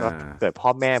อ่แล้วเกิาดพ่อ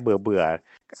แม่เบื่อ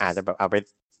อาจจะแบบเอาไป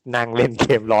นั่งเล่นเก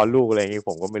มรอลูกอะไรอย่างงี้ผ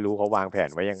มก็ไม่รู้เขาวางแผน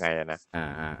ไว้ยังไงนะ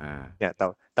เนี่ย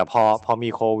แต่พอมี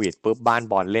โควิดปุ๊บบ้าน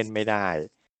บอลเล่นไม่ได้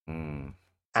อืม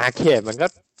อาร์เคดมันก็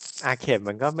อาร์เคด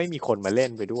มันก็ไม่มีคนมาเล่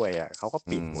นไปด้วยเขาก็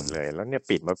ปิดหมดเลยแล้วเนี่ย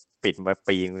ปิดมา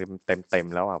ปีเต็ม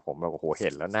แล้วผมแบบโอ้โหเห็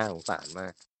นแล้วน่าสงสารมา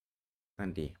กนั่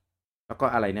นดีแล้วก็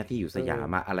อะไรนะที่อยู่สยาม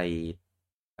อะอะไร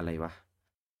อะไรวะ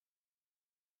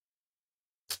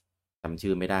จำ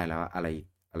ชื่อไม่ได้แล้วอะไร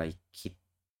อะไรคิด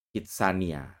คิดซาเนี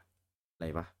ยอะไร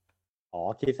วะ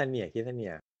คิดซะเนี่ย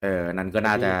นั่นก็ไอ้ที่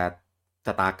น่าจะช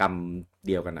ะตากรรมเ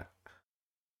ดียวกันอะ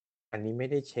อันนี้ไม่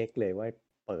ได้เช็คเลยว่า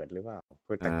เปิดหรือเปล่า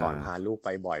คืออ่แต่ก่อนพาาลูกไป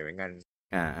บ่อยเหมือนกัน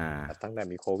อ่าแต่ตั้งแต่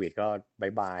มีโควิดก็บา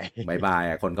ยบาย บายบาย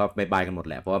อะคนก็บายบายกันหมด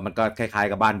แหละเพราะว่ามันก็คล้าย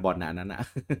ๆกับบ้านบอลนะอันนั้นอะ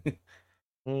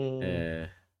อืเอมอ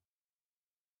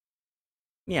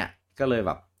เนี่ยก็เลยแ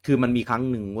บบคือมันมีครั้ง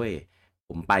หนึ่งเว้ย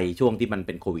ผมไปช่วงที่มันเ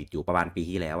ป็นโควิดอยู่ประมาณปี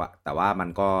ที่แล้วอะแต่ว่ามัน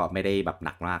ก็ไม่ได้แบบห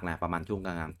นักมากนะประมาณช่วงก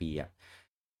ลางๆปีอะ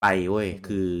ไปเว้ยอืม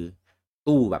คือ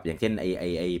ตู้แบบอย่างเช่นไ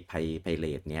พเร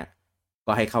ทเนี้ย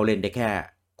ก็ให้เข้าเล่นได้แค่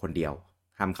คนเดียว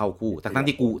ห้ามเข้าคู่ทั้ง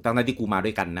ที่กูมาด้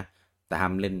วยกันนะแต่ห้า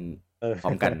มเล่นเออ พร้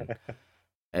อมกัน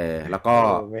แล้วก็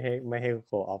ไม่ให้โ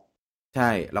คออฟใช่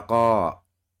แล้วก็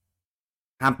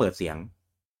ห้ามเปิดเสียง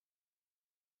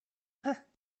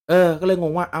ก็เลยง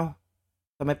งว่าเอ้า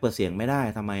ทำไมเปิดเสียงไม่ได้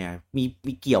ทำไมอ่ะ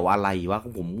มีเกี่ยวอะไรวะ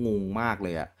ผมงงมากเล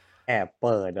ยอ่ะแอบเ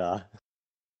ปิดเหรอ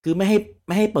คือไม่ใ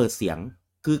ห้เปิดเสียง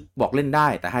คือบอกเล่นได้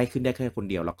แต่ให้ขึ้นได้แค่คน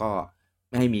เดียวแล้วก็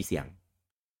ไม่ให้มีเสียง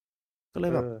ก็เล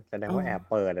ยแบบแสดงเอ้าว่าแอบ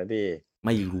เปิดอ่ะดิไ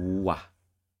ม่รู้ว่ะ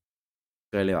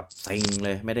ก็เลยแบบเซ็งเล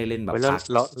ยไม่ได้เล่นแบบเว้ยแล้วพัก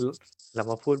เรา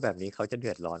มาพูดแบบนี้เขาจะเ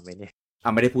ดือดร้อนไหมเนี่ย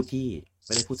ไม่ได้พูดที่ไ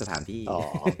ม่ได้พูดสถานที่ อ๋อ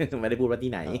ไม่ได้พูดว่าที่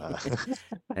ไหน เออ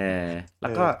เออ เอแล้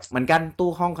วก็อ เหมือนกันตู้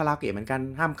ห้องคาราโอเกะเหมือนกัน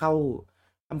ห้ามเข้า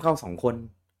2 คน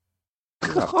คื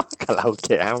อแบบ คาราโอเก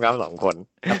ะห้ามเข้า2 คน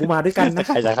แต่กูมาด้วยกันนะ แต่ใ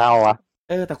ครจะเข้าวะ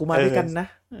แต่กูเอมาด้วยอกันนะ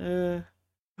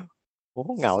โอ้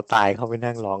เหงาตายเข้าไป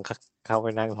นั่งร้องเข้าไป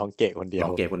นั่งร้องเกะคนเดียวลอ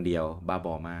งเกมคนเดียวบ้าบ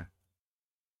อมาก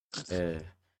เออ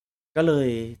ก็เลย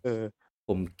เออผ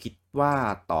มคิดว่า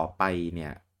ต่อไปเนี่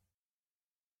ย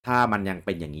ถ้ามันยังเ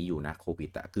ป็นอย่างนี้อยู่นะโควิ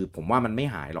ดอะคือผมว่ามันไม่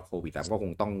หายหรอกโควิดอะก็ค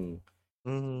งต้อง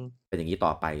อืมเป็นอย่างนี้ต่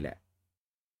อไปแหละ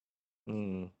อื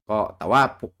ม ก็แต่ว่า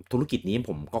ธุรกิจนี้ผ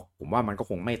มว่ามันก็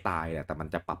คงไม่ตายแหละแต่มัน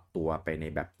จะปรับตัวไปใน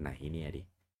แบบไหนเนี่ยดิ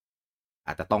อ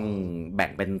าจจะต้องอืมแบ่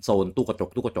งเป็นโซนตู้กระ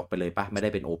จกไปเลยปะไม่ได้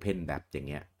เป็นโอเพนแบบอย่าง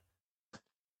เงี้ย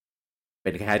เป็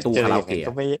นคล้ายๆตู้เจออย่างนั้นคาราโอเก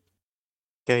ะ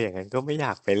เจออย่างนั้นก็ไม่อย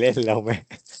ากไปเล่นแล้วไหม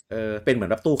เป็นเหมือน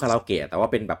แบบตู้คาราโอเกะแต่ว่า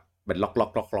เป็นแบบเป็นล็อ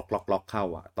กเข้า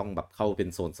อ่ะต้องแบบเข้าเป็น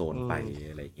โซนอืไปม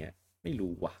อะไรเงี้ยไม่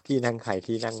รู้ว่ะที่นั่งใคร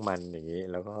ที่นั่งมันอย่างนี้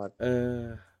แล้วก็เออ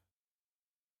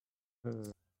เออ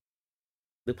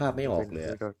นึกภาพไม่ออเป็นกเลย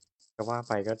อะก็ว่า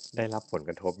ไปก็ได้รับผลก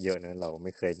ระทบเยอะนะเราไ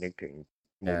ม่เคยนึกถึง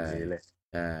ใช่มุมนี้เลย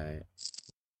ใช่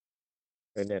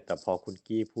เนี่ยแต่พอคุณ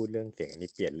กี้พูดเรื่องเสียงอันนี้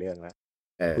เปลี่ยนเรื่องแล้ว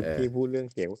เออเออคุณกี้พูดเรื่อง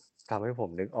เสียงทำให้ผม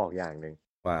นึกออกอย่างหนึ่ง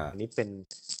ว่าอันนี้เ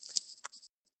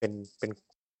ป็น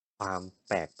ความ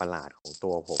แปลกประหลาดของตั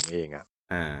วผมเองอ่ะ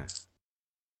อ่า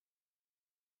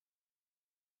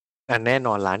แน่น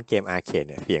อนร้านเกมอาร์เคด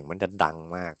เนี่ยเสียงมันจะดัง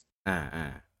มากอ่า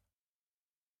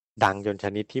ดังจนช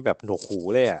นิดที่แบบหนวกหู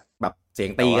เลยอ่ะแบบเสีย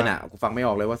งแต่ว่าตีกันอ่ะกูฟังไม่อ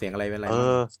อกเลยว่าเสียงอะไรเป็นอะไรเอมั่ง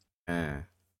ออ่า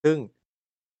ซึ่ง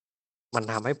มัน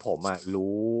ทำให้ผม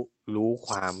รู้ค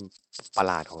วามประห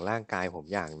ลาดของร่างกายผม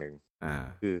อย่างหนึ่งอ่า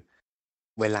คือ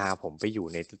เวลาผมไปอยู่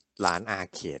ในร้านอา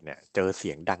ร์เคดเนี่ยเจอเสี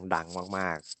ยงดังๆม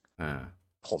ากอ่า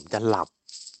ๆผมจะหลับ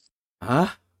ฮะ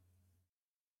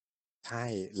ใช่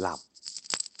หลับ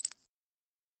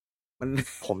มัน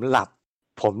ผมหลับ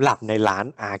ผมหลับในร้าน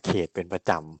อาร์เคดเป็นประ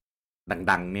จ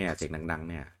ดังๆเนี่ยเสียงดังๆ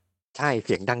เนี่ยำใช่เ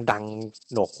สียงดัง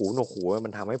ๆหนวกหูมั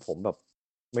นทำให้ผมแบบ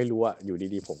ไม่รู้อะอยู่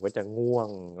ดีๆผมก็จะง่วง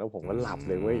แล้วผมอืก็หลับ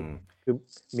เลยเว้ยมคือ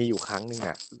มีอยู่ครั้งหนึ่งอ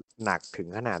ะหนักถึง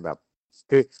ขนาดแบบ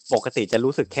คือปกติจะ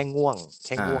รู้สึกแค่ง่วง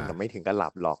แต่ไม่ถึงกับหลั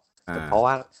บหรอกอ่าแต่เพราะ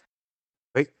ว่า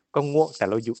เฮ้ยก็ง่วงแต่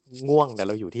เราอยู่ง่วงแต่เ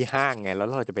ราอยู่ที่ห้างไงแล้ว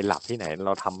เราจะไปหลับที่ไหนเ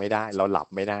ราทำไม่ได้เราหลับ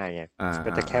ไม่ได้ไงอ่าก็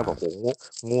จะแค่อ่าอ่าแบบโห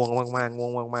ง่วงมากๆง่ว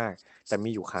งมากๆแต่มี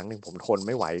อยู่ครั้งหนึ่งผมทนไ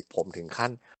ม่ไหวผมถึงขั้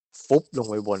นฟุบลง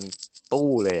ไปบนตู้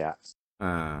เลยอ่ะ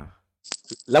อ่า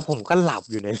แล้วผมก็หลับ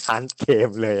อยู่ในร้านเกม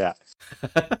เลยอ่ะ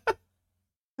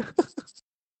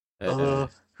เอเอออ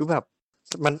คือแบบ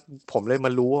มันผมเลยม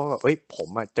ารู้ว่าแบบเอ้ยผม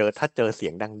อะถ้าเจอเสี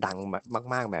ยงดัง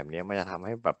ๆมากๆแบบเนี้ยมันจะทำใ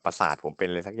ห้แบบประสาทผมเป็น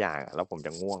อะไรสักอย่างอะแล้วผมจ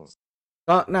ะง่วง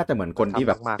ก็น่าจะเหมือนคนแล้วที่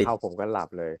แบบทำมากๆติดเข้าผมก็หลับ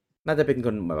เลยน่าจะเป็นค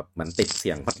นแบบเหมือนติดเ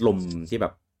สียงพัดลมที่แบ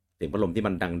บเสียงพัดลมที่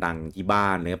มันดังๆที่บ้า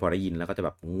นเลยพอได้ยินแล้วก็จะแบ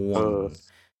บง่เอวงอ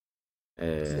เอ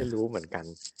อไม่รู้เหมือนกัน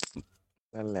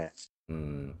นั่นแหละอื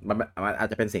มมันอาจ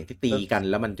จะเป็นเสียงที่ตีเออกัน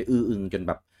แล้วมันจะอื้ออึงจนแ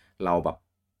บบเราแบบ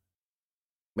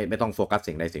ไม่ต้องโฟกัสเ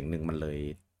สียงใดเสียงหนึ่งมันเลย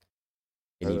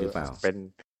ไอ้เออนี่หรือเปล่าเป็น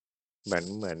เห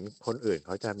มือนคนอื่นเข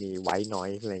าจะมีไว้น้อย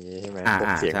อะไรอย่างงี้ใช่ไหมพวก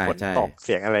เสียงใช่ใช่ฝนตกเ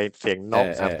สียงอะไรเสียงนก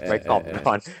ครับไว้กล่อมน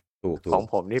อนถูกของ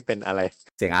ผมนี่เป็นอะไร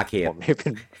เสียงอาร์เคด ผมนี่เป็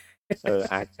น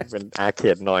เป็นอาร์เค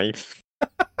ดน้อย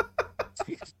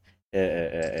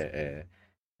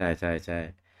ใช่ใช่ใช่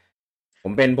ผ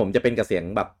มจะเป็นกับเสียง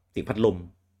แบบเสียงพัดลม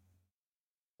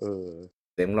เออ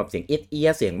เสียงแบบเสียงเอี๊ยดเอี๊ย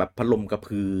ดเสียงแบบพัดลมกระ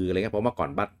พืออะไรเงี้ยเพราะเมื่อก่อน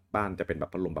บ้านจะเป็นแบ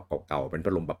บพัดลมแบบเก่าๆเป็น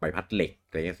พัดลมแบบใบพัดเหล็กอ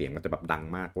ะไรเงี้ยเสียงมันจะแบบดัง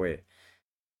มากเว้ย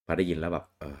พอได้ยินแล้วแบบ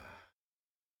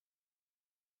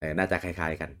แต่น่าจะคล้า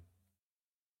ยๆกัน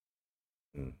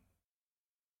อืม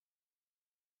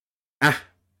อ่ะ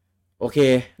โอเค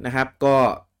นะครับก็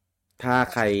ถ้า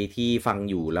ใครที่ฟัง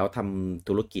อยู่แล้วทำ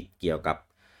ธุรกิจเกี่ยวกับ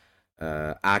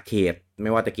อาร์เคดไม่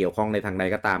ว่าจะเกี่ยวข้องในทางใด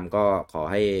ก็ตามก็ขอ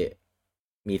ให้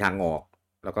มีทางออก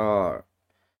แล้วก็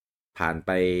ผ่านไ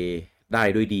ปได้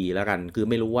ด้วยดีแล้วกันคือ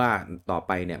ไม่รู้ว่าต่อไ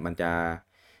ปเนี่ยมันจะ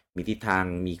มีทิศทาง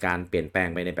มีการเปลี่ยนแปลง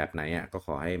ไปในแบบไหนอ่ะก็ข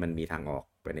อให้มันมีทางออก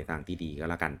ไปในทางที่ดีก็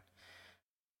แล้วกัน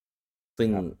ซึ่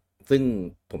งครับซึ่ง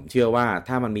ผมเชื่อว่า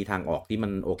ถ้ามันมีทางออกที่มั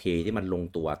นโอเคที่มันลง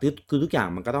ตัวคือทุกอย่าง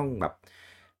มันก็ต้องแบบ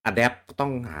อะแดปต้อ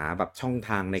งหาแบบช่อง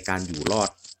ทางในการอยู่รอด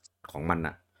ของมันอ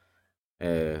ะ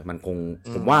มันคง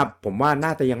อืผมว่ามผมว่าน่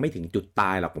าจะยังไม่ถึงจุดต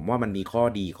ายหรอกผมว่ามันมีข้อ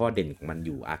ดีข้อเด่นของมันอ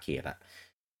ยู่อาร์เคดอะ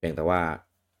เพียงแต่ว่า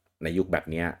ในยุคแบบ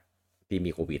เนี้ยที่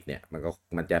มีโควิดเนี่ย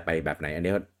มันจะไปแบบไหนอัน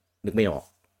นี้ก็นึกไม่ออก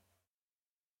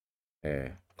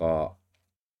ก็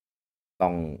ต้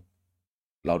อง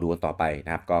เราดูกันต่อไปน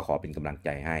ะครับก็ขอเป็นกำลังใจ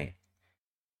ให้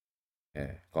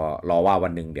ก็รอว่าวั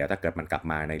นหนึ่งเดี๋ยวถ้าเกิดมันกลับ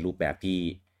มาในรูปแบบที่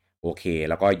โอเค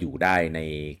แล้วก็อยู่ได้ใน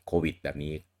โควิดแบบ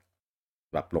นี้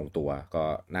แบบลงตัวก็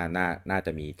น่าจ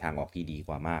ะมีทางออกที่ดีก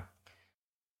ว่ามาก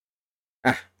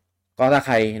อ่ะก็ถ้าใ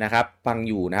ครนะครับฟัง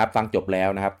อยู่นะครับฟังจบแล้ว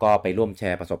นะครับก็ไปร่วมแช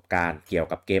ร์ประสบการณ์เกี่ยว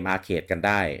กับเกมอาร์เคดกันไ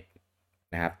ด้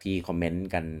นะครับที่คอมเมนต์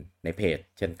กันในเพจ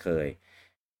เช่นเคย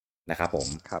นะครับผม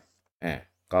ครับอ่า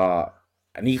ก็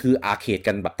อันนี้คืออาร์เคด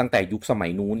กันแบบตั้งแต่ยุคสมั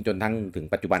ยนู้นจนทั้งถึง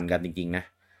ปัจจุบันกันจริงๆนะ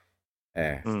เอ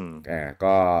ออืม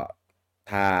ก็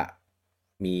ถ้า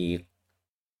มี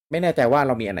ไม่แน่ใจว่าเ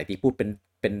รามีอันไหนที่พูดเ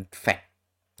ป็นแฟกต์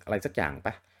อะไรสักอย่างป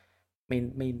ะไ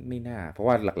ม่น่าเพราะ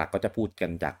ว่าหลักๆก็จะพูดกั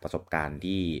นจากประสบการณ์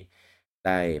ที่ไ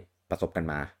ด้ประสบกัน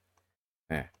มา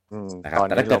อ่าอืมนะครับตอน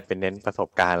นี้แต่ถ้าเกิดเราเป็นเน้นประสบ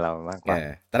การณ์เรามากกว่า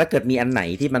แต่ถ้าเกิดมีอันไหน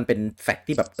ที่มันเป็นแฟกต์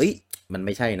ที่แบบเอ้ยมันไ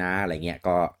ม่ใช่นะอะไรเงี้ย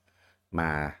ก็มา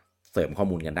เสริมข้อ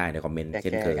มูลกันได้ในคอมเมนต์เ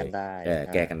ช่นแก้เคยกันได้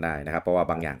แก้กันได้นะครับเพราะว่า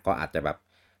บางอย่างก็อาจจะแบบ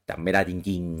จำไม่ได้จ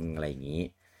ริงๆอะไรอย่างนี้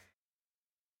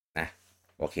นะ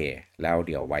โอเคแล้วเ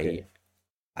ดี๋ยวไว้โอเค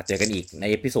อาจเจอกันอีกใน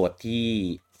เอพิโซดที่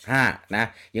5นะ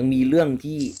ยังมีเรื่อง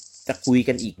ที่จะคุย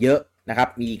กันอีกเยอะนะครับ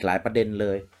มีอีกหลายประเด็นเล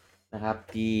ยนะครับ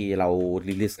ที่เรา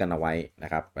รีลิสกันเอาไว้นะ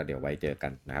ครับแล้วเดี๋ยวไว้เจอกั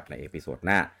นนะครับในเอพิโซดห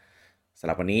น้าสำห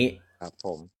รับวันนี้ครับผ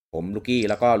มผมลูกี้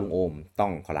แล้วก็ลุงโอมต้อ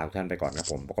งขอลาทุกท่านไปก่อนครับ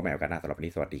ผมพบกันใหม่โอกาสหน้าสำหรับวัน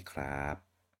นี้สวัสดีครับ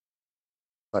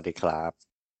สวัสดีครับ